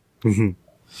 Mm-hmm.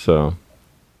 So,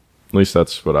 at least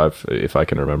that's what if I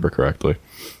can remember correctly.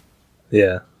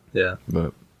 Yeah.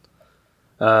 But...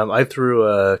 I threw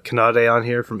Kanade on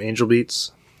here from Angel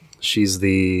Beats. She's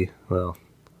the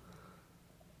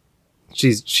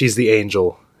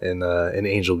angel in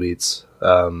Angel Beats.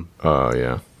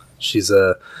 Yeah. She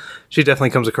definitely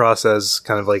comes across as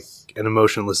kind of like an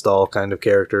emotionless doll kind of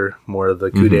character, more of the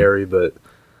Kudere, but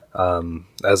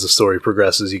as the story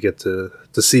progresses, you get to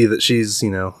see that she's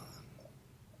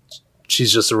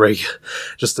she's just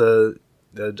a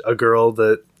girl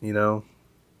that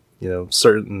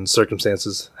certain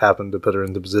circumstances happen to put her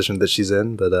in the position that she's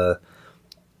in, but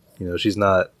she's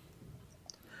not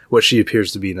what she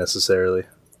appears to be necessarily.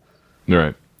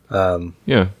 Right.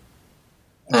 Yeah.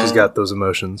 She's got those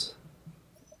emotions,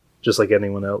 just like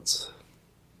anyone else.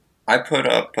 I put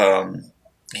up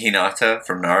Hinata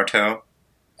from Naruto.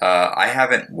 I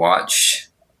haven't watched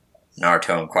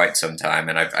Naruto in quite some time,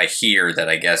 and I hear that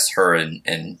I guess her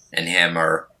and him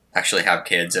actually have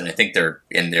kids, and I think they're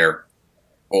in their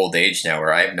old age now,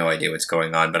 where I have no idea what's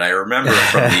going on. But I remember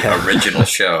from the original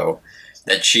show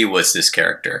that she was this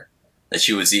character, that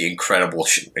she was the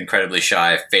incredibly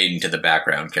shy, fade into the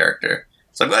background character.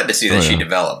 So I'm glad to see that she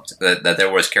developed, that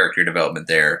there was character development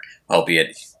there,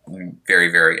 albeit very,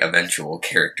 very eventual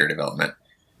character development.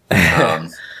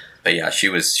 But yeah, she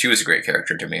was a great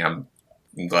character to me. I'm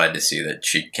glad to see that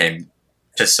she came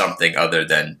to something other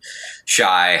than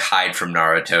shy, hide from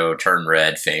Naruto, turn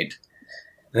red, fade.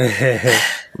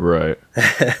 Right.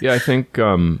 Yeah, I think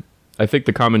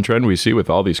the common trend we see with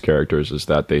all these characters is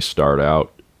that they start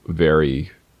out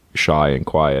very shy and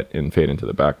quiet and fade into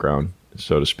the background,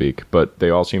 so to speak. But they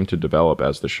all seem to develop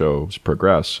as the shows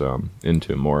progress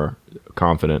into more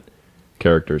confident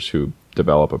characters who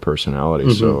develop a personality.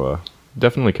 Mm-hmm. So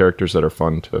definitely characters that are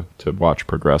fun to watch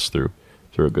progress through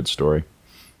a good story.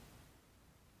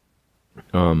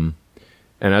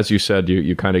 And as you said,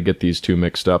 you kind of get these two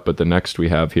mixed up, but the next we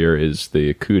have here is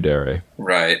the Kudere.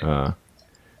 Right.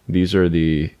 These are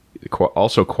the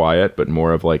also quiet, but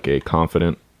more of like a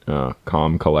confident,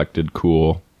 calm, collected,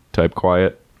 cool type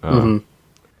quiet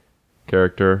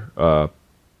character,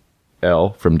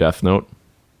 L from Death Note,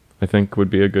 I think would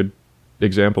be a good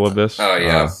example of this. Oh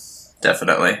yeah,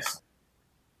 definitely.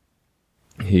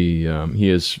 He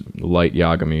is Light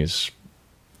Yagami's,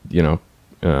 I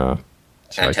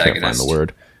can't find the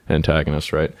word,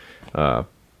 antagonist, right?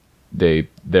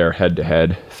 They're head to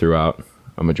head throughout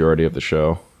a majority of the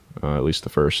show, at least the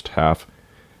first half,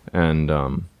 and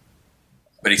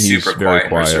but he's super quiet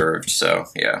and reserved, so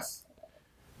yeah.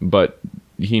 But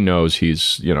he knows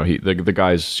he's, the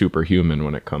guy's superhuman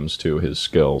when it comes to his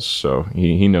skills, so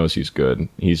he knows he's good.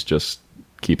 He's just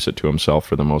keeps it to himself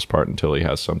for the most part until he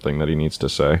has something that he needs to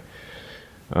say.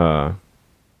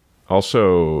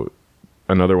 Also,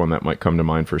 another one that might come to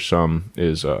mind for some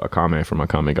is Akame from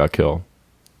Akame ga Kill.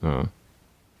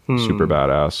 Super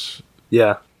badass.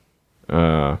 Yeah.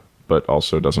 But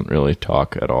also doesn't really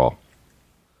talk at all.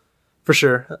 For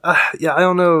sure. Yeah, I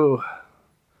don't know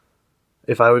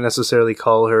if I would necessarily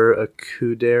call her a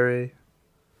kudere.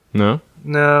 No?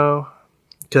 No.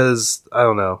 Because, I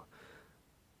don't know.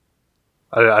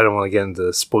 I don't want to get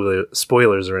into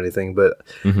spoilers or anything, but,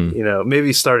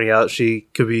 maybe starting out she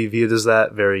could be viewed as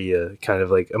that, very kind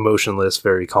of like emotionless,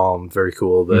 very calm, very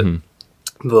cool, but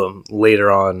later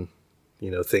on,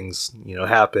 things,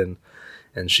 happen,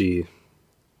 and she,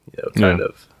 kind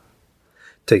of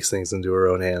takes things into her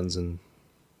own hands. And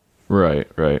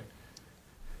Right.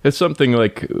 It's something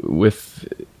like with,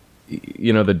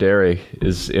 the dere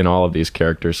is in all of these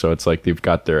characters, so it's like you've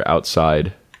got their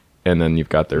outside and then you've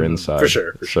got their inside. For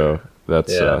sure. So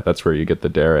that's where you get the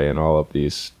dere and all of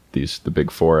these the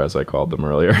big four, as I called them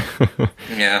earlier.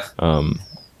 Yeah. The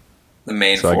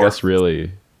main four. So I guess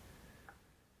really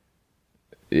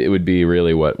it would be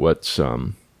really what's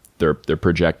they're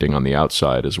projecting on the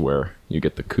outside is where you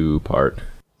get the coup part.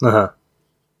 Uh-huh.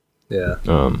 Yeah.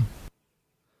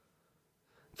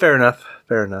 Fair enough.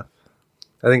 I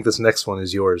think this next one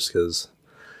is yours because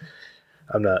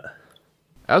I'm not.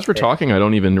 As we're talking, I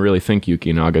don't even really think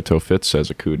Yuki Nagato fits as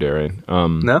a kudere.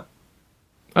 No?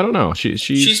 I don't know.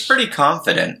 She's pretty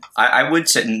confident. I would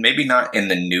say maybe not in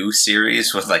the new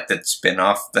series with like the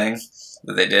spin-off thing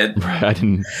that they did. Right, I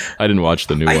didn't watch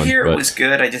the new one. I hear it was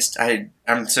good.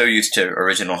 I'm so used to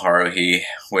original Haruhi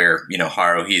where,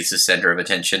 Haruhi is the center of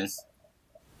attention.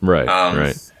 Right,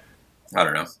 right. I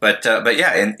don't know. But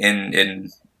yeah,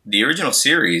 in the original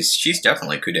series, she's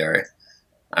definitely kudere.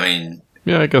 I mean,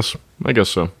 yeah, I guess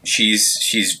so.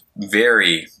 She's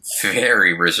very,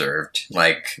 very reserved.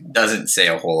 Like, doesn't say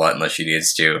a whole lot unless she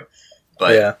needs to.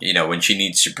 But when she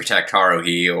needs to protect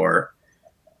Haruhi or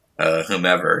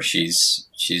whomever, she's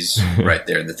right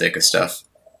there in the thick of stuff.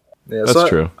 Yeah, that's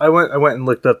true. I went and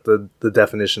looked up the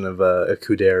definition of a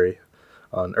kudere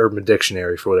on Urban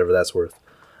Dictionary for whatever that's worth.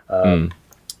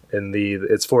 And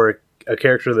it's for a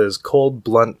character that is cold,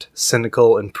 blunt,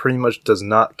 cynical, and pretty much does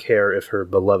not care if her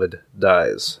beloved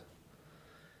dies.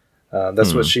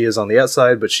 That's what she is on the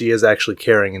outside, but she is actually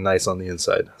caring and nice on the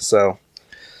inside. So,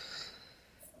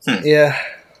 yeah.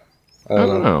 I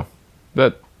don't know.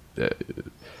 That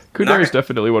kudere is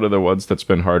definitely one of the ones that's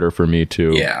been harder for me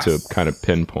to kind of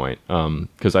pinpoint.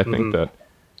 Because I think that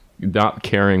not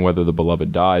caring whether the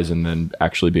beloved dies and then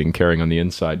actually being caring on the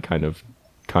inside kind of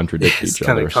contradict each other. It's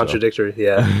kind of contradictory,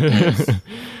 yeah.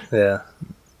 Yeah.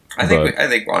 I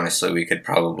think honestly we could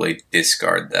probably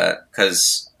discard that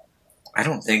because I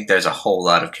don't think there's a whole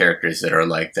lot of characters that are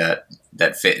like that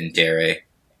fit in dere.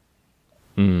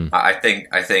 I think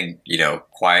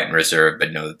quiet and reserved,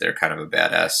 but know that they're kind of a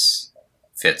badass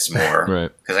fits more.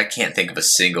 Right. Because I can't think of a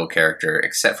single character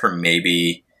except for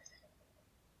maybe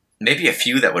a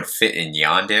few that would fit in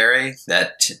yandere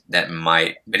that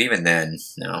might, but even then,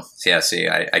 no. Yeah, see,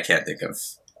 I can't think of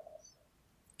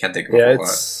a whole lot.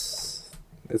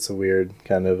 It's a weird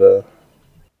kind of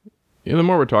Yeah, the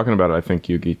more we're talking about it, I think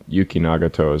Yuki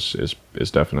Nagato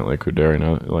is definitely kudere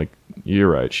now. Like, you're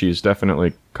right. She's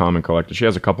definitely calm and collected. She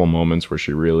has a couple moments where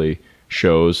she really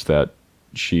shows that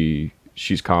she's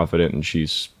confident and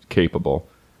she's capable.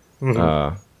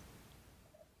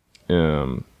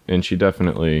 And she's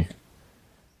definitely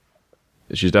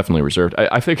reserved.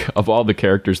 I think of all the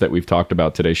characters that we've talked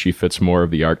about today, she fits more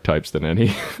of the archetypes than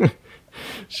any.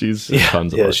 She's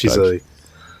tons of archetypes. She's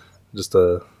just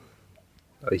a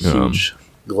huge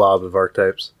glob of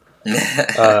archetypes.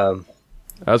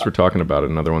 As we're talking about it,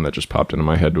 another one that just popped into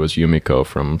my head was Yumiko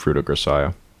from Fruit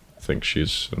Grisaya. I think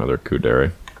she's another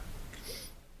kudere.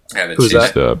 Who's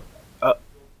that?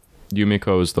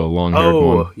 Yumiko is the long-haired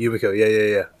one. Oh, Yumiko.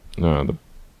 Yeah. The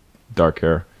dark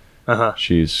hair. Uh-huh.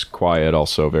 She's quiet,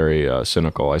 also very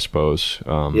cynical, I suppose.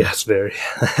 Yes, very.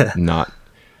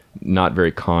 not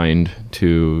very kind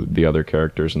to the other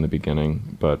characters in the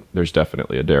beginning, but there's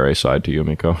definitely a Dare side to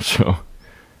Yumiko. So,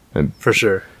 and for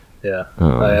sure, yeah,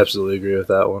 I absolutely agree with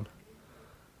that one.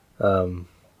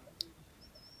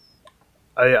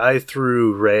 I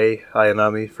threw Rei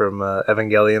Ayanami from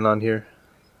Evangelion on here,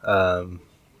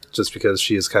 just because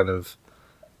she is kind of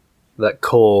that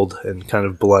cold and kind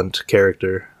of blunt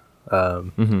character. I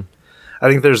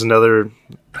think there's another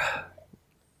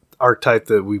archetype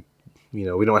that we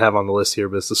don't have on the list here,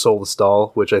 but it's the soulless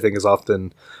doll, which I think is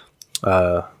often,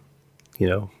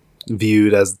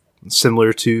 viewed as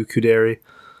similar to Kudere.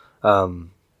 And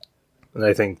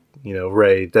I think,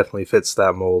 Rei definitely fits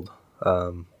that mold.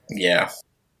 Yeah.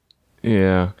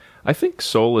 I think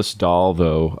soulless doll,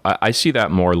 though, I see that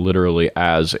more literally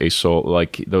as a soul,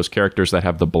 like those characters that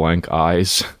have the blank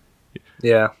eyes.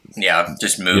 Yeah. Yeah,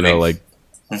 just moving.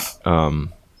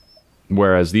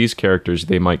 Whereas these characters,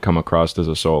 they might come across as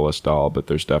a soulless doll, but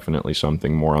there's definitely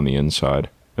something more on the inside.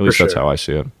 At least that's how I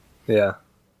see it. Yeah.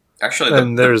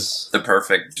 Actually, there's the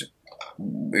perfect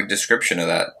description of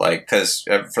that. Like, because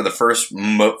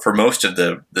for most of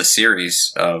the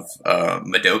series of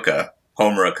Madoka,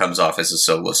 Homura comes off as a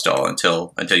soulless doll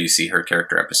until you see her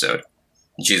character episode.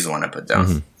 And she's the one I put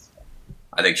down.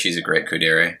 I think she's a great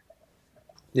Kudere.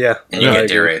 Yeah. And you get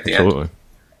Dare at the end.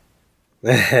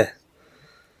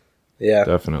 Yeah.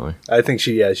 Definitely. I think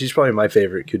she's probably my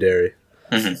favorite Kudere.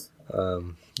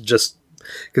 Just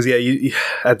because, you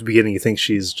at the beginning you think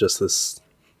she's just this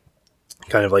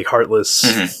kind of like heartless,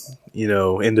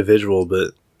 individual,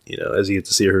 but, as you get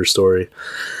to see her story,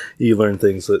 you learn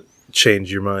things that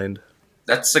change your mind.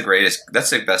 That's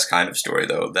the best kind of story,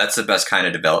 though. That's the best kind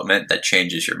of development that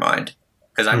changes your mind.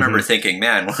 Because I remember thinking,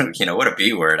 man, what a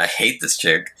B word. I hate this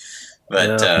chick.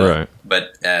 But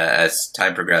as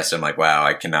time progressed, I'm like, wow,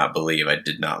 I cannot believe I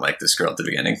did not like this girl at the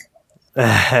beginning.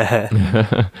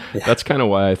 That's kind of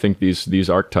why I think these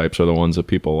archetypes are the ones that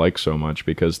people like so much,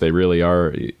 because they really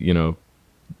are,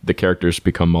 the characters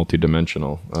become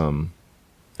multidimensional.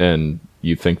 And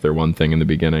you think they're one thing in the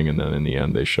beginning, and then in the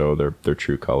end they show their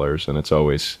true colors, and it's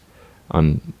always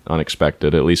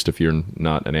unexpected, at least if you're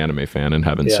not an anime fan and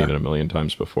haven't seen it a million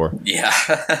times before. Yeah.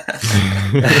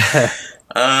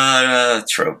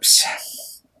 Tropes.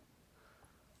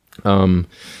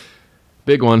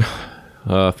 Big one.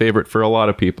 Favorite for a lot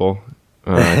of people.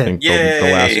 I think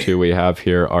the last two we have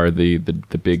here are the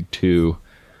big two.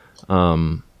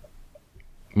 What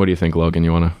do you think, Logan?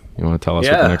 You wanna tell us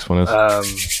what the next one is?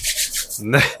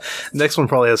 Next one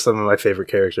probably has some of my favorite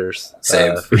characters.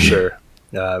 Same. For sure.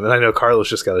 And I know Carlos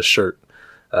just got a shirt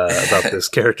about this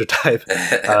character type.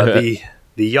 The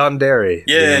Yandere.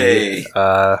 Yay!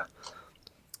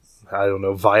 I don't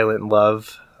know, violent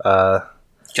love.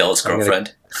 Kill his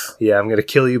girlfriend. I'm going to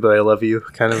kill you, but I love you,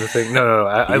 kind of a thing. No,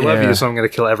 I love you, so I'm going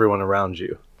to kill everyone around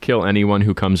you. Kill anyone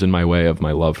who comes in my way of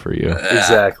my love for you.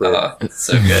 Exactly. It's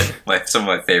so good. Some of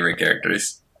my favorite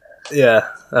characters. Yeah.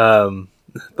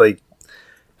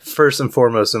 First and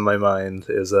foremost in my mind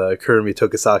is Kurumi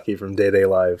Tokisaki from Day Day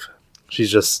Live.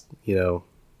 She's just,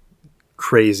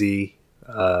 crazy,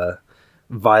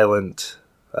 violent,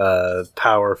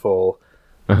 powerful,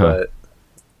 but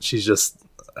she's just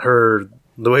the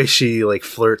way she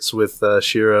flirts with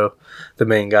Shiro, the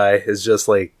main guy, is just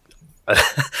I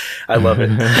love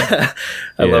it.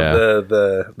 I love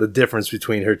the difference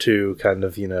between her two kind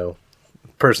of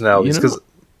personalities, because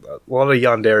a lot of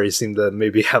yanderes seem to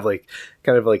maybe have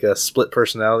kind of a split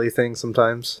personality thing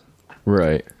sometimes,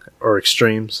 right? Or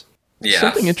extremes. Yeah.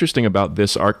 Something interesting about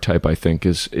this archetype, I think,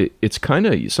 is it's kind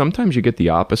of, sometimes you get the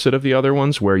opposite of the other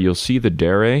ones, where you'll see the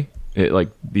Dare,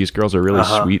 these girls are really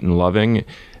sweet and loving,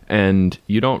 and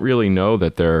you don't really know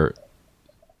that they're,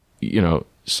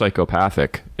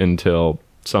 psychopathic until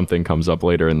something comes up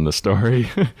later in the story.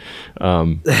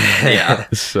 Yeah.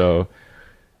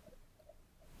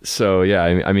 So yeah,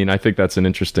 I mean, I think that's an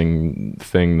interesting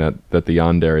thing that the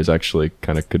yandere is actually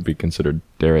kind of could be considered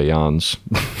Dare-yans.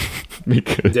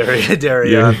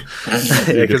 Dare-yan.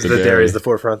 Because the Dare is the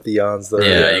forefront, the yans.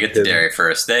 You get the Dare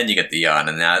first, then you get the yan,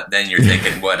 and then you're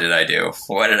thinking, what did I do?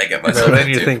 What did I get myself into? Then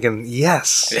you're thinking,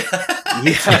 yes.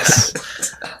 Yes.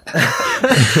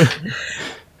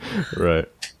 Right.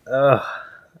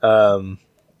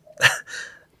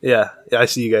 Yeah, I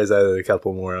see you guys added a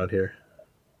couple more on here.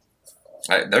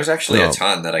 There's actually a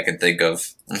ton that I can think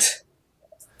of.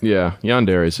 Yeah,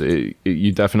 yanderes.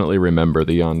 You definitely remember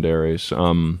the yanderes.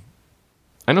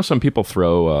 I know some people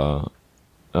throw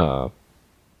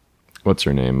what's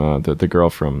her name? The girl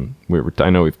from I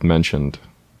know we've mentioned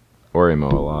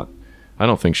Orimo a lot. I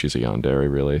don't think she's a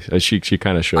yandere really. She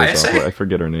kind of shows Ayase? off. I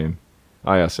forget her name.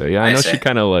 Ayase. Yeah, I know she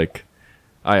kind of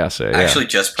Ayase. I actually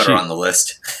just put her on the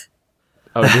list.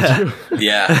 Oh, did you?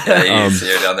 yeah, you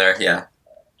see her down there. Yeah.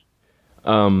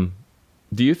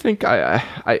 Do you think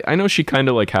I know she kind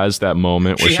of like has that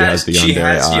moment where she has the yandere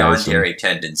eyes. She has yandere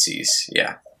tendencies.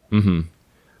 Yeah. Mm-hmm.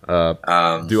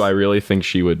 Do I really think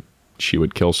she would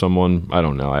kill someone? I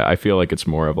don't know. I feel like it's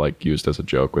more of like used as a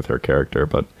joke with her character,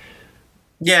 but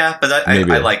yeah, but I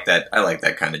like that. I like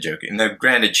that kind of joking. Now,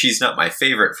 granted, she's not my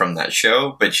favorite from that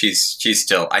show, but she's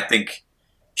still. I think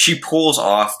she pulls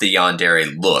off the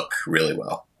yandere look really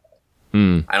well.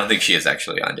 I don't think she is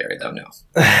actually yandere, though. No.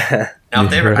 Now,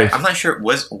 I'm not sure.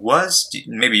 Was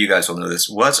maybe you guys will know this?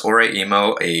 Was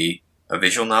Oreimo a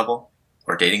visual novel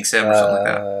or dating sim or something like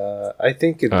that? I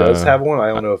think it does have one. I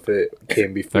don't know if it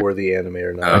came before the anime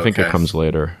or not. I think it comes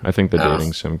later. I think the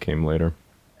dating sim came later.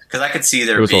 Because I could see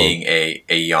there being a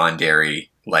yandere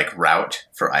like route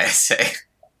for Ayase.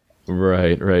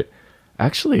 Right.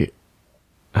 Actually,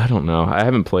 I don't know. I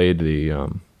haven't played the.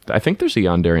 I think there's a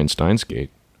yandere in Steins Gate,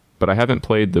 but I haven't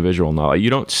played the visual novel. You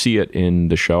don't see it in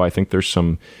the show. I think there's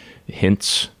some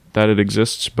hints that it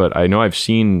exists, but I know I've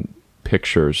seen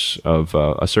pictures of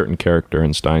a certain character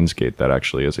in Steins Gate that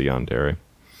actually is a yandere.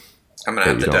 I'm gonna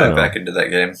have to dive back into that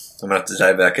game. I'm gonna have to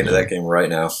dive back into that game right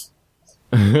now.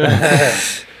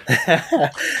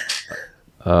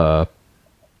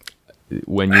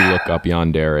 When you look up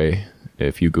yandere,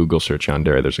 if you Google search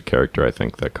yandere, there's a character I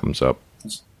think that comes up.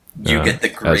 You get the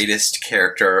greatest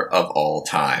character of all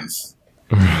time.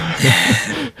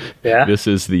 Yeah. This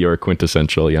is your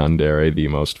quintessential yandere, the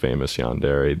most famous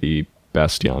yandere, the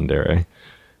best yandere.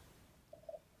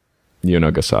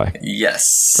 Yuno Gasai.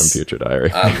 Yes. From Future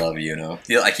Diary. I love Yuno.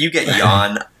 Like, you get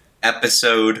Yon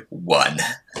episode 1.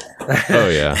 Oh,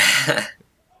 yeah.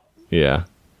 Yeah.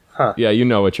 Huh. Yeah, you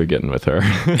know what you're getting with her.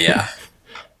 Yeah.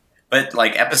 But,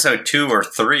 like, episode 2 or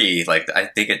 3, like, I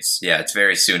think it's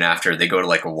very soon after. They go to,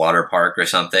 like, a water park or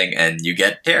something, and you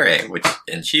get Dere,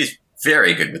 and she's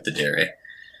very good with the Dere.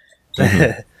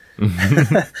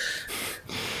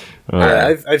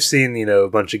 I've seen, a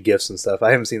bunch of GIFs and stuff.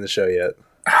 I haven't seen the show yet.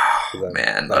 Oh,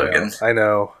 man, Logan. I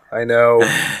know.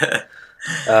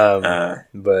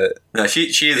 But no,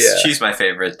 she's my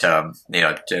favorite.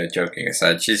 Joking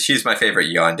aside, she's my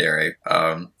favorite yandere.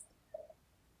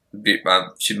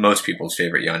 She's most people's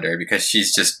favorite yandere because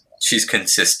she's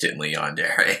consistently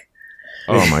yandere.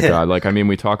 Oh my god! Like, I mean,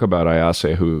 we talk about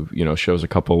Ayase, who shows a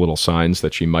couple little signs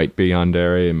that she might be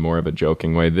yandere in more of a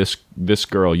joking way. This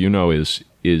girl,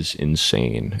 is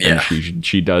insane. Yeah. And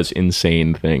she does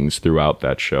insane things throughout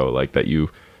that show, like that you.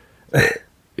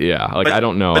 Yeah, like, I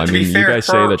don't know. I mean, you guys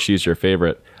say that she's your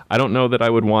favorite. I don't know that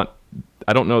I'd want.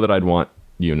 I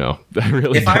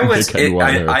really. If I was,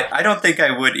 I don't think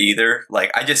I would either. Like,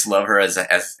 I just love her as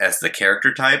the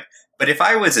character type. But if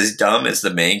I was as dumb as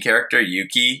the main character,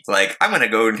 Yuki, like, I'm going to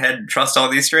go ahead and trust all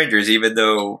these strangers, even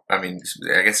though, I mean,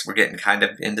 I guess we're getting kind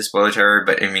of into spoiler territory,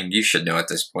 but I mean, you should know at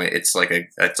this point, it's like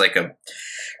a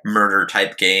murder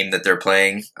type game that they're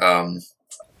playing.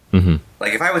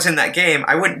 Like, if I was in that game,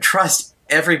 I wouldn't trust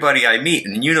everybody I meet.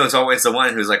 And Yuno's always the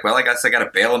one who's like, well, I guess I got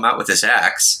to bail him out with this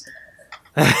axe.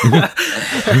 Or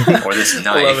this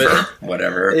knife or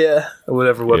whatever. Yeah,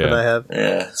 whatever weapon I have.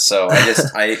 Yeah. So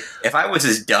if I was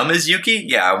as dumb as Yuki,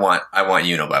 yeah, I want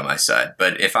Yuno by my side.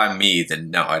 But if I'm me,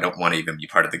 then no, I don't want to even be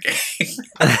part of the game.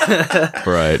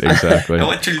 Right, exactly. I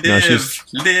want to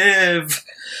live.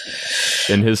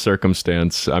 In his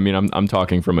circumstance, I mean, I'm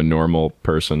talking from a normal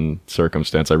person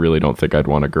circumstance. I really don't think I'd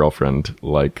want a girlfriend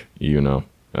like Yuno.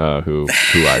 Who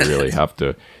I really have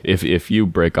to. If you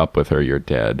break up with her, you're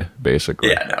dead, basically.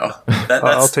 Yeah, no.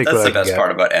 That's the best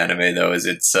part about anime, though, is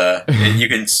it's you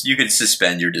can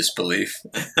suspend your disbelief.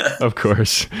 Of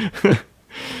course.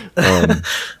 I'm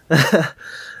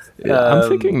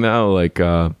thinking now, like,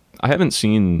 I haven't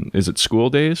seen. Is it School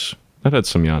Days? That had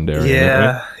some yandere.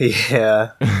 Yeah,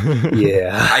 right?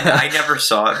 yeah. I never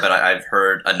saw it, but I've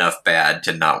heard enough bad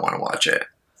to not want to watch it.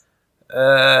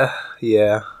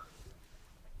 Yeah.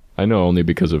 I know only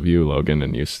because of you, Logan,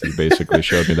 and you basically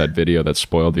showed me that video that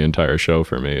spoiled the entire show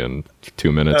for me in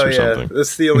 2 minutes or something.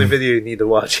 That's the only video you need to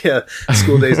watch. Yeah,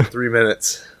 School Days in 3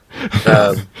 minutes.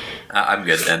 I'm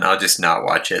good then. I'll just not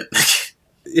watch it.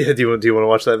 Yeah, do you want to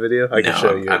watch that video? I can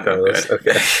show you. I'm good.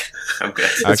 Okay, I'm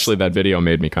good. Actually, that video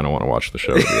made me kind of want to watch the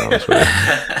show, to be honest with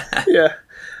you. Yeah,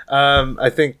 I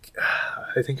think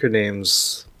her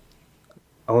name's,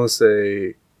 I want to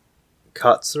say,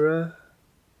 Katsura.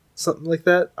 Something like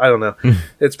that. I don't know.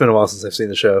 It's been a while since I've seen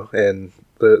the show, and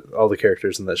all the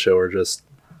characters in that show are just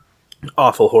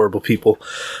awful, horrible people.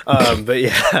 But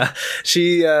yeah,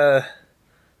 she's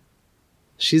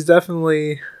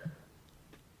definitely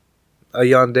a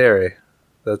yandere.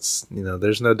 That's,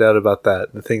 there's no doubt about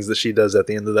that. The things that she does at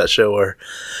the end of that show are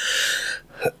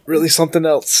really something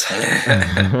else.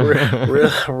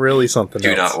 Really something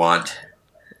else. Do not want.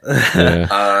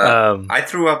 I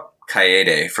threw up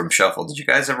Kaede from Shuffle. Did you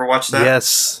guys ever watch that?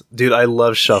 Yes. Dude, I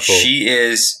love Shuffle. She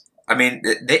is... I mean,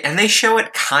 they show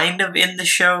it kind of in the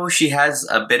show. She has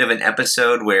a bit of an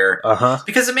episode where...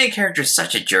 Because the main character is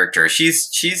such a jerk to her. She's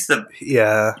the...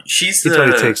 Yeah. He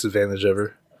totally takes advantage of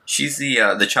her. She's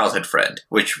the childhood friend,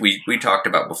 which we talked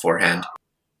about beforehand.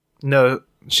 No,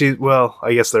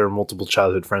 I guess there are multiple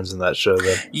childhood friends in that show,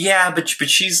 though. Yeah, but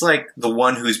she's like the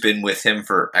one who's been with him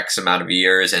for X amount of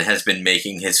years and has been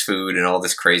making his food and all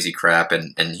this crazy crap,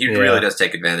 and he really does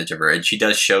take advantage of her. And she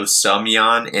does show some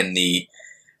yawn in the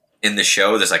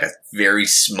show. There's like a very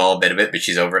small bit of it, but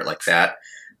she's over it like that.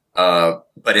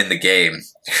 But in the game,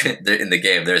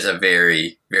 there's a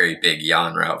very, very big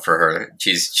yawn route for her.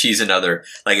 She's another,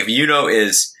 like, if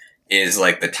is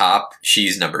like the top,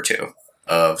 she's number 2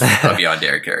 of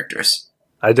yandere characters.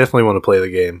 I definitely want to play the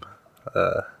game.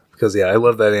 Because I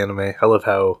love that anime. I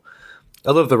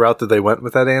love the route that they went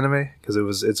with that anime,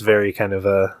 because it's very kind of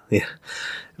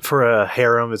for a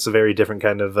harem, it's a very different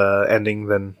kind of ending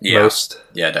than most.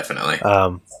 Yeah, definitely.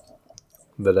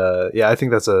 But I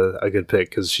think that's a good pick,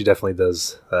 because she definitely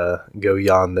does go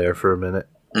yawn there for a minute.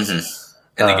 Mm-hmm.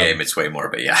 In the game, it's way more,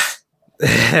 but yeah.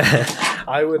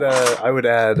 I would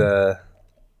add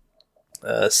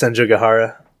Senju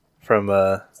Gahara from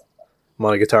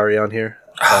Monogatari on here.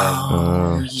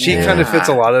 She kind of fits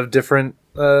a lot of different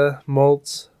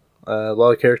molds, a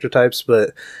lot of character types,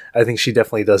 but I think she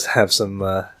definitely does have some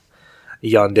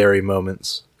yandere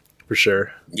moments for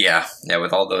sure. Yeah,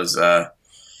 with all those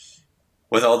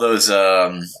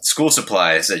school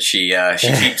supplies that she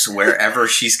keeps wherever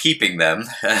she's keeping them.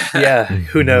 Yeah,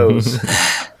 who knows?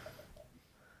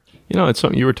 It's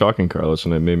something you were talking, Carlos,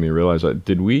 and it made me realize that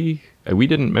we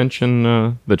didn't mention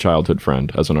the childhood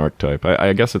friend as an archetype.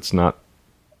 I guess it's not.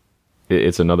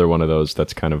 It's another one of those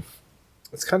that's kind of.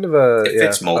 It's kind of it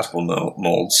fits multiple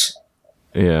molds.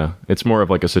 Yeah, it's more of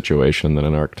like a situation than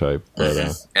an archetype, but,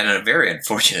 and a very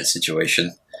unfortunate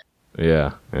situation.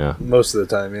 Yeah. Most of the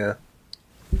time, yeah.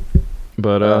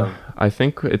 But I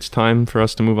think it's time for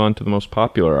us to move on to the most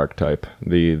popular archetype,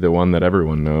 the one that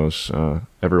everyone knows,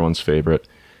 everyone's favorite.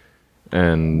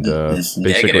 And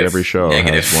basically every show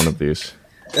has one of these.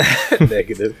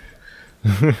 Negative.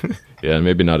 Yeah,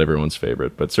 maybe not everyone's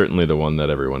favorite, but certainly the one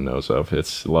that everyone knows of.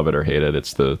 It's love it or hate it.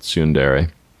 It's the tsundere.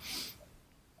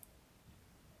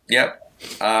 Yep.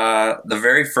 The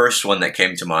very first one that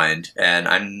came to mind, and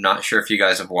I'm not sure if you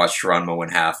guys have watched Ranma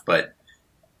 1/2, but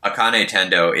Akane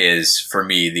Tendo is, for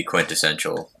me, the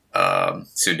quintessential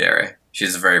tsundere.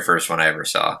 She's the very first one I ever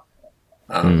saw.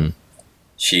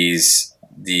 She's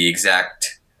the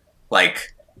exact,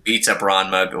 beats up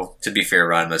Ranma. Well, to be fair,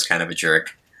 Ranma's kind of a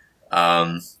jerk.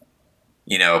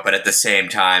 But at the same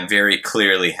time, very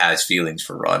clearly has feelings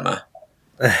for Ranma.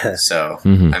 So,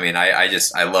 I mean,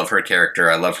 I love her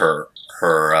character. I love her,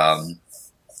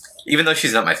 even though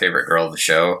she's not my favorite girl of the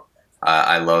show,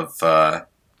 I love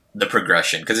the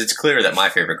progression, because it's clear that my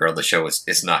favorite girl of the show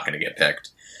is not going to get picked.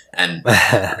 And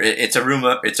it's a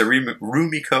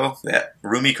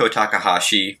Rumiko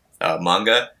Takahashi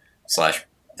manga /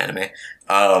 anime.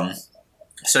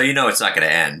 So it's not going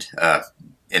to end.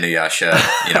 Inuyasha,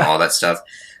 all that stuff.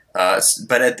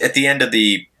 But at the end of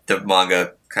the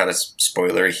manga, kind of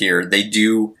spoiler here, they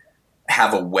do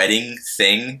have a wedding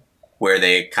thing where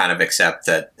they kind of accept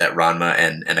that Ranma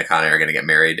and Akane are going to get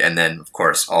married. And then, of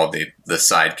course, all the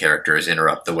side characters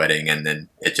interrupt the wedding, and then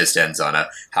it just ends on a,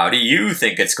 how do you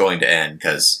think it's going to end?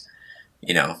 Because,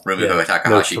 Rumiko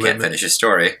Takahashi can't finish his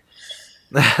story.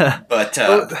 But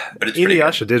it's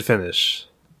Inuyasha did finish.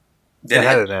 It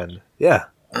had an end. Yeah.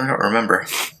 I don't remember.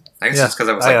 I guess it's because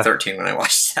I was 13 when I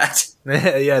watched that.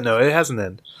 Yeah, no, it has an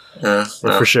end.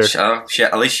 For sure.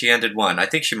 At least she ended one. I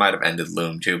think she might have ended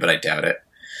Loom too, but I doubt it.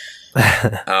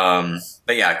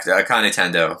 But yeah, Akane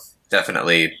Tendo,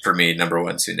 definitely for me, number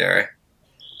 1 tsundere.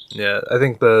 Yeah, I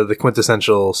think the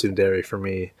quintessential tsundere for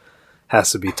me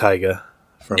has to be Taiga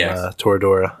from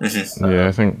Toradora. Mm-hmm. Yeah,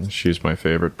 I think she's my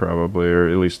favorite probably, or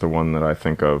at least the one that I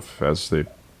think of as the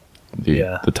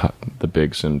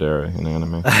big tsundere in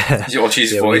anime. Well,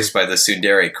 she's voiced by the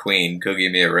tsundere queen,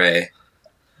 Kugimiya Rei.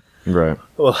 Right.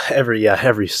 Well, every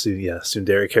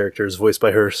tsundere character is voiced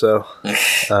by her, so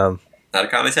not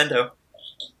Akane Tendo.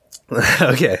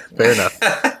 Okay, fair enough.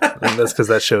 And that's because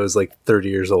that show is 30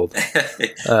 years old.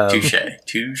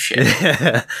 Touche.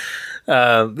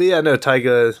 But yeah, no,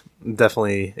 Taiga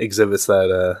definitely exhibits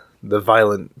that the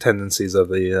violent tendencies of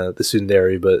the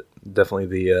tsundere, but definitely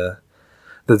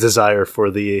the desire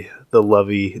for the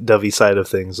lovey-dovey side of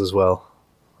things as well.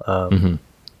 And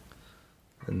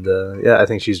I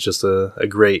think she's just a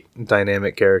great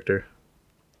dynamic character.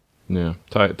 Yeah,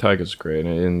 Taiga's great,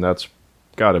 and that's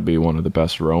got to be one of the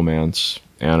best romance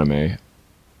anime,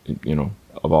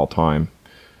 of all time.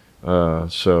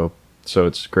 So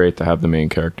it's great to have the main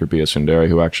character be a tsundere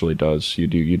who actually does. You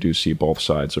do see both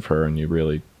sides of her, and you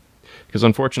really, because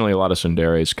unfortunately a lot of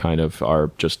tsunderes kind of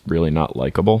are just really not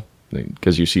likable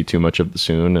because you see too much of the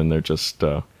tsun, and they're just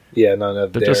they're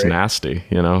just nasty,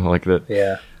 like that.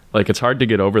 Yeah, like it's hard to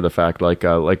get over the fact, like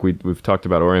we've talked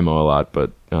about Orimo a lot,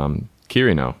 but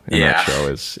Kirino in that show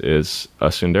is a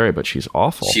tsundere, but she's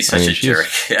awful. She's such a jerk.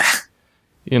 Yeah.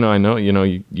 I know,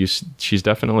 she's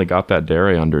definitely got that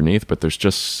dairy underneath, but there's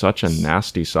just such a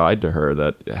nasty side to her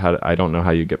that I don't know how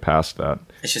you get past that.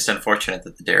 It's just unfortunate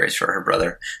that the dairy's for her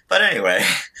brother. But anyway,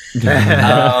 what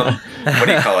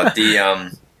do you call it?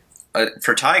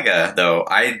 For Taiga, though,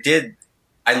 I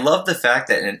love the fact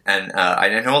that, and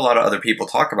I know a lot of other people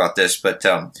talk about this, but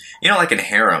like in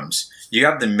harems, you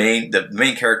have the main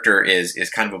character is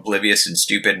kind of oblivious and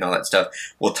stupid and all that stuff.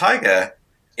 Well, Taiga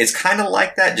is kind of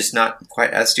like that, just not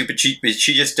quite as stupid.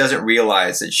 She just doesn't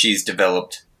realize that she's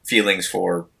developed feelings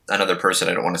for another person.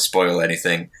 I don't want to spoil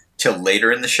anything till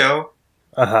later in the show.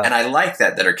 And I like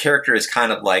that her character is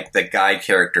kind of like the guy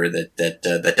character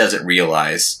that doesn't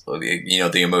realize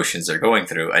the emotions they're going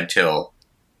through until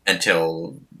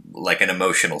like an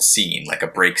emotional scene, like a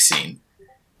break scene.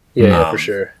 Yeah, for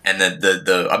sure. And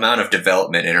the amount of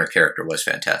development in her character was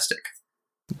fantastic.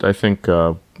 I think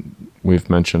we've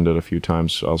mentioned it a few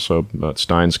times also, but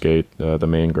Steins Gate, the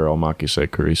main girl, Makise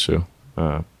Kurisu,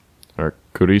 or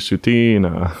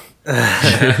Kurisutina.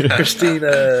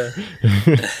 Christina.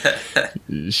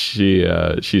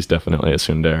 She's definitely a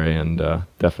tsundere, and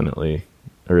definitely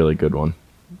a really good one.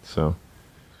 So,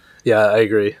 yeah, I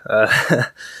agree.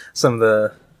 Some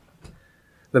of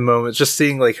the moments, just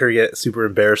seeing like her get super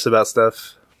embarrassed about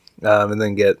stuff, and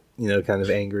then get kind of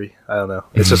angry. I don't know.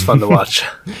 It's just fun to watch.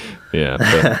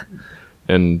 Yeah,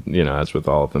 and as with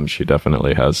all of them, she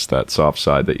definitely has that soft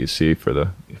side that you see for the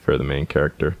main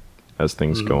character as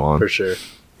things go on. For sure.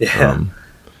 Yeah.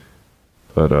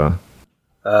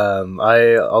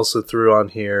 I also threw on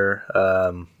here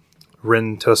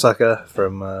Rin Tosaka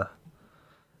from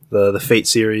the Fate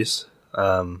series.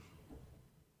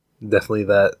 Definitely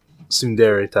that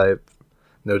tsundere type,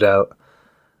 no doubt.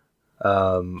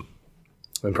 And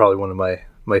probably one of my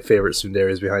favorite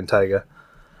tsunderes behind Taiga.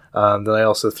 Then I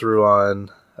also threw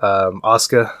on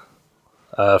Asuka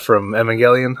from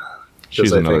Evangelion.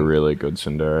 She's another really good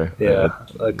tsundere. Yeah,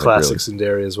 a classic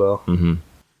tsundere as well. Mm-hmm.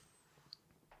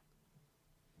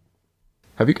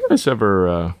 Have you guys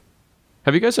ever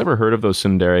heard of those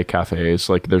tsundere cafes?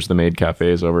 Like, there's the maid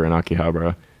cafes over in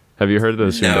Akihabara. Have you heard of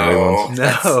those tsundere ones?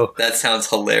 No. That sounds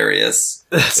hilarious.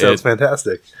 That sounds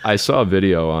fantastic. I saw a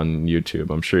video on YouTube,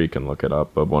 I'm sure you can look it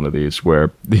up, of one of these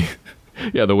where the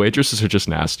waitresses are just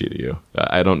nasty to you.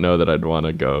 I don't know that I'd want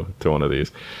to go to one of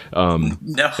these. No. And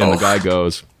the guy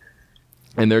goes,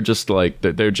 and they're just like,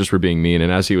 they just were being mean.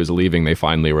 And as he was leaving, they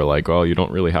finally were like, "Oh, you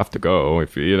don't really have to go."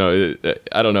 If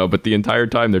I don't know, but the entire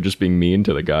time they're just being mean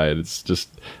to the guy. It's just,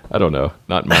 I don't know,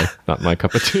 not my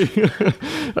cup of tea.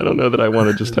 I don't know that I want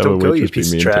to just have a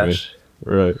waitress be mean to me.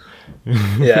 Right.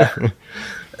 Yeah.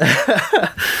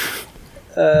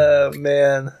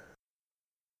 Man.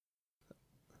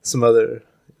 Some other.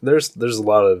 There's a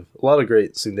lot of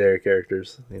great tsundere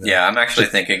characters. Yeah, I'm actually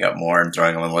thinking up more and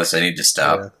throwing them on the list. I need to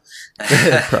stop.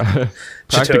 Yeah.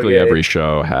 Practically every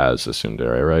show has a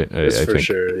tsundere, right? I for think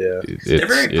sure, yeah. They're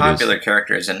very popular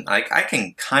characters, and I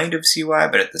can kind of see why,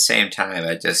 but at the same time,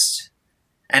 I just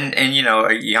and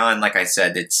Jan, like I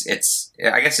said, it's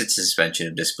I guess it's suspension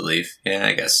of disbelief. Yeah,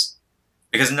 I guess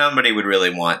because nobody would really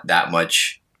want that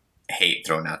much hate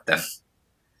thrown at them,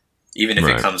 even if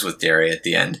it comes with dairy at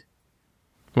the end.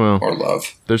 Well, or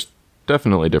love. There's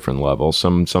definitely different levels.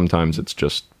 Sometimes it's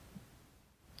just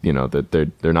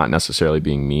that they're not necessarily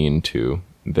being mean to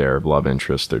their love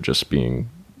interest. They're just being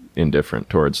indifferent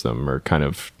towards them, or kind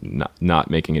of not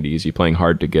making it easy, playing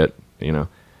hard to get,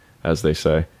 as they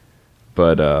say.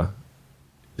 But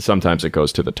sometimes it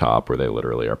goes to the top where they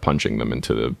literally are punching them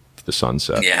into the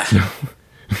sunset. Yeah.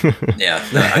 Yeah,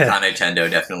 Akane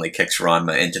Tendo definitely kicks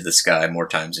Ranma into the sky more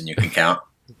times than you can count.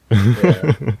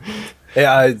 Yeah.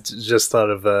 Yeah, I just thought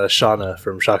of Shauna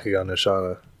from Shakugan no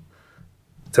Shauna.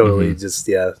 Totally, just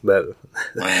that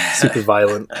super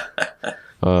violent.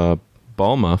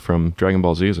 Bulma from Dragon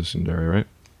Ball Z is a tsundere, right?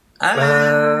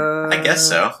 I guess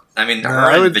so. I mean,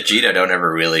 her and Vegeta don't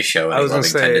ever really show any loving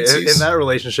tendencies. In that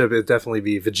relationship, it'd definitely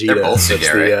be Vegeta. They're both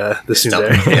tsundere. The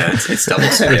tsundere. It's double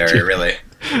tsundere, really.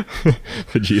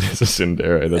 Vegeta's a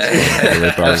tsundere.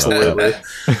 That's absolutely.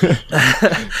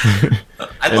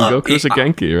 And Goku's a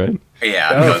Genki, right?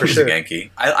 Yeah, Goku's a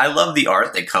Genki. I love the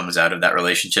art that comes out of that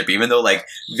relationship, even though like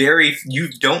you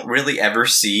don't really ever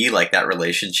see like that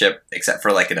relationship except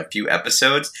for like in a few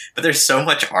episodes. But there's so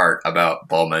much art about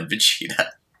Bulma and Vegeta.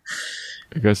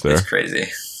 I guess there. It's crazy.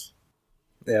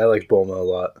 Yeah, I like Bulma a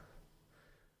lot.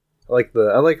 I like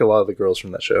a lot of the girls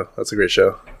from that show. That's a great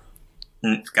show.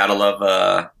 Gotta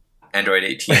love Android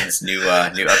 18's new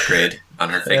upgrade on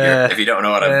her figure. If you don't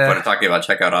know what I'm talking about,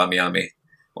 check out Ami Ami.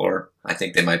 Or I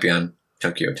think they might be on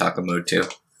Tokyo Otaku mode too.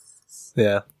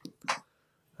 Yeah.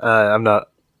 I'm not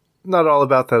all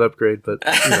about that upgrade, but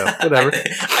whatever.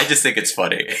 I just think it's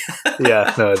funny.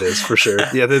 Yeah, no, it is for sure.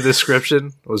 Yeah, the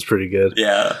description was pretty good.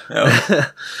 Yeah.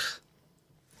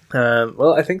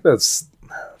 Well, I think that's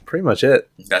pretty much it.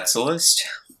 That's the list.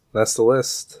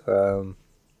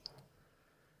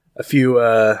 A few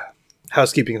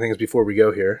housekeeping things before we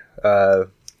go here.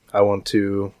 I want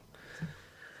to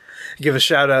give a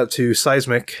shout out to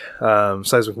Seismic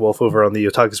Wolf over on the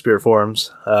Otaku Spirit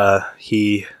forums.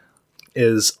 He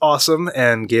is awesome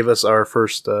and gave us our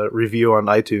first review on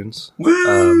iTunes.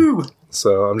 Woo!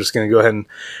 So I'm just going to go ahead and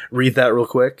read that real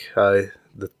quick. The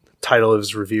title of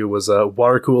his review was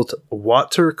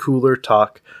Water Cooler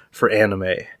Talk for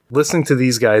Anime. Listening to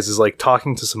these guys is like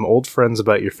talking to some old friends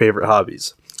about your favorite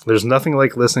hobbies. There's nothing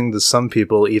like listening to some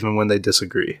people even when they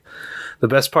disagree. The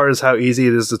best part is how easy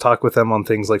it is to talk with them on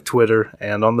things like Twitter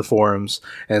and on the forums,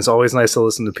 and it's always nice to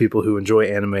listen to people who enjoy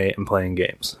anime and playing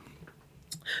games.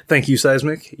 Thank you,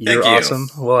 Seismic. You're awesome.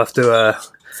 We'll have to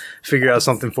figure out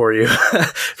something for you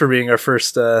for being our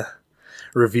first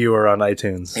reviewer on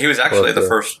iTunes. He was actually the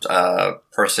first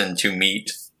person to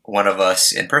meet one of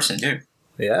us in person, too.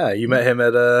 Yeah, you met him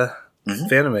at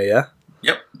Fanime, yeah?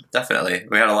 Yep, definitely.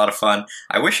 We had a lot of fun.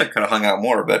 I wish I could have hung out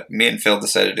more, but me and Phil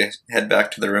decided to head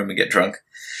back to the room and get drunk.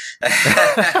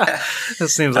 That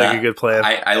seems like a good plan.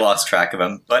 I lost track of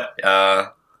him, but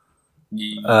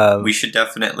we should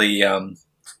definitely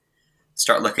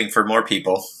start looking for more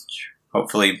people.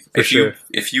 Hopefully, if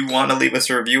you want to leave us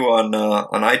a review on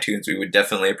iTunes, we would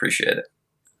definitely appreciate it.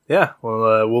 Yeah,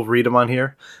 well, we'll read them on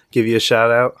here. Give you a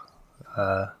shout out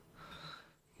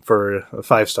for a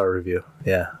 5-star review.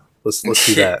 Yeah. Let's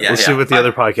do that. Let's do what the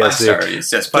other podcasts do.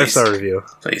 5-star review.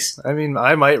 Please. I mean,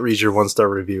 I might read your 1-star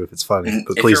review if it's funny,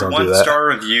 but please don't do that. If your 1-star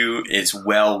review is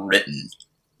well written,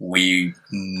 we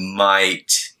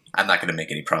might... I'm not going to make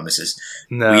any promises.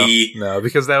 No,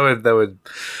 because that would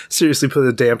seriously put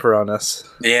a damper on us.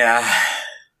 Yeah.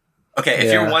 Okay,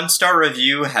 if your 1-star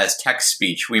review has text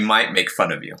speech, we might make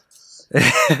fun of you.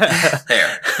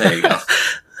 There you go.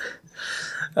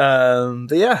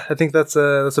 But yeah, I think that's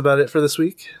about it for this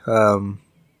week.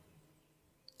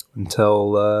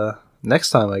 Until next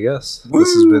time, I guess. Woo!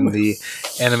 This has been the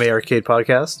Anime Arcade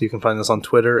Podcast. You can find us on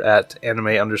Twitter at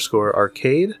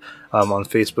anime_arcade, on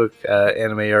Facebook at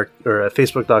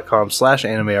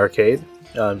facebook.com/animearcade.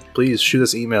 Please shoot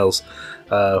us emails.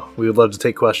 We would love to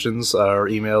take questions. Our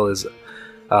email is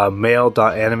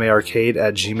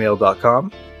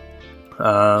mail.animearcade@gmail.com.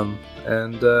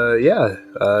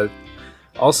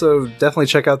 Also, definitely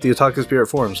check out the Otaku Spirit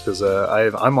forums, because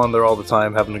I'm on there all the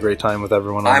time, having a great time with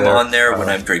everyone on there. I'm on there when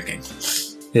I'm drinking.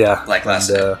 Yeah. Like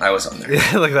last night. I was on there.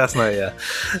 Yeah, like last night, yeah.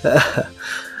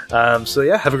 So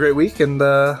yeah, have a great week, and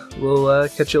we'll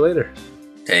catch you later.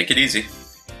 Take it easy.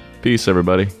 Peace,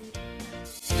 everybody.